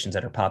organizations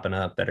that are popping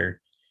up that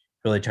are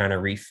really trying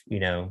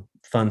to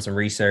fund some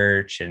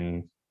research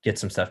and get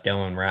some stuff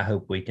going, where I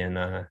hope we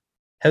can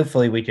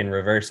hopefully we can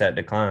reverse that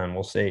decline.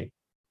 We'll see.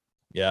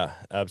 yeah,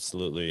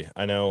 absolutely.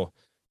 I know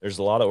there's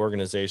a lot of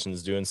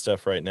organizations doing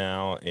stuff right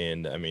now,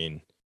 and I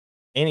mean,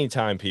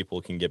 anytime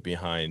people can get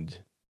behind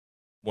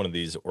one of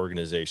these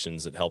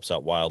organizations that helps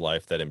out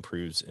wildlife, that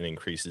improves and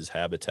increases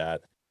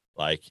habitat,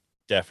 like,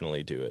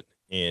 definitely do it.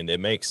 And it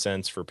makes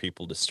sense for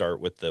people to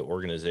start with the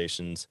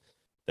organizations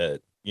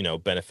that,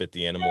 benefit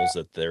the animals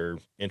that they're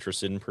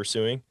interested in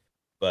pursuing.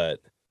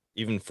 But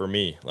even for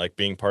me, like,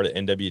 being part of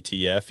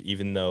NWTF,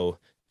 even though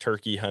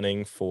turkey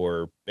hunting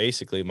for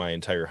basically my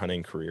entire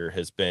hunting career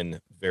has been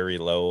very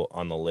low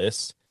on the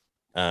list,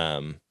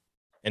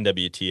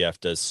 NWTF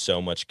does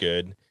so much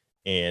good.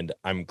 And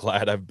I'm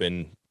glad I've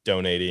been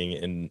donating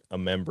and a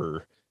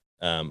member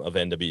of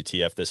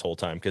NWTF this whole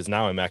time, because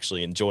now I'm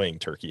actually enjoying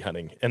turkey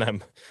hunting,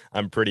 and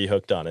I'm pretty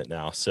hooked on it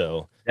now.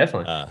 So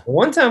Definitely.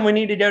 One time we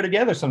need to go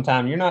together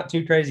sometime. You're not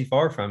too crazy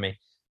far from me.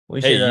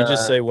 Hey, you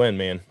just say when,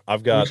 man.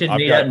 I've got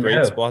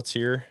great spots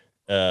here.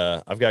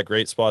 I've got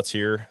great spots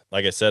here.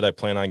 Like I said, I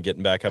plan on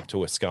getting back up to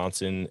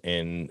Wisconsin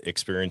and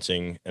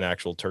experiencing an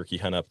actual turkey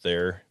hunt up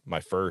there,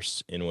 my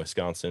first in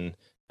Wisconsin.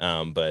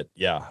 But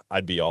yeah,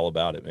 I'd be all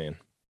about it, man.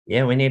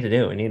 Yeah, we need to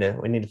do it.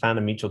 We need to find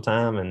a mutual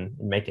time and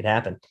make it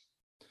happen.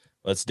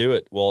 Let's do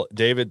it. Well,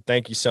 David,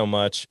 thank you so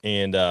much,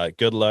 and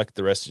good luck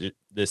the rest of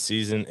this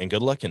season, and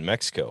good luck in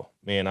Mexico,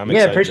 man. I'm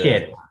excited.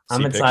 Appreciate it.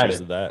 I'm excited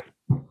pictures of that.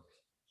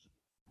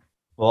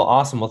 Well,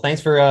 awesome. Well,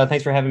 thanks for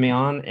having me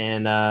on.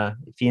 And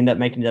if you end up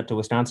making it up to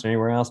Wisconsin or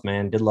anywhere else,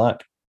 man, good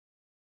luck.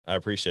 I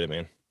appreciate it,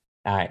 man.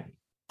 All right.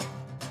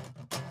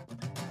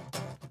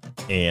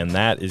 And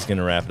that is going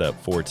to wrap it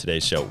up for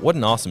today's show. What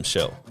an awesome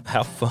show.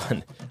 How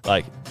fun.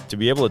 Like, to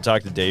be able to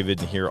talk to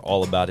David and hear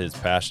all about his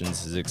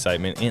passions, his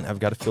excitement, and I've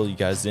got to fill you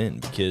guys in,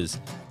 because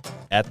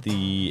at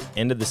the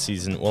end of the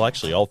season, well,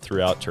 actually all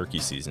throughout turkey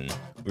season,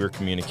 we were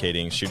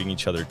communicating, shooting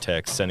each other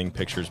texts, sending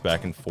pictures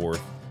back and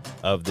forth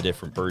of the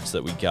different birds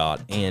that we got,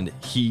 and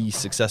he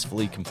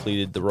successfully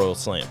completed the Royal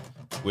Slam,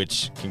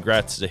 which,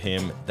 congrats to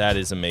him. That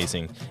is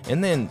amazing.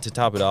 And then to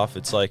top it off,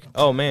 it's like,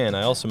 oh man,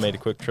 I also made a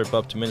quick trip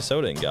up to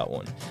Minnesota and got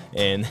one.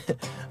 And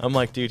I'm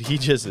like, dude, he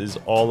just is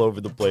all over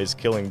the place,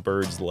 killing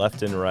birds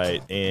left and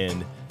right.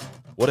 And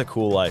what a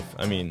cool life.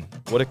 I mean,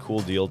 what a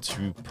cool deal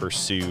to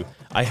pursue.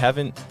 I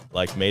haven't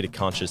made a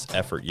conscious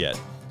effort yet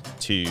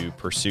to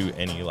pursue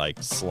any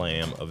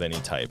slam of any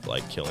type,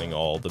 like killing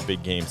all the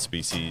big game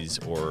species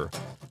or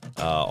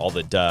all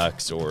the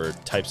ducks or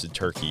types of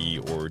turkey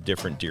or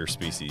different deer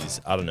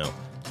species. I don't know.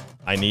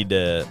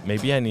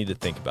 Maybe I need to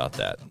think about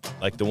that.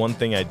 Like, the one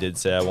thing I did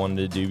say I wanted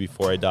to do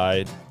before I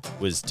died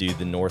was do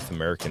the North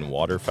American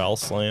waterfowl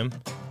slam.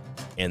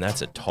 And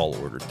that's a tall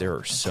order. There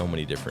are so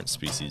many different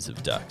species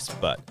of ducks.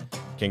 But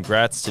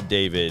congrats to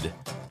David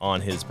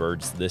on his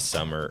birds this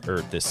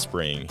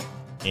spring.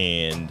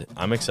 And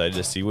I'm excited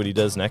to see what he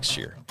does next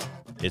year.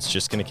 It's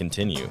just going to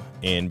continue.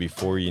 And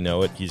before you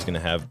know it, he's going to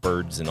have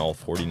birds in all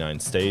 49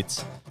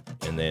 states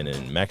and then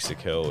in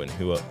Mexico and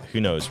who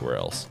knows where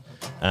else.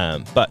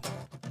 But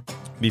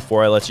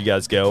before I let you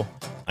guys go,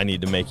 I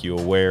need to make you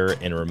aware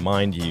and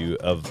remind you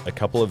of a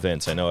couple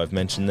events. I know I've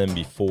mentioned them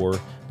before,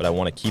 but I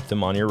want to keep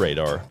them on your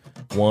radar.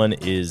 One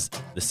is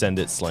the Send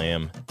It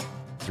Slam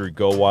through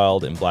Go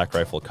Wild and Black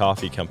Rifle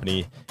Coffee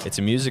Company. It's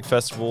a music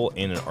festival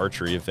and an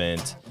archery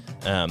event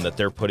that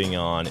they're putting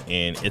on,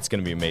 and it's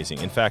going to be amazing.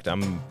 In fact,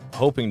 I'm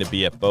hoping to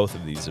be at both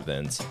of these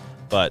events,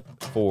 but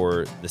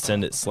for the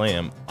Send It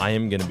Slam, I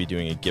am going to be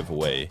doing a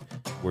giveaway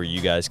where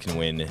you guys can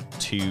win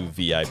 2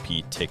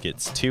 VIP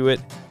tickets to it,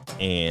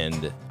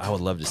 and I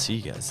would love to see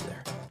you guys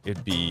there.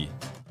 It'd be,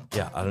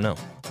 I don't know.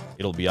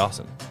 It'll be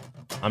awesome.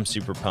 I'm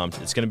super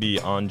pumped. It's going to be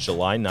on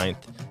July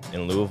 9th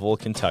in Louisville,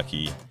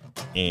 Kentucky,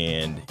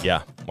 and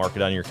mark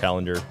it on your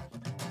calendar.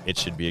 It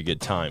should be a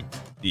good time.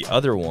 The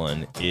other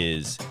one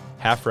is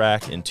Half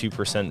Rack and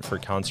 2% for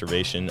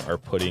Conservation are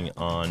putting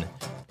on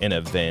an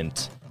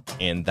event,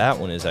 and that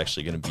one is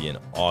actually going to be in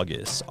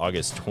August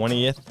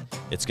 20th.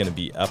 It's going to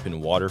be up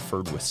in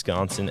Waterford,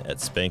 Wisconsin at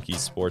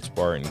Spanky's Sports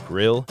Bar and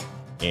Grill,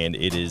 and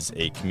it is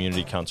a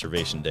community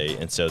conservation day,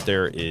 and so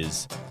there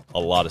is a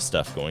lot of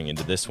stuff going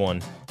into this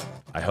one.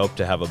 I hope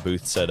to have a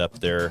booth set up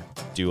there,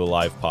 do a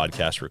live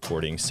podcast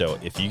recording. So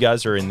if you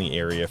guys are in the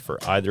area for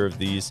either of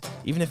these,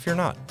 even if you're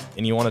not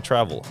and you want to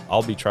travel,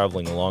 I'll be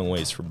traveling a long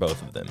ways for both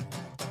of them.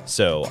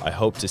 So I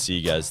hope to see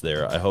you guys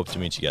there. I hope to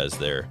meet you guys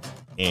there.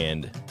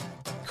 And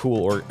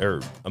cool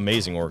or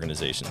amazing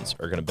organizations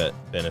are going to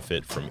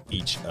benefit from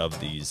each of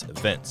these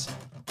events.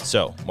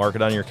 So mark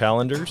it on your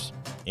calendars.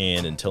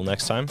 And until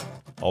next time,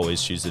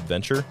 always choose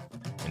adventure,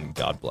 and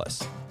God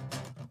bless.